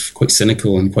just kind of quite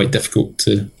cynical and quite difficult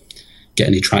to get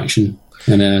any traction.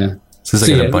 And so there's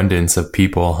an abundance of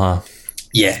people, huh?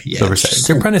 Yeah.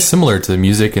 They're kind of similar to the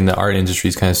music, and the art industry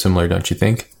is kind of similar, don't you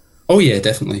think? Oh yeah,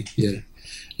 definitely. Yeah.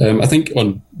 I think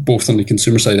both on the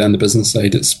consumer side and the business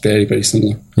side, it's very, very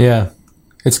similar. Yeah.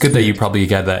 It's good that you probably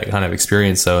got that kind of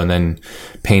experience, though, and then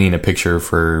painting a picture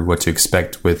for what to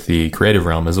expect with the creative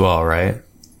realm as well, right?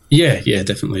 Yeah,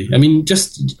 definitely. I mean,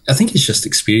 I think it's just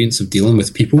experience of dealing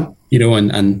with people,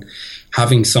 and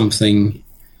having something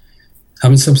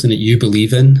that you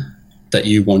believe in, that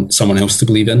you want someone else to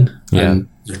believe in. Yeah. And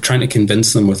you're trying to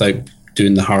convince them without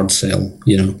doing the hard sell,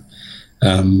 trying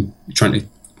to,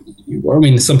 I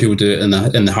mean, some people do it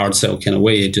in the hard sell kind of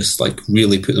way, just like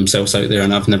really put themselves out there.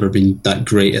 And I've never been that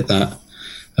great at that.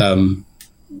 And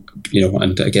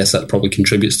I guess that probably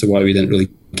contributes to why we didn't really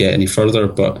get any further.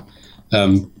 But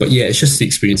yeah, it's just the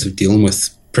experience of dealing with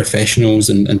professionals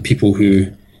and people who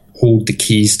hold the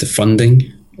keys to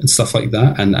funding and stuff like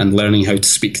that, and learning how to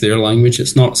speak their language.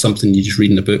 It's not something you just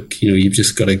read in a book. You've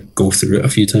just got to go through it a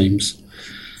few times.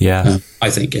 Yeah. I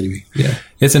think anyway. Yeah.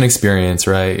 It's an experience,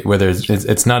 right? Whether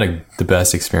it's not the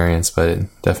best experience, but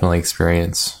definitely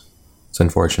experience. It's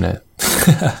unfortunate.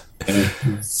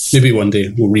 Maybe one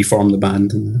day we'll reform the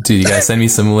band. Dude, you guys send me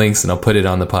some links and I'll put it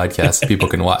on the podcast so people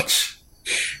can watch.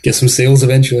 Get some sales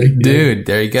eventually. Dude,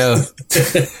 there you go.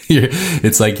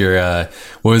 It's like your,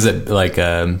 what was it, like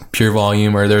Pure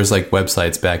Volume, or there's like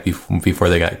websites back before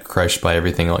they got crushed by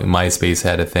everything. Like MySpace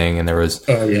had a thing, and there was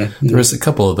there was a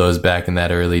couple of those back in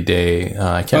that early day.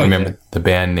 I can't remember the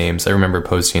band names. I remember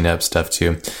posting up stuff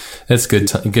too. It's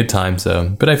good times though.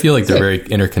 But I feel like they're very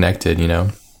interconnected,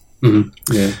 Mm-hmm.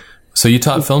 Yeah. So you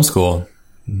taught film school.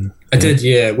 I did,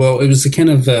 yeah. Well, it was a kind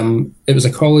of, it was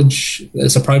a college,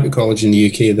 it's a private college in the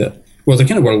UK that, well, they're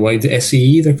kind of worldwide, the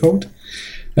SEE they're called.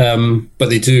 But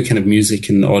they do kind of music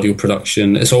and audio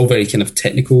production. It's all very kind of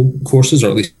technical courses, or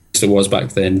at least it was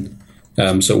back then.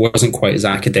 So it wasn't quite as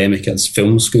academic as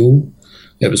film school.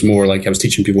 It was more like I was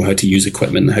teaching people how to use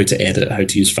equipment, how to edit, how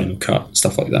to use Final Cut,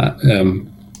 stuff like that.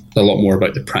 A lot more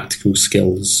about the practical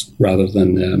skills rather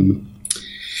than...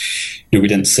 we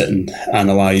didn't sit and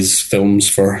analyse films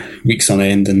for weeks on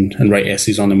end and write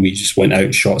essays on them. We just went out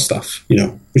and shot stuff,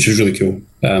 which was really cool.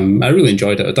 I really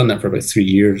enjoyed it. I'd done that for about 3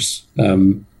 years. But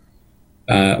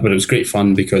it was great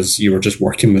fun because you were just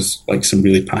working with like some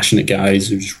really passionate guys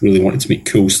who just really wanted to make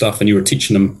cool stuff, and you were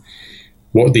teaching them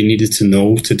what they needed to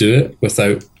know to do it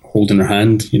without holding their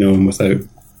hand, and without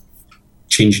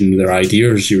changing their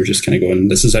ideas. You were just kind of going,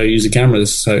 this is how you use a camera,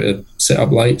 this is how to set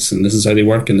up lights, and this is how they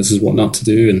work, and this is what not to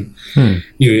do. And and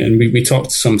we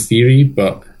talked some theory,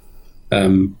 but a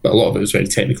lot of it was very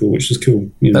technical, which was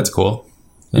cool. That's cool.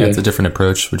 Yeah, it's a different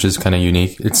approach, which is kind of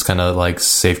unique. It's kind of like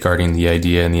safeguarding the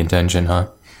idea and the intention, huh?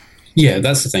 Yeah,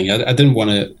 that's the thing. I didn't want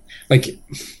to, like,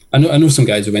 I know some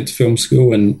guys who went to film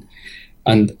school, and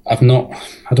I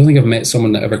don't think I've met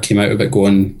someone that ever came out of it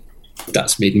going,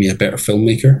 that's made me a better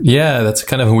filmmaker. Yeah, that's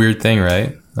kind of a weird thing,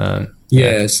 right?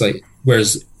 It's like,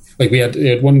 whereas like we had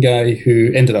one guy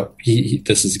who ended up,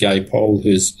 this is a guy, Paul,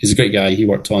 he's a great guy. He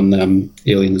worked on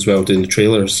Alien as well, doing the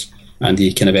trailers, and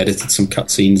he kind of edited some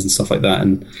cutscenes and stuff like that.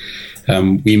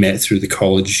 And we met through the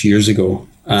college years ago,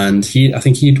 and I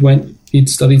think he'd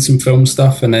studied some film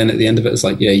stuff, and then at the end of it, it's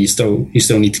like, yeah, you still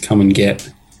need to come and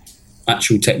get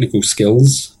actual technical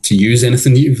skills to use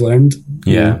anything that you've learned.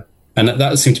 Yeah. And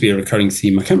that seemed to be a recurring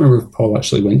theme. I can't remember if Paul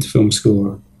actually went to film school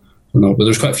or not, but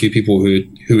there's quite a few people who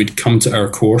would come to our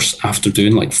course after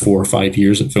doing like 4 or 5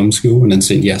 years at film school and then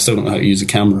saying, yeah, I still don't know how to use a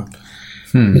camera.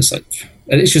 It's like,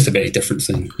 it's just a very different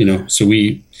thing, So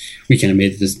we kind of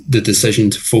made the decision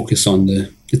to focus on the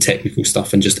technical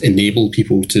stuff and just enable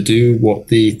people to do what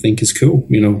they think is cool,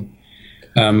 We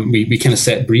kind of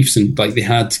set briefs, and like they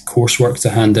had coursework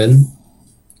to hand in.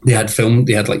 They had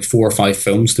like 4 or 5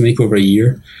 films to make over a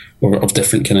year, or of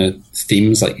different kind of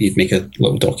themes. Like you'd make a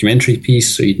little documentary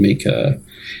piece, so you'd make a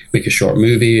short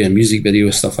movie and music video,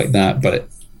 stuff like that. But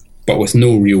with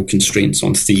no real constraints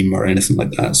on theme or anything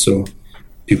like that. So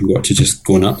people got to just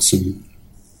go nuts, and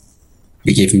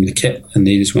we gave them the kit, and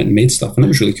they just went and made stuff, and it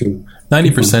was really cool.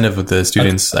 90% of the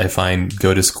students I find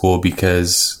go to school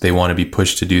because they want to be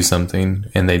pushed to do something,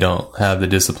 and they don't have the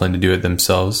discipline to do it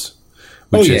themselves.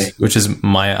 Which is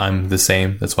I'm the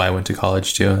same. That's why I went to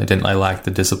college too. I lacked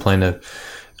the discipline of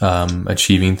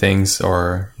achieving things,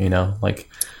 or the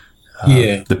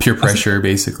peer pressure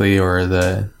basically, or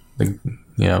having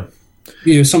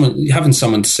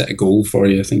someone to set a goal for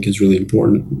you, I think is really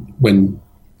important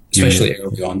especially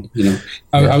early on.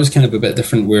 I was kind of a bit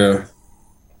different where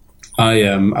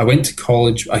I went to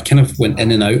college. I kind of went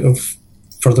in and out of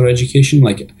further education.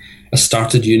 Like I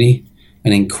started uni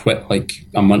and then quit like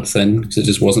a month in because it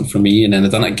just wasn't for me. And then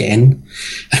I'd done it again.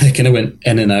 And I kind of went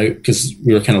in and out because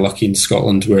we were kind of lucky in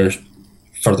Scotland where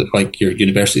further, like your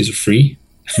universities are free,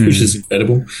 which is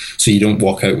incredible. So you don't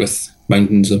walk out with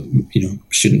mountains of,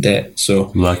 student debt.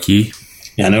 So lucky.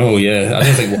 Yeah, I know. Yeah. I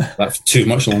don't think we'll have that for too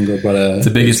much longer, but it's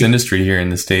the biggest industry here in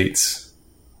the States.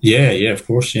 Yeah, of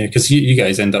course. Yeah. Cause you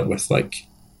guys end up with like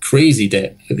crazy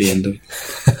debt at the end of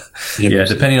yeah,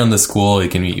 depending on the school, it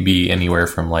can be anywhere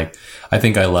from like, I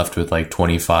think I left with like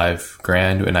 25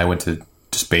 grand, and I went to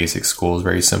just basic schools,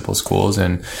 very simple schools,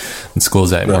 and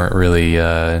schools that weren't really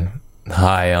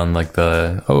high on like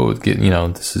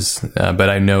this is. But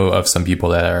I know of some people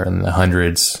that are in the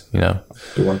hundreds. Yeah,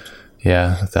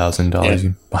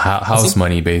 $1,000 house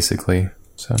money basically.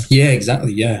 So yeah,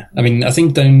 exactly. Yeah, I mean, I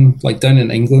think down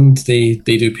in England, they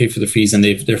do pay for the fees, and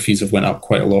their fees have went up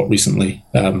quite a lot recently.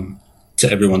 To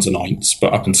everyone's annoyance,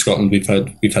 but up in Scotland, we've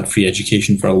had free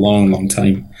education for a long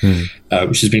time,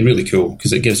 which has been really cool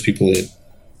because it gives people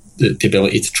the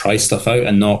ability to try stuff out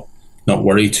and not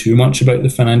worry too much about the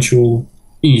financial.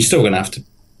 You're still going to have to,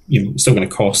 it's still going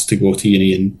to cost to go to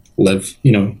uni and live,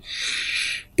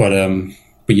 but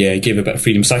yeah, it gave a bit of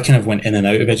freedom. So I kind of went in and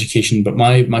out of education. But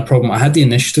my problem, I had the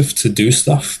initiative to do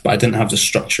stuff, but I didn't have the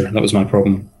structure. That was my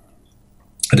problem.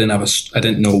 I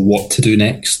didn't know what to do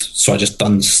next, so I just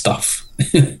done stuff,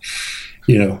 and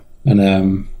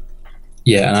and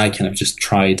I kind of just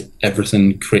tried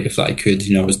everything creative that I could.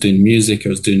 I was doing music,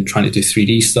 trying to do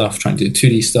 3D stuff, trying to do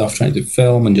 2D stuff, trying to do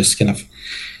film, and just kind of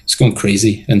it's going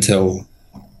crazy until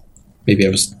maybe I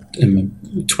was in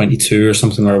 22 or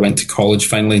something, where I went to college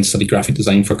finally and studied graphic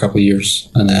design for a couple of years,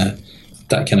 and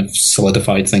that kind of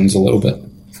solidified things a little bit.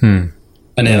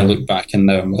 And then I look back and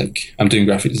now I'm doing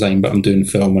graphic design, but I'm doing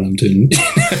film and I'm doing...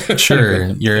 Sure,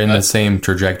 you're in the same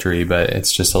trajectory, but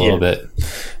it's just a little bit...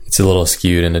 It's a little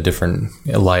skewed in a different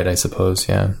light, I suppose,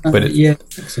 yeah. But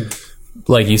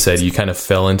like you said, you kind of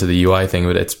fell into the UI thing,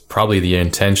 but it's probably the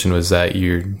intention was that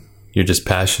you're just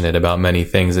passionate about many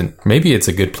things, and maybe it's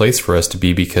a good place for us to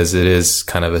be because it is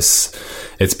kind of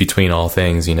it's between all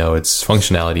things, it's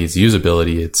functionality, it's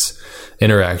usability, it's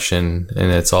interaction,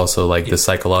 and it's also like the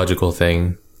psychological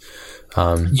thing.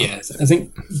 I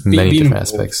think many different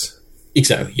aspects.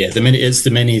 Exactly, yeah. It's the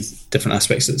many different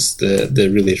aspects. It's the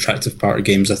really attractive part of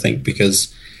games, I think,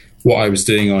 because what I was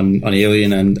doing on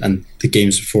Alien and the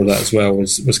games before that as well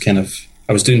was kind of,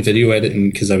 I was doing video editing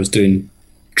because I was doing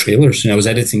trailers. I was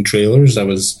editing trailers. I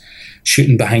was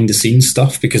shooting behind the scenes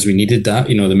stuff because we needed that.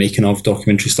 The making of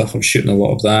documentary stuff. I was shooting a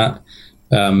lot of that.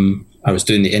 I was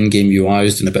doing the in-game UI. I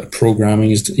was doing a bit of programming.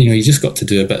 You just got to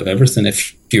do a bit of everything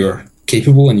if you're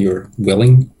capable and you're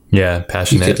willing. Yeah,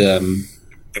 passionate. You could,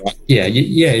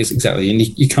 exactly.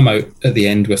 And you come out at the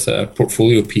end with a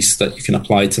portfolio piece that you can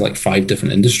apply to like 5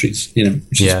 different industries. You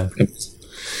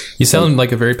sound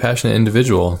like a very passionate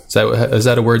individual. Is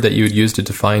that a word that you would use to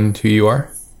define who you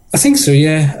are? I think so.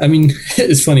 Yeah. I mean,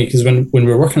 it's funny because when we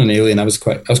were working on Alien, I was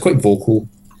quite vocal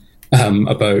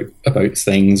about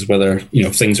things, whether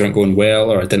things weren't going well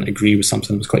or I didn't agree with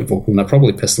something. I was quite vocal, and I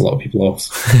probably pissed a lot of people off,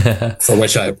 for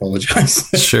which I apologise.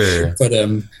 Sure,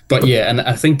 but yeah, and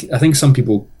I think some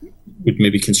people would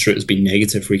maybe construe it as being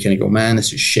negative, where you kind of go, "Man,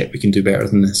 this is shit. We can do better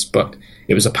than this." But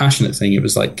it was a passionate thing. It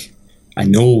was like, I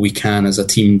know we can as a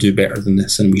team do better than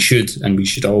this, and we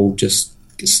should all just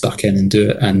get stuck in and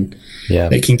do it. And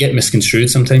it can get misconstrued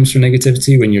sometimes for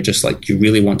negativity when you're just like, you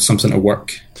really want something to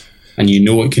work. And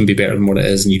it can be better than what it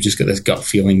is, and you've just got this gut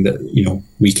feeling that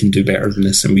we can do better than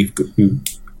this, and we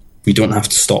don't have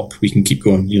to stop. We can keep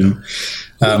going,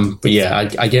 But yeah,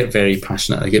 I get very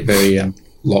passionate. I get very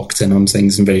locked in on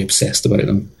things and very obsessed about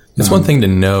them. It's one thing to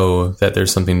know that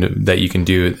there's something that you can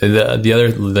do.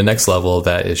 The next level of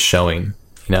that is showing.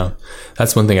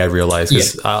 That's one thing I realized.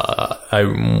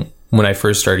 When I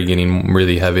first started getting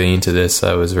really heavy into this,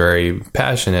 I was very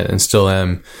passionate and still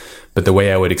am. But the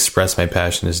way I would express my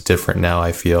passion is different now,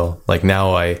 I feel. Like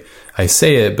now I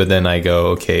say it, but then I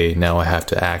go, okay, now I have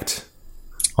to act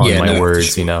on my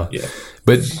words, Yeah.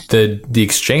 But the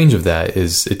exchange of that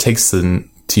it takes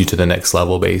you to the next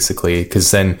level, basically.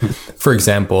 Because then, for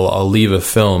example, I'll leave a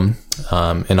film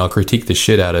and I'll critique the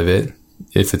shit out of it,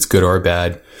 if it's good or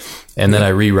bad. And then I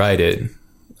rewrite it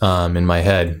in my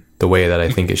head the way that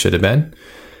I think it should have been.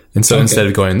 And so instead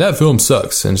of going, that film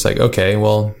sucks, and it's like, okay,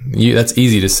 well, that's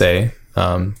easy to say.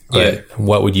 But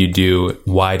what would you do?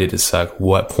 Why did it suck?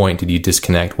 What point did you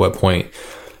disconnect? What point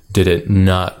did it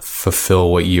not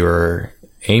fulfill what you were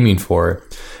aiming for?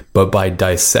 But by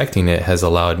dissecting it has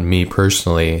allowed me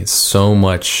personally so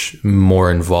much more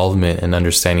involvement and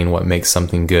understanding what makes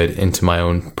something good into my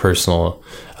own personal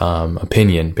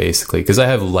opinion, basically. Because I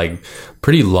have like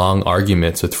pretty long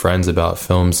arguments with friends about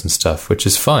films and stuff, which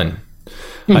is fun.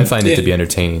 I find it to be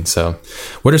entertaining. So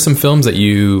what are some films that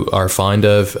you are fond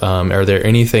of? Are there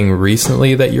anything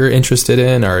recently that you're interested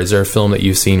in? Or is there a film that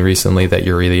you've seen recently that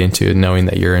you're really into, knowing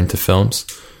that you're into films?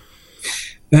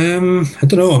 I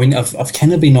don't know. I mean, I've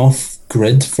kind of been off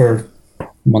grid for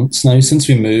months now since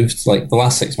we moved. Like the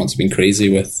last 6 months have been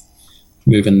crazy with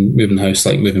moving house,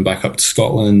 like moving back up to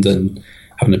Scotland and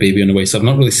having a baby on the way. So I've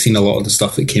not really seen a lot of the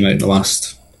stuff that came out in the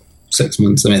last 6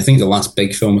 months. I mean, I think the last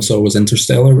big film I saw was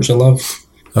Interstellar, which I love.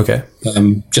 Okay.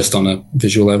 Just on a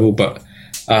visual level, but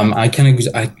I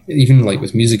even like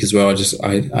with music as well.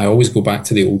 I always go back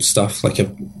to the old stuff, like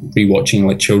rewatching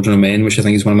like Children of Men, which I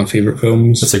think is one of my favorite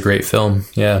films. That's a great film.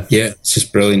 Yeah, it's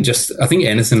just brilliant. I think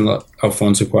anything that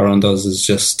Alfonso Cuarón does is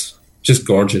just just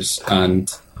gorgeous. What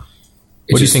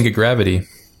do you think of Gravity?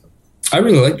 I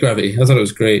really liked Gravity. I thought it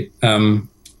was great.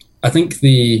 I think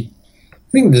the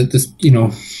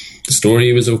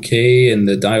story was okay and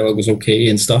the dialogue was okay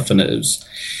and stuff, and it was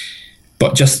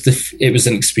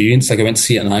an experience. Like I went to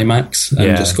see it in IMAX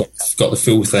and just got the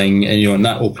full thing, and in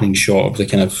that opening shot of the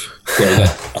kind of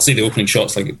I say the opening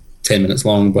shot's like 10 minutes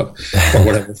long, or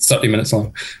whatever, 30 minutes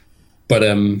long. But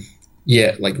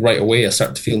like right away I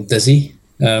started to feel dizzy.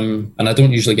 And I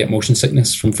don't usually get motion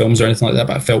sickness from films or anything like that,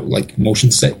 but I felt like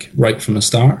motion sick right from the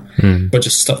start, but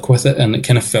just stuck with it. And it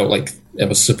kind of felt like it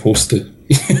was supposed to,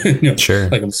 Sure.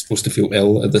 Like I'm supposed to feel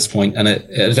ill at this point. And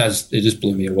it just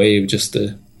blew me away with just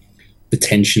the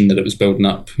tension that it was building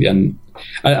up. And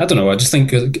I don't know, I just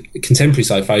think contemporary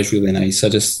sci-fi is really nice.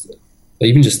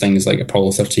 Even just things like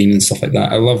Apollo 13 and stuff like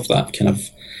that. I love that kind of,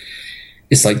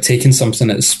 it's like taking something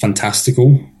that's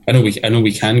fantastical. I know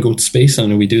we can go to space. I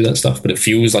know we do that stuff, but it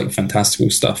feels like fantastical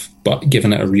stuff. But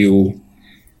giving it a real,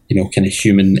 kind of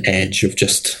human edge of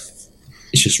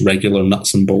it's just regular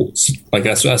nuts and bolts. Like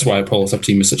that's why Apollo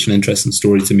 13 was such an interesting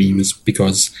story to me, was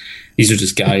because these are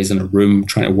just guys in a room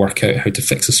trying to work out how to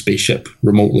fix a spaceship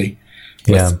remotely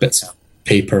with bits of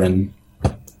paper and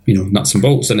nuts and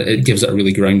bolts, and it gives it a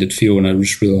really grounded feel. And I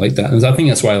just really like that, and I think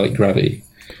that's why I like Gravity.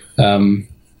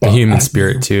 The human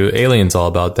spirit too. Alien's all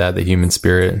about that. The human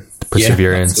spirit,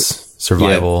 perseverance,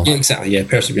 survival. Yeah, exactly. Yeah,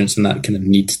 perseverance and that kind of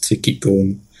need to keep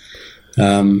going.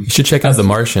 You should check out The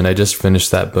Martian. I just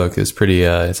finished that book. It's pretty.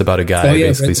 It's about a guy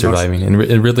basically surviving, and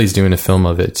Ridley's doing a film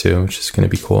of it too, which is going to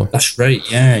be cool. That's right.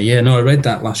 Yeah. No, I read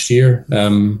that last year.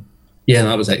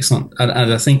 That was excellent, and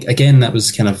I think again that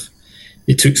was kind of,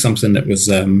 it took something that was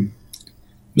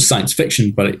science fiction,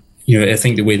 but I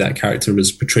think the way that character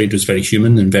was portrayed was very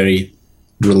human and very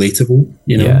relatable.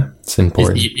 Yeah, it's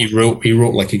important. He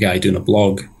wrote like a guy doing a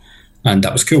blog, and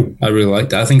that was cool. I really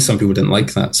liked that. I think some people didn't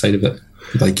like that side of it,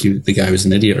 like the guy was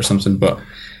an idiot or something, but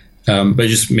it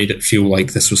just made it feel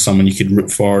like this was someone you could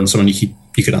root for and someone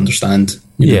you could understand.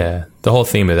 Yeah, the whole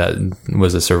theme of that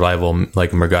was a survival,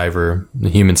 like MacGyver, the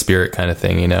human spirit kind of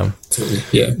thing. Totally.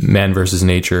 Yeah, man versus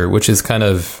nature, which is kind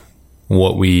of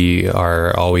what we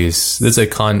are always. There's a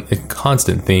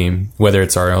constant theme, whether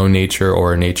it's our own nature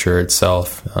or nature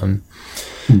itself,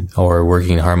 or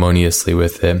working harmoniously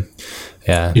with it.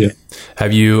 Yeah.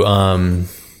 Have you?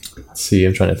 Let's see.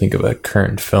 I'm trying to think of a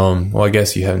current film. Well, I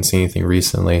guess you haven't seen anything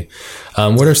recently.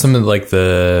 What are some of like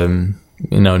the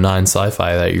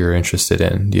non-sci-fi that you're interested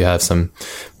in? Do you have some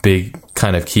big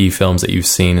kind of key films that you've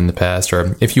seen in the past,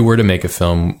 or if you were to make a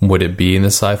film, would it be in the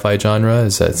sci-fi genre?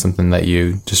 Is that something that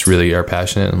you just really are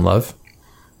passionate and love?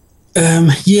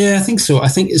 I think so. I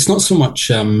think it's not so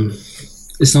much.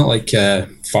 It's not like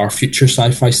far future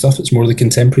sci-fi stuff. It's more the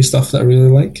contemporary stuff that I really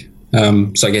like.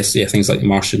 So I guess things like The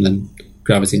Martian and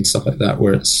Gravity and stuff like that,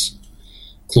 where it's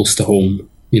close to home.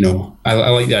 I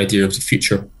like the idea of the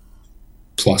future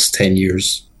plus 10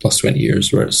 years, plus 20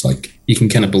 years, where it's like you can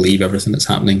kind of believe everything that's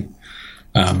happening,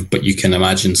 but you can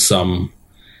imagine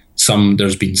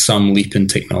there's been some leap in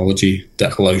technology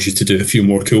that allows you to do a few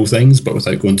more cool things, but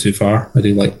without going too far. I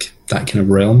do like that kind of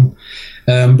realm.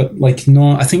 But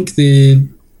I think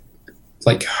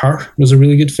Her was a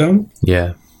really good film.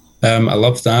 Yeah. I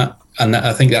love that. And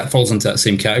I think that falls into that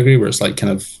same category where it's like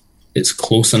kind of, it's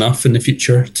close enough in the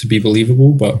future to be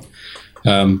believable, but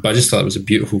I just thought it was a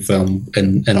beautiful film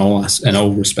in all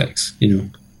respects.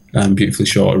 Beautifully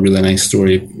shot, a really nice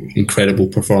story, incredible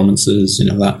performances.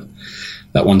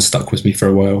 That one stuck with me for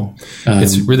a while.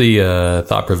 It's really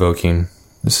thought-provoking.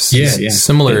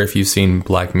 Similar. If you've seen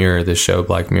Black Mirror, the show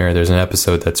Black Mirror, there's an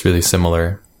episode that's really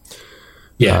similar.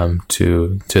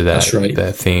 To that. That's right.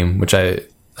 That theme, which I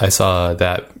saw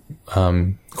that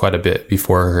quite a bit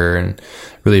before her, and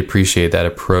really appreciate that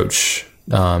approach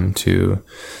to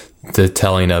the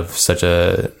telling of such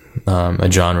a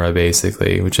genre,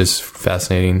 basically, which is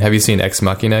fascinating. Have you seen Ex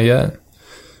Machina yet?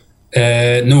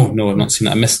 No, I've not seen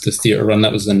that. I missed the theatre run.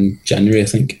 That was in January, I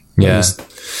think. Yeah,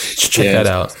 check that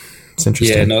out. It's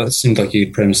interesting. Yeah, no, that seemed like a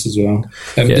good premise as well.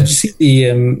 Did you see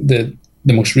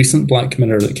the most recent Black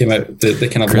Mirror that came out? The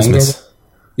kind of Christmas. longer.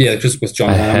 Yeah, just with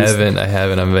John Hammond. I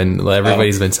haven't.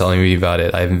 Everybody's been telling me about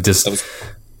it.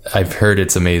 I've heard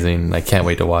it's amazing. I can't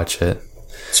wait to watch it.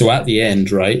 So at the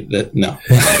end, right? No.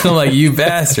 I'm like, you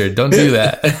bastard! Don't do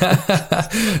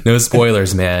that. No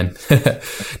spoilers, man.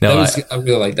 No, I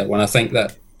really like that one. I think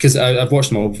that because I've watched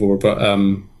them all before, but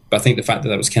I think the fact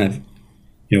that was kind of,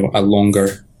 a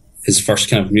longer, his first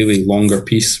kind of really longer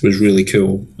piece was really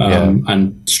cool,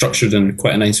 and structured in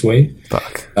quite a nice way.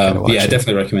 Fuck. I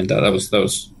definitely recommend that. That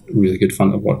was really good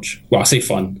fun to watch. Well, I say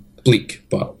fun, bleak,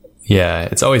 but. Yeah,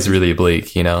 it's always really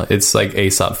bleak, It's like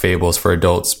Aesop fables for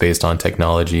adults based on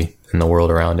technology and the world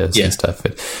around us and stuff.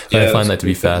 But I find that to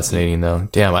be fascinating, though.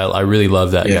 Damn, I really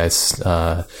love that guy's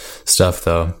stuff,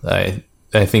 though.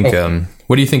 I think,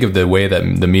 what do you think of the way that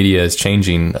the media is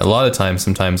changing? A lot of times,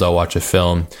 sometimes I'll watch a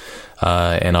film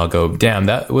and I'll go, damn,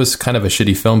 that was kind of a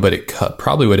shitty film, but it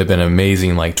probably would have been an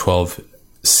amazing, like, 12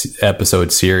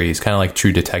 episode series, kind of like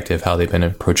True Detective, how they've been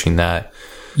approaching that.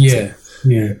 Yeah,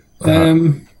 yeah.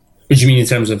 What do you mean in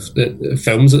terms of the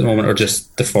films at the moment, or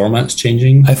just the formats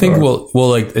changing? I think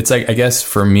like it's like, I guess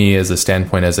for me as a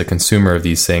standpoint as a consumer of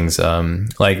these things,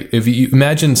 like if you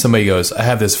imagine somebody goes, I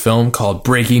have this film called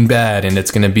Breaking Bad and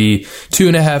it's going to be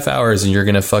 2.5 hours and you're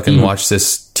going to fucking watch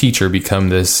this teacher become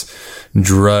this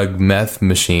drug meth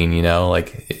machine,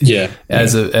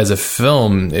 as a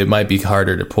film it might be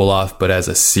harder to pull off, but as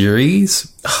a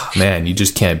series, man, you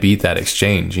just can't beat that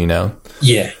exchange.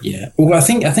 Yeah. Well, I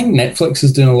think Netflix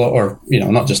is doing a lot, or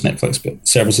not just Netflix, but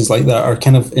services like that are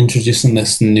kind of introducing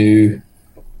this new,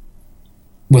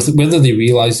 whether they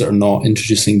realize it or not,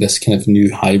 introducing this kind of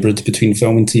new hybrid between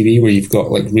film and TV, where you've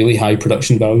got like really high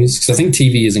production values. Because I think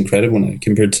TV is incredible now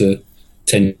compared to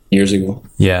 10 years ago.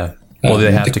 Yeah. Well,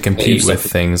 they have to compete with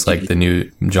things like the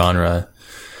new genre.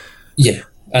 Yeah,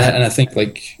 and I think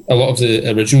like a lot of the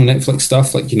original Netflix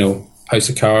stuff, like House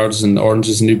of Cards and Orange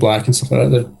is the New Black and stuff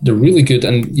like that, they're really good,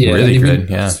 and really good,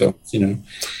 films,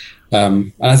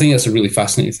 and I think that's a really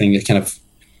fascinating thing. It kind of,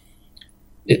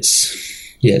 it's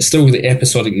still the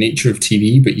episodic nature of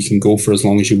TV, but you can go for as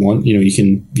long as you want. You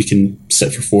can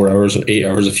sit for 4 hours or 8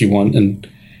 hours if you want, and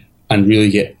really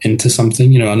get into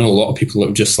something. I know a lot of people that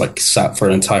have just like sat for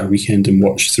an entire weekend and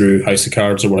watched through House of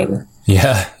Cards or whatever.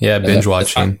 Yeah, binge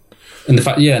watching. The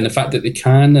fact that they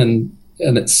can, and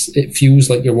it feels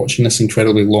like you're watching this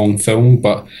incredibly long film,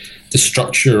 but the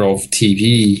structure of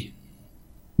TV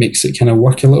makes it kind of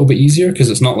work a little bit easier, because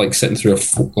it's not like sitting through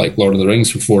like Lord of the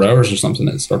Rings for 4 hours or something,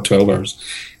 or 12 hours.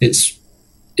 It's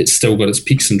still got its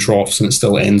peaks and troughs, and it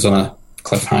still ends on a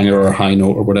cliffhanger or a high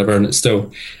note or whatever, and it's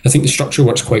still, I think the structure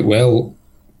works quite well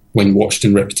when watched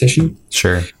in repetition.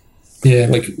 Sure. Yeah,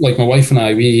 like my wife and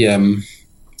I,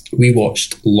 we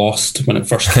watched Lost when it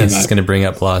first came out. It's going to bring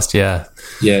up Lost, yeah.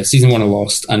 Yeah, season 1 of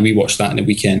Lost, and we watched that in a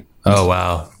weekend. Oh,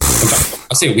 wow. In fact,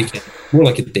 I say a weekend, more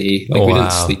like a day. We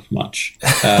didn't sleep much.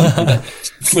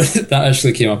 That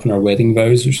actually came up in our wedding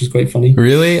vows, which was quite funny.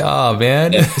 Really? Oh,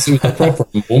 man. Yeah, it was a proper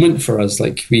moment for us.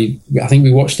 Like I think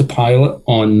we watched the pilot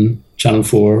on Channel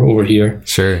 4 over here.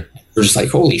 Sure. We're just like,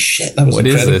 holy shit, that was what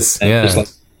incredible. Is this? Yeah.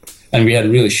 And we had a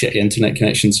really shitty internet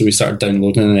connection, so we started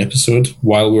downloading an episode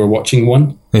while we were watching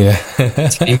one. Yeah.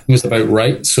 Time was about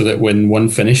right, so that when one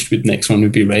finished, the next one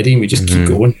would be ready, and we just keep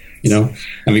going, and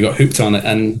we got hooked on it.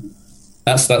 And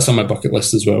that's on my bucket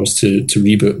list as well, was to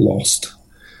reboot Lost.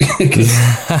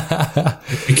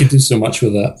 We could do so much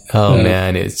with that. Oh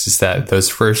man, it's just that those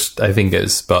first, I think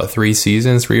it's about 3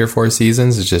 or 4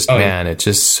 seasons. It's just it's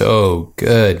just so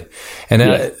good.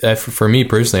 And for me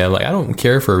personally, I'm like, I don't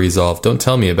care for a resolve. Don't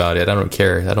tell me about it. I don't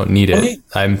care. I don't need it.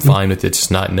 I'm fine with it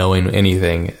just not knowing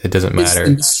anything. It doesn't matter.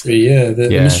 It's the mystery, the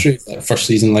mystery of that first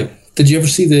season. Like, did you ever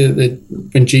see the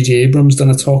when J.J. Abrams done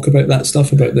a talk about that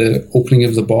stuff, about the opening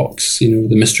of the box, the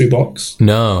mystery box?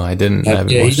 No, I didn't.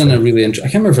 He done a really I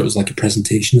can't remember if it was like a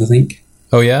presentation, I think.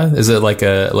 Oh yeah? Is it like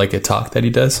a talk that he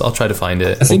does? I'll try to find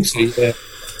it. I think so, yeah.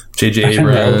 J.J.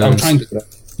 Abrams. I'm trying to do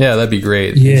that. Yeah, that'd be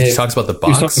great. Yeah. He talks about the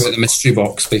box. He was talking about the mystery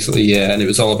box, basically, yeah, and it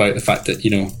was all about the fact that,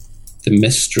 the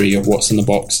mystery of what's in the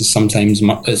box is sometimes,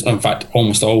 in fact,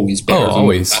 almost always better than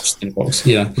what's in the box.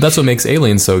 Yeah, that's what makes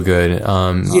Aliens so good.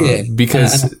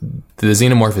 Because the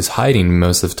xenomorph is hiding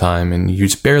most of the time, and you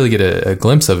just barely get a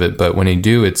glimpse of it. But when you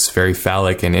do, it's very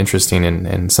phallic and interesting,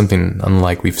 and something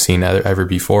unlike we've seen ever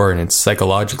before, and it's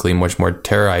psychologically much more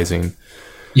terrorizing.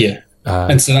 Yeah.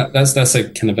 And so that's a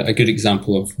kind of a good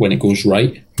example of when it goes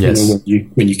right. Yes.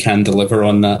 When you can deliver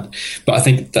on that. But I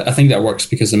think that works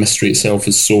because the mystery itself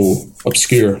is so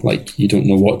obscure, like you don't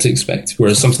know what to expect.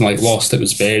 Whereas something like Lost, it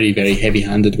was very, very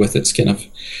heavy-handed with its kind of,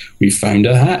 we found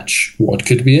a hatch, what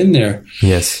could be in there?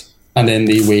 Yes. And then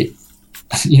they wait,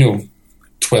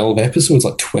 12 episodes,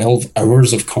 like 12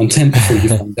 hours of content before you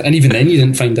find it. And even then you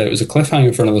didn't find out it was a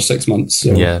cliffhanger for another 6 months.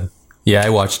 So. Yeah. Yeah, I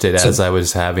watched it as I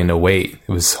was having to wait.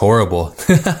 It was horrible.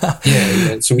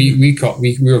 Yeah. So we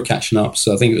were catching up.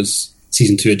 So I think it was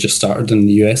season 2 had just started in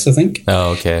the US, I think.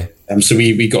 Oh, okay. So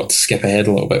we got to skip ahead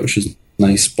a little bit, which was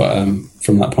nice. But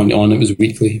from that point on, it was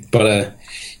weekly. But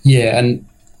yeah, and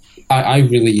I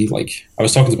really like. I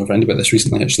was talking to my friend about this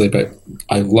recently, actually. But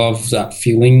I love that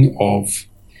feeling of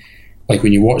like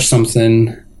when you watch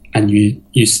something and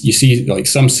you see like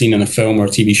some scene in a film or a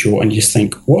TV show, and you just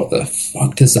think, what the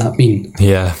fuck does that mean?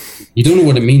 Yeah. You don't know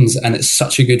what it means, and it's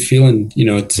such a good feeling,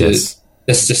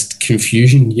 It's just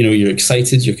confusion. You're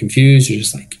excited, you're confused, you're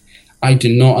just like, I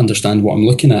do not understand what I'm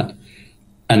looking at.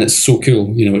 And it's so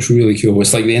cool, it's really cool.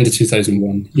 It's like the end of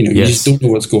 2001, you just don't know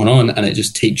what's going on, and it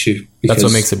just takes you. That's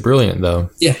what makes it brilliant, though.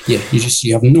 Yeah.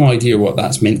 You have no idea what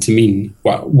that's meant to mean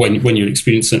when you're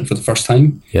experiencing it for the first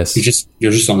time. Yes.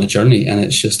 You're just on a journey, and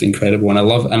it's just incredible.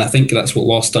 And I think that's what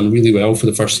Lost done really well for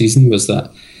the first season, was that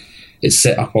it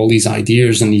set up all these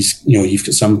ideas, and you've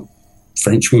got some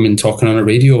French woman talking on a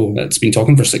radio that's been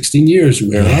talking for 16 years.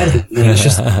 Where are they? And it's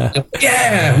just,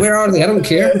 where are they? I don't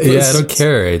care. I don't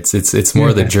care. It's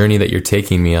more the journey that you're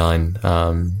taking me on,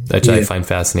 which I find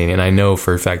fascinating. And I know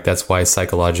for a fact that's why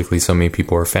psychologically so many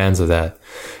people are fans of that,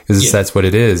 because that's what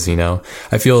it is.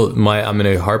 I feel I'm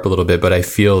going to harp a little bit, but I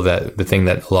feel that the thing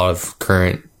that a lot of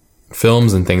current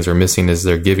films and things are missing is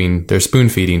they're spoon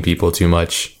feeding people too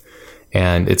much.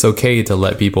 And it's okay to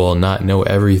let people not know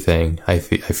everything. I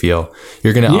feel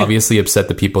you're going to obviously upset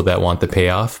the people that want the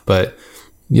payoff, but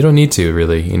you don't need to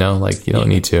really, you don't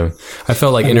need to. I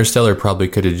felt like Interstellar probably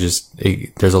could have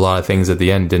there's a lot of things at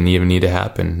the end didn't even need to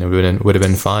happen. It would have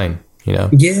been fine, Yeah,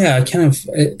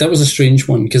 that was a strange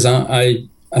one, because I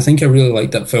think I really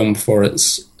liked that film for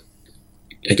its,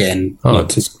 again, not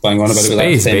to bang on about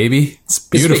space, baby. It's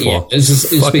beautiful. It's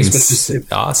space, but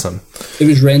it's awesome. It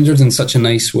was rendered in such a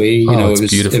nice way.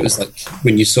 It's beautiful. It was like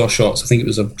when you saw shots, I think it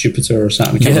was of Jupiter or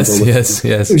Saturn. Yes.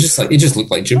 It was just like, it just looked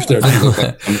like Jupiter. It didn't look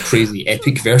like some crazy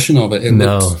epic version of it. It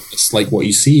looked just like what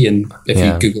you see, and if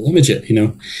you Google image it,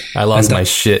 I lost my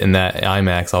shit in that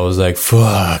IMAX. I was like,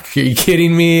 fuck, are you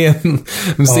kidding me?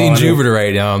 I'm seeing Jupiter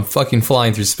right now. I'm fucking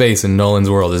flying through space in Nolan's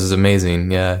world. This is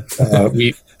amazing. Yeah.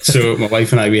 So my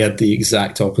wife and I, we had the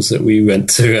exact opposite. We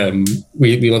went to,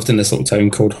 we lived in this little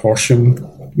town called Horsham,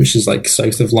 which is like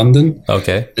south of London.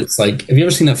 Okay. It's like, have you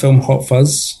ever seen that film Hot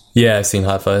Fuzz? Yeah, I've seen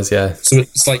Hot Fuzz, yeah. So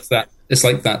it's like that. It's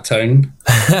like that town.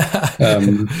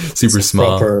 Super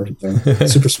small.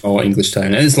 Super small English town.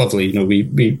 And it's lovely.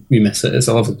 We miss it. It's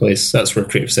a lovely place. That's where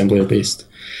Creative Assembly are based.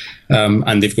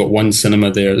 And they've got one cinema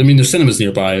there. I mean, there's cinemas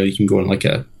nearby. You can go on like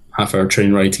a half-hour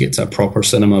train ride to get to a proper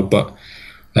cinema, but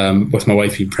with my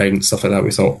wife being pregnant, stuff like that,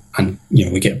 we thought, and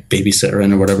we get a babysitter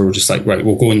in or whatever, we're just like, right,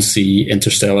 we'll go and see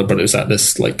Interstellar, but it was at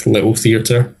this like little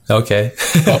theatre. Okay.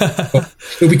 but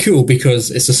it'll be cool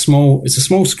because it's a small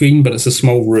screen, but it's a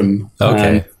small room.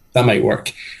 Okay. That might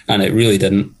work. And it really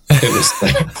didn't. It was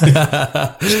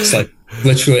like, it's like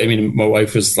literally, I mean, my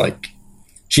wife was like,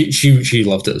 she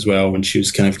loved it as well, when she was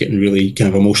kind of getting really kind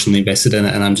of emotionally invested in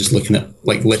it, and I'm just looking at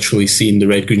like literally seeing the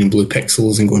red, green, and blue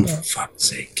pixels and going, for fuck's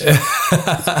sake,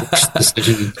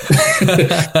 decision.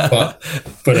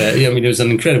 but I mean, it was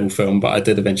an incredible film. But I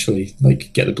did eventually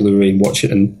like get the Blu-ray and watch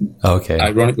it, and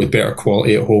ironically better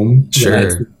quality at home.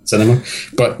 Sure. Cinema,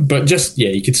 but just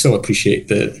you could still appreciate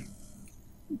the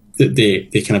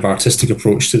kind of artistic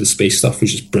approach to the space stuff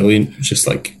was just brilliant. It was just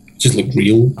like. Just look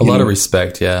real. A lot of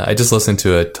respect, yeah. I just listened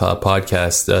to a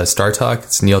podcast, Star Talk.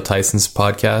 It's Neil Tyson's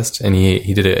podcast, and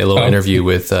he did a little interview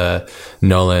with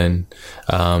Nolan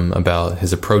about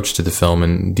his approach to the film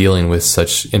and dealing with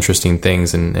such interesting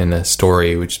things in a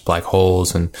story, which is black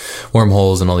holes and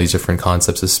wormholes and all these different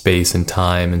concepts of space and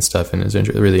time and stuff, and it's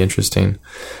really interesting.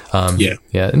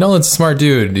 Nolan's a smart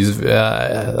dude.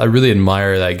 I really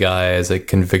admire that guy as a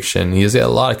conviction. He has got a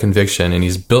lot of conviction, and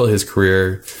he's built his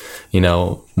career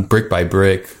brick by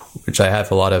brick, which I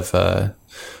have a lot of, I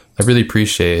really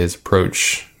appreciate his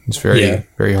approach. He's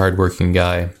very hardworking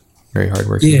guy, very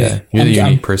hardworking guy. Really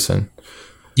unique person.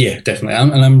 Yeah, definitely.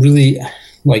 I'm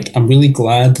really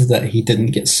glad that he didn't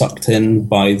get sucked in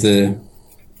by the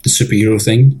superhero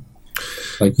thing.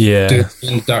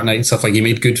 Doing Dark Knight and stuff. Like, he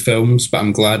made good films, but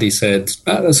I'm glad he said,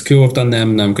 that's cool, I've done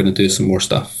them, and I'm going to do some more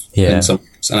stuff. Yeah.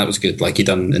 And that was good. Like, he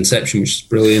done Inception, which is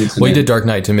brilliant. Well, he did Dark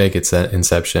Knight to make it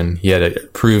Inception. He had to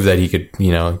prove that he could,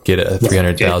 get a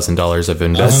 $300,000 of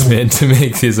investment to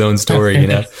make his own story,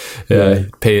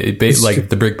 pay like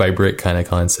the brick by brick kind of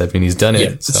concept. And he's done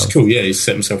it. It's cool. Yeah, he's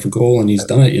set himself a goal and he's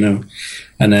done it,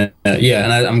 And then,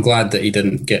 and I'm glad that he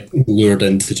didn't get lured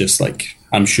into just like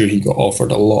I'm sure he got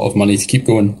offered a lot of money to keep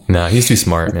going. No, he's too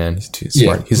smart, man. He's too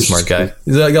smart. Yeah, He's a smart guy.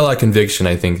 He's got a lot of conviction,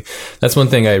 I think. That's one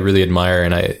thing I really admire,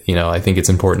 and I think it's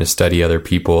important to study other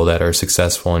people that are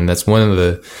successful, and that's one of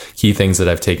the key things that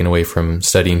I've taken away from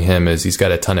studying him is he's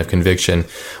got a ton of conviction.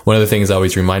 One of the things I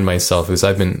always remind myself is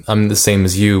I'm the same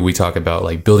as you. We talk about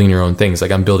like building your own things.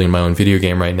 Like I'm building my own video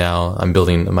game right now. I'm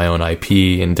building my own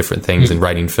IP and different things and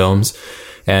writing films.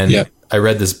 And I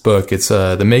read this book. It's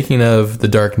The Making of the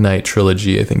Dark Knight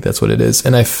trilogy. I think that's what it is.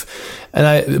 And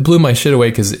it blew my shit away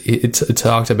because it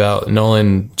talked about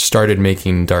Nolan started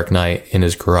making Dark Knight in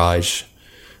his garage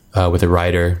with a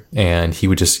writer, and he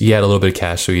had a little bit of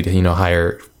cash, so he'd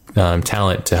hire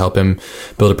talent to help him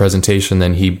build a presentation.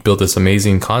 Then he built this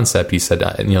amazing concept. He said,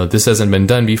 this hasn't been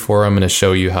done before. I'm going to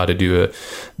show you how to do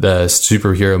the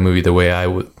superhero movie the way I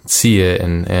would see it.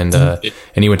 And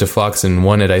he went to Fox and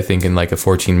won it, I think, in like a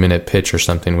 14-minute pitch or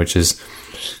something, which is,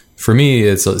 for me,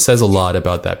 it says a lot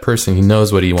about that person. He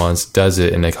knows what he wants, does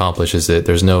it, and accomplishes it.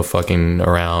 There's no fucking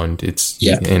around.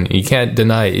 And you can't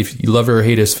deny it. If you love or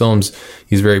hate his films,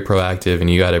 he's very proactive, and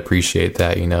you got to appreciate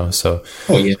that, So,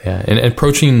 And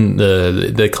approaching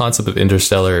the concept of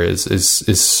Interstellar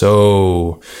is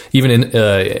so, even in,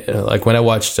 like when I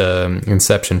watched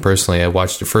Inception personally, I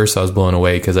watched it first, I was blown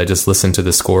away because I just listened to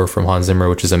the score from Hans Zimmer,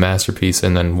 which is a masterpiece,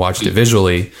 and then watched it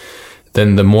visually.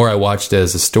 Then the more I watched it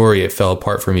as a story, it fell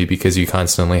apart for me because you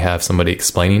constantly have somebody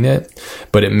explaining it.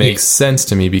 But it makes sense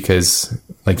to me because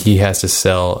like he has to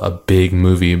sell a big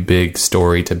movie, big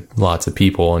story to lots of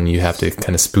people, and you have to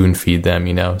kind of spoon feed them,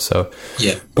 So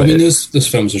but those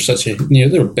films are such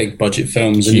they're big budget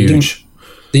films, huge.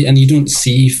 And you don't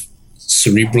see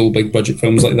cerebral big budget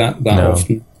films like that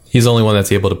often. He's the only one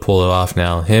that's able to pull it off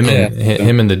now. Him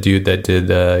and the dude that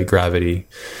did Gravity.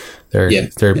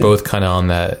 They're both kind of on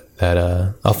that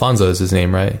Alfonso is his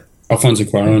name, right? Alfonso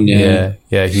Cuarón,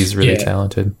 yeah, he's really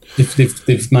talented.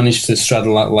 They've managed to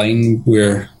straddle that line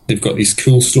where they've got these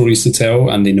cool stories to tell,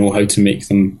 and they know how to make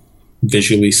them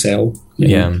visually sell.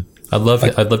 I'd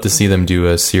love to see them do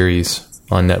a series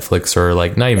on Netflix, or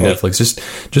like not even Netflix,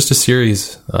 just a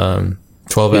series,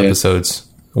 12 episodes.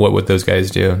 What would those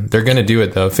guys do? They're gonna do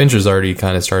it though. Fincher's already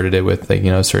kind of started it with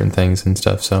certain things and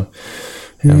stuff. So.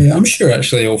 Yeah, I'm sure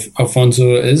actually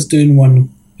Alfonso is doing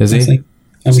one. Is he?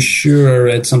 I'm sure I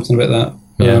read something about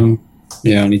that.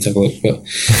 I need to have a look. But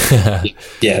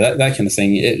that kind of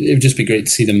thing. It would just be great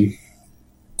to see them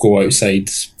go outside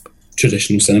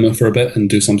traditional cinema for a bit and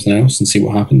do something else and see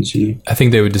what happens. I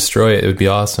think they would destroy it. It would be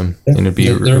awesome, and it would be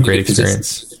a great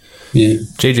experience. Yeah,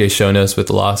 JJ's shown us with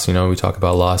Lost. We talk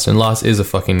about Lost, and Lost is a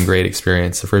fucking great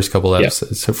experience. The first couple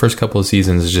episodes, the first couple of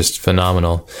seasons is just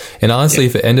phenomenal. And honestly,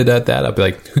 if it ended at that, I'd be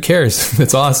like, "Who cares?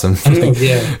 It's awesome." I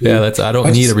know, I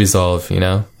don't need a resolve.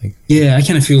 I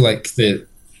kind of feel like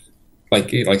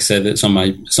like I said, it's on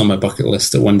my bucket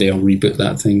list that one day I'll reboot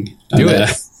that thing.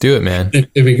 Do it, man.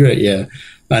 It'd be great, yeah.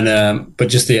 And but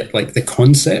just the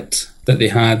concept that they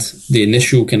had, the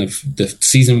initial kind of the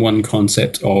season 1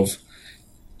 concept of.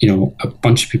 A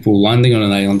bunch of people landing on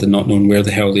an island and not knowing where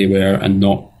the hell they were and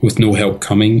with no help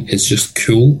coming is just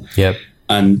cool. Yep.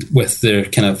 And with their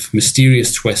kind of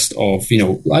mysterious twist of,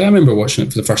 I remember watching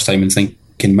it for the first time and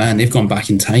thinking, man, they've gone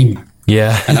back in time.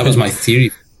 Yeah. And that was my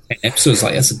theory. Episodes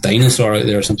like, it's a dinosaur out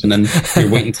there or something, and you're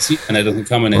waiting to see it and it doesn't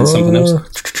come and then something else.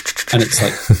 And it's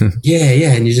like,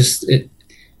 and you just, it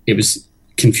was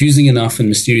confusing enough and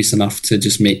mysterious enough to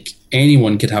just make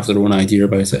anyone could have their own idea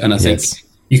about it. And I think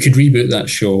you could reboot that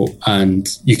show and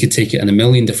you could take it in a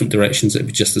million different directions. It would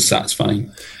be just as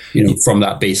satisfying, from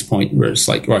that base point where it's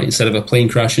like, right, instead of a plane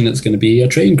crashing, it's going to be a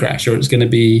train crash, or it's going to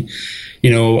be,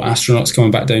 astronauts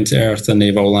coming back down to Earth and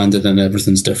they've all landed and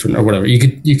everything's different or whatever. You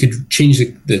could change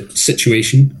the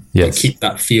situation, but keep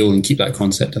that feel and keep that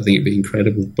concept. I think it'd be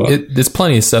incredible. But there's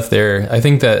plenty of stuff there. I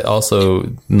think that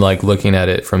also, like looking at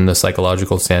it from the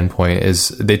psychological standpoint, is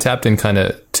they tapped in kind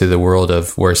of to the world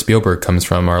of where Spielberg comes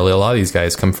from, or a lot of these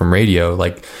guys come from radio.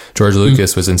 Like George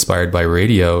Lucas was inspired by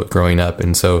radio growing up,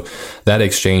 and so that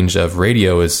exchange of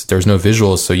radio there's no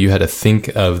visuals, so you had to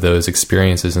think of those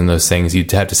experiences and those things.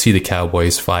 You'd have to see the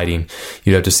cowboys fighting.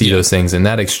 You'd have to see those things, and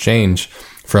that exchange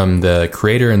from the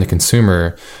creator and the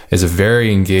consumer is a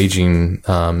very engaging,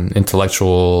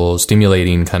 intellectual,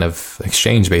 stimulating kind of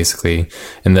exchange, basically.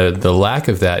 And the lack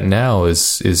of that now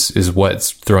is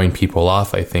what's throwing people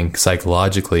off, I think,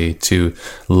 psychologically to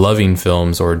loving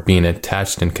films or being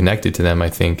attached and connected to them, I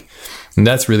think. And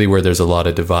that's really where there's a lot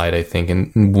of divide, I think.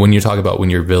 And when you talk about when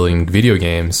you're building video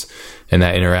games and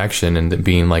that interaction and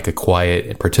being like a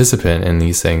quiet participant in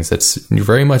these things, that's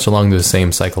very much along those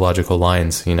same psychological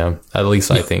lines, at least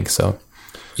I think so.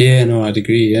 Yeah, no, I'd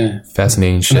agree. Yeah.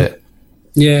 Fascinating shit.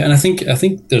 Yeah, and I think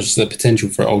there's the potential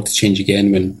for it all to change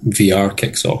again when VR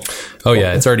kicks off. Oh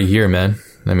yeah, it's already here, man.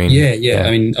 I mean, yeah.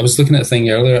 I mean, I was looking at a thing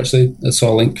earlier. Actually, I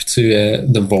saw a link to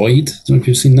The Void. I don't know if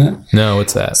you've seen that. No,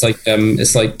 what's that?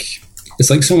 It's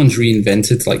like someone's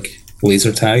reinvented like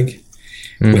laser tag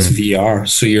with VR.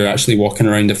 So you're actually walking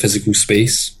around a physical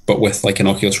space, but with like an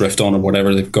Oculus Rift on or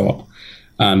whatever they've got.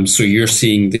 So you're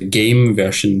seeing the game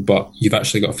version, but you've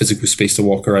actually got a physical space to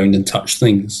walk around and touch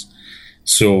things.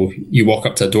 So you walk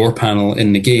up to a door panel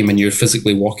in the game and you're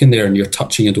physically walking there and you're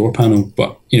touching a door panel.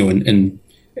 But, you know,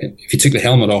 if you took the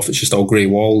helmet off, it's just all grey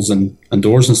walls and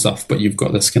doors and stuff. But you've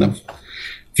got this kind of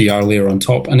VR layer on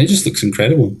top and it just looks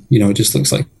incredible. You know, it just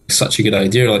looks like such a good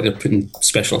idea. Like they're putting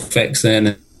special effects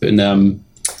in. And,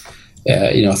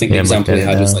 you know, I think the example they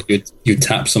had was like you'd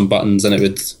tap some buttons and it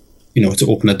would, you know, to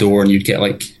open a door and you'd get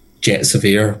like jets of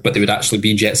air, but they would actually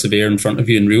be jets of air in front of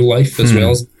you in real life as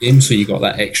well as the game. So you got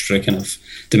that extra kind of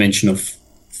dimension of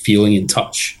feeling and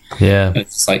touch. Yeah. And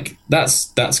it's like,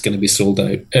 that's going to be sold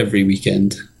out every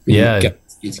weekend. Yeah.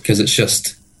 Because it's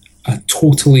just a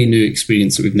totally new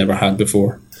experience that we've never had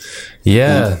before.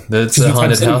 Yeah. That's a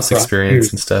haunted house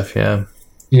experience and stuff. Yeah.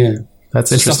 Yeah.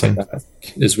 That's interesting. Like that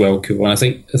is well cool. And I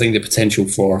think the potential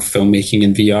for filmmaking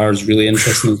in VR is really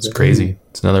interesting. It's crazy.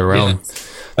 It's another realm. Yeah.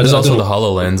 There's also the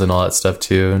HoloLens and all that stuff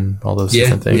too, and all those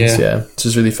different things. Yeah, it's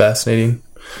just really fascinating.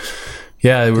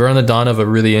 Yeah, we're on the dawn of a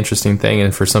really interesting thing,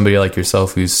 and for somebody like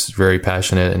yourself who's very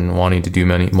passionate and wanting to do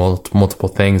multiple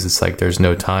things, it's like there's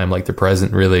no time. Like the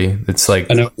present, really, it's like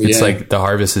like the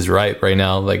harvest is ripe right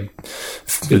now. Like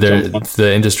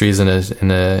the industry is in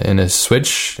a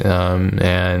switch,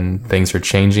 and things are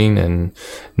changing, and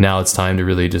now it's time to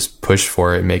really just push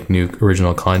for it, make new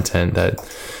original content that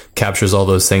captures all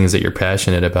those things that you're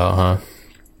passionate about, huh?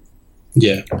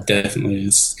 Yeah, definitely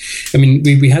is. I mean,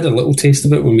 we had a little taste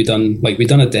of it when we done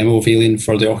a demo of Alien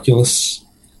for the Oculus,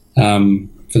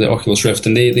 for the Oculus Rift,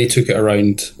 and they took it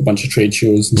around a bunch of trade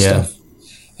shows and stuff.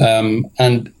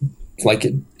 And like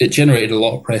it generated a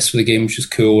lot of press for the game, which is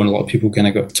cool, and a lot of people kind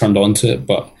of got turned on to it.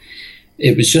 But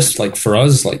it was just like for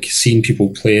us, like seeing people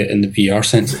play it in the VR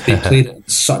sense, they played it in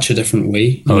such a different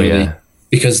way.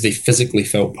 Because they physically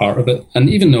felt part of it. And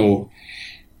even though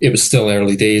it was still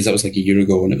early days, that was like a year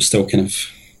ago, and it was still kind of,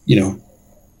 you know,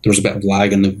 there was a bit of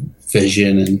lag in the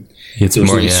vision, and there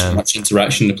was really so much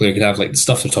interaction the player could have. Like the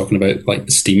stuff they're talking about, like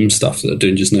the Steam stuff that they're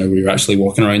doing just now, where you're actually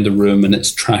walking around the room and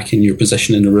it's tracking your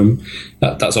position in the room.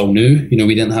 That's all new. You know,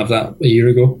 we didn't have that a year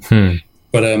ago.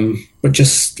 But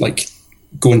just like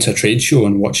going to a trade show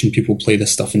and watching people play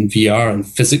this stuff in VR and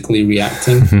physically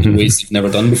reacting in ways they've never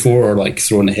done before, or like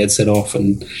throwing the headset off.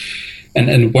 And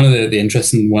one of the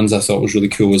interesting ones I thought was really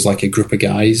cool was like a group of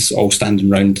guys all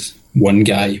standing around one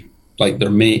guy, like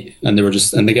their mate, and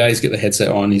the guys get the headset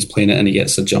on, he's playing it and he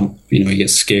gets a jump, you know, he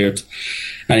gets scared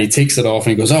and he takes it off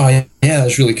and he goes, oh yeah,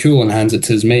 that's really cool, and hands it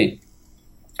to his mate,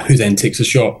 who then takes a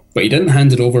shot. But he didn't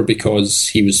hand it over because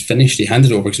he was finished. He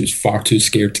handed it over because he was far too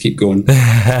scared to keep going.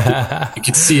 You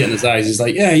could see it in his eyes. He's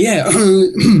like, yeah, you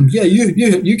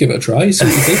give it a try. So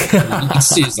you could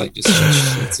see he's like just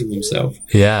shitting himself.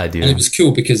 Yeah, I do. And it was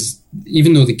cool because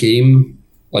even though the game,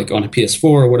 like on a PS4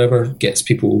 or whatever, gets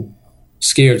people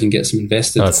scared and gets them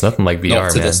invested. Oh, it's nothing like VR,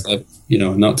 not to this level, you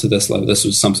know, not to this level. This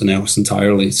was something else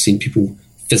entirely. Seeing people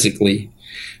physically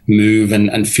move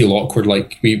and feel awkward.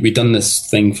 Like we done this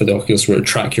thing for the Oculus where it would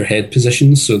track your head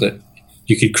positions so that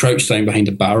you could crouch down behind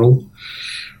a barrel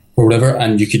or whatever,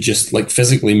 and you could just like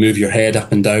physically move your head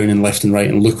up and down and left and right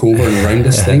and look over and around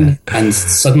this thing. And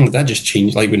suddenly that just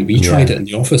changed. Like when we tried it in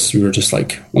the office, we were just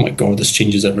like, oh my God, this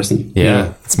changes everything. Yeah, you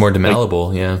know? It's more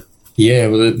malleable. Like, yeah,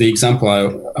 well, the example I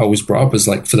always brought up is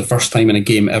like for the first time in a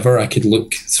game ever, I could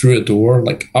look through a door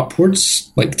like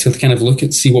upwards, like to kind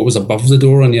of see what was above the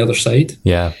door on the other side.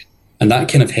 Yeah. And that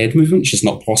kind of head movement is just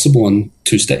not possible on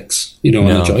two sticks, you know,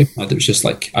 on a joypad. It was just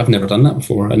like, I've never done that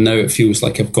before. And now it feels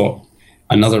like I've got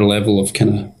another level of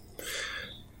kind of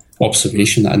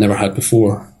observation that I never had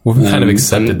before. We've kind of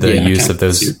accepted the use of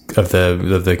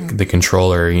the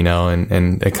controller, you know,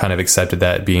 and it kind of accepted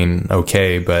that being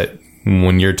okay. But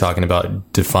when you're talking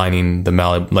about defining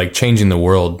like changing the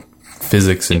world,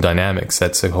 physics and dynamics,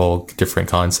 that's a whole different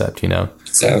concept, you know.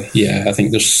 So yeah, I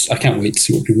think I can't wait to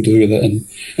see what people do with it,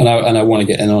 and I want to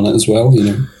get in on it as well, you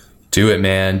know. Do it,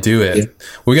 man. Do it. Yeah.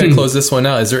 We're going to close this one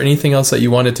out. Is there anything else that you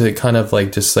wanted to kind of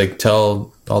like just like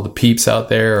tell all the peeps out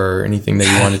there, or anything that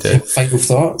you wanted to final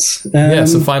thoughts?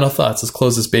 Some final thoughts. Let's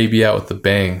close this baby out with the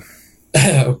bang.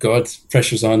 Oh God,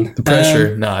 pressure's on. The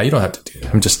pressure. Nah, you don't have to do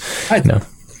it. I'm just I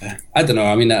don't know.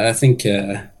 I mean, I think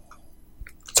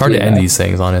it's hard to end these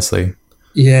things, honestly.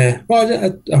 Yeah.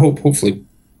 Well, I hope hopefully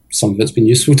some of it's been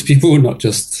useful to people, not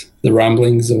just the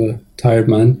ramblings of a tired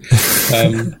man.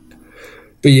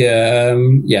 But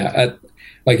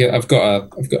I've got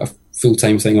a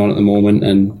full-time thing on at the moment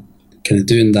and kind of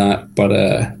doing that.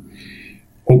 But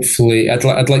hopefully, I'd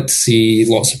like to see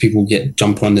lots of people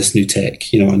jump on this new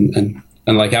tech, and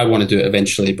like I want to do it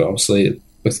eventually, but obviously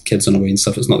with kids on the way and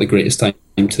stuff, it's not the greatest time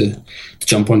to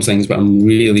jump on things. But I'm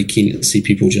really keen to see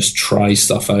people just try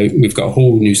stuff out. We've got a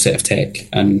whole new set of tech,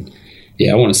 and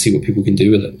I want to see what people can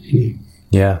do with it.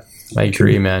 Yeah, I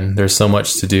agree, man. There's so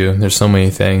much to do. There's so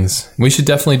many things. We should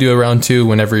definitely do a round 2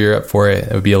 whenever you're up for it.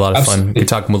 It would be a lot of fun. We could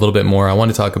talk a little bit more. I want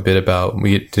to talk a bit about,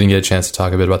 we didn't get a chance to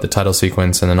talk a bit about the title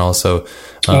sequence, and then also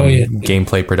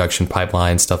gameplay production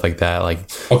pipeline, stuff like that, like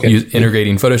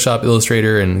integrating Photoshop,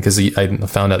 Illustrator, and because I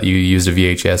found out that you used a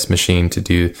VHS machine to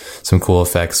do some cool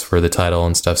effects for the title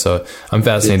and stuff. So I'm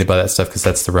fascinated by that stuff because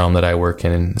that's the realm that I work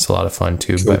in, and it's a lot of fun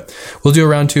too. Sure. But we'll do a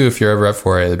round 2 if you're ever up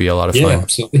for it. It'd be a lot of fun. Yeah,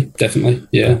 absolutely. Definitely.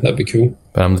 Yeah, that'd be cool.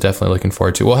 But I'm definitely looking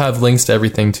forward to it. We'll have links to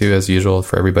everything too, as usual,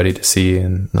 for everybody to see,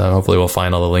 and hopefully we'll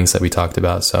find all the links that we talked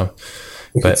about. So,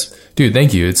 but dude,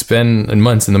 thank you. It's been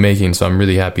months in the making, so I'm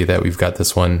really happy that we've got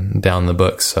this one down the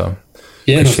books. So,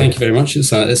 thank you very much.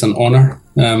 It's an honor.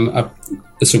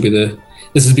 This has been the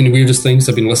weirdest thing.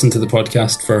 So I've been listening to the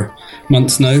podcast for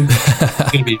months now.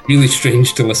 It's going to be really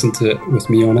strange to listen to it with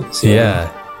me on it. So,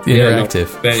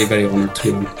 interactive. Very, very honored to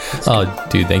be on. Oh,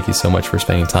 dude, thank you so much for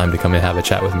spending time to come and have a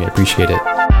chat with me. I appreciate it.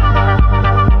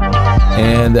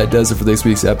 And that does it for this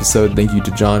week's episode. Thank you to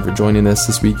Jon for joining us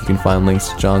this week. You can find links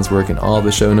to Jon's work and all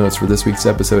the show notes for this week's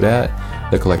episode at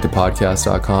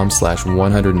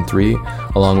thecollectivepodcast.com/103,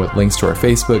 along with links to our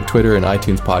Facebook, Twitter, and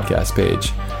iTunes podcast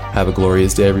page. Have a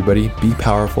glorious day, everybody. Be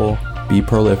powerful, be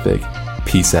prolific.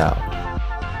 Peace out.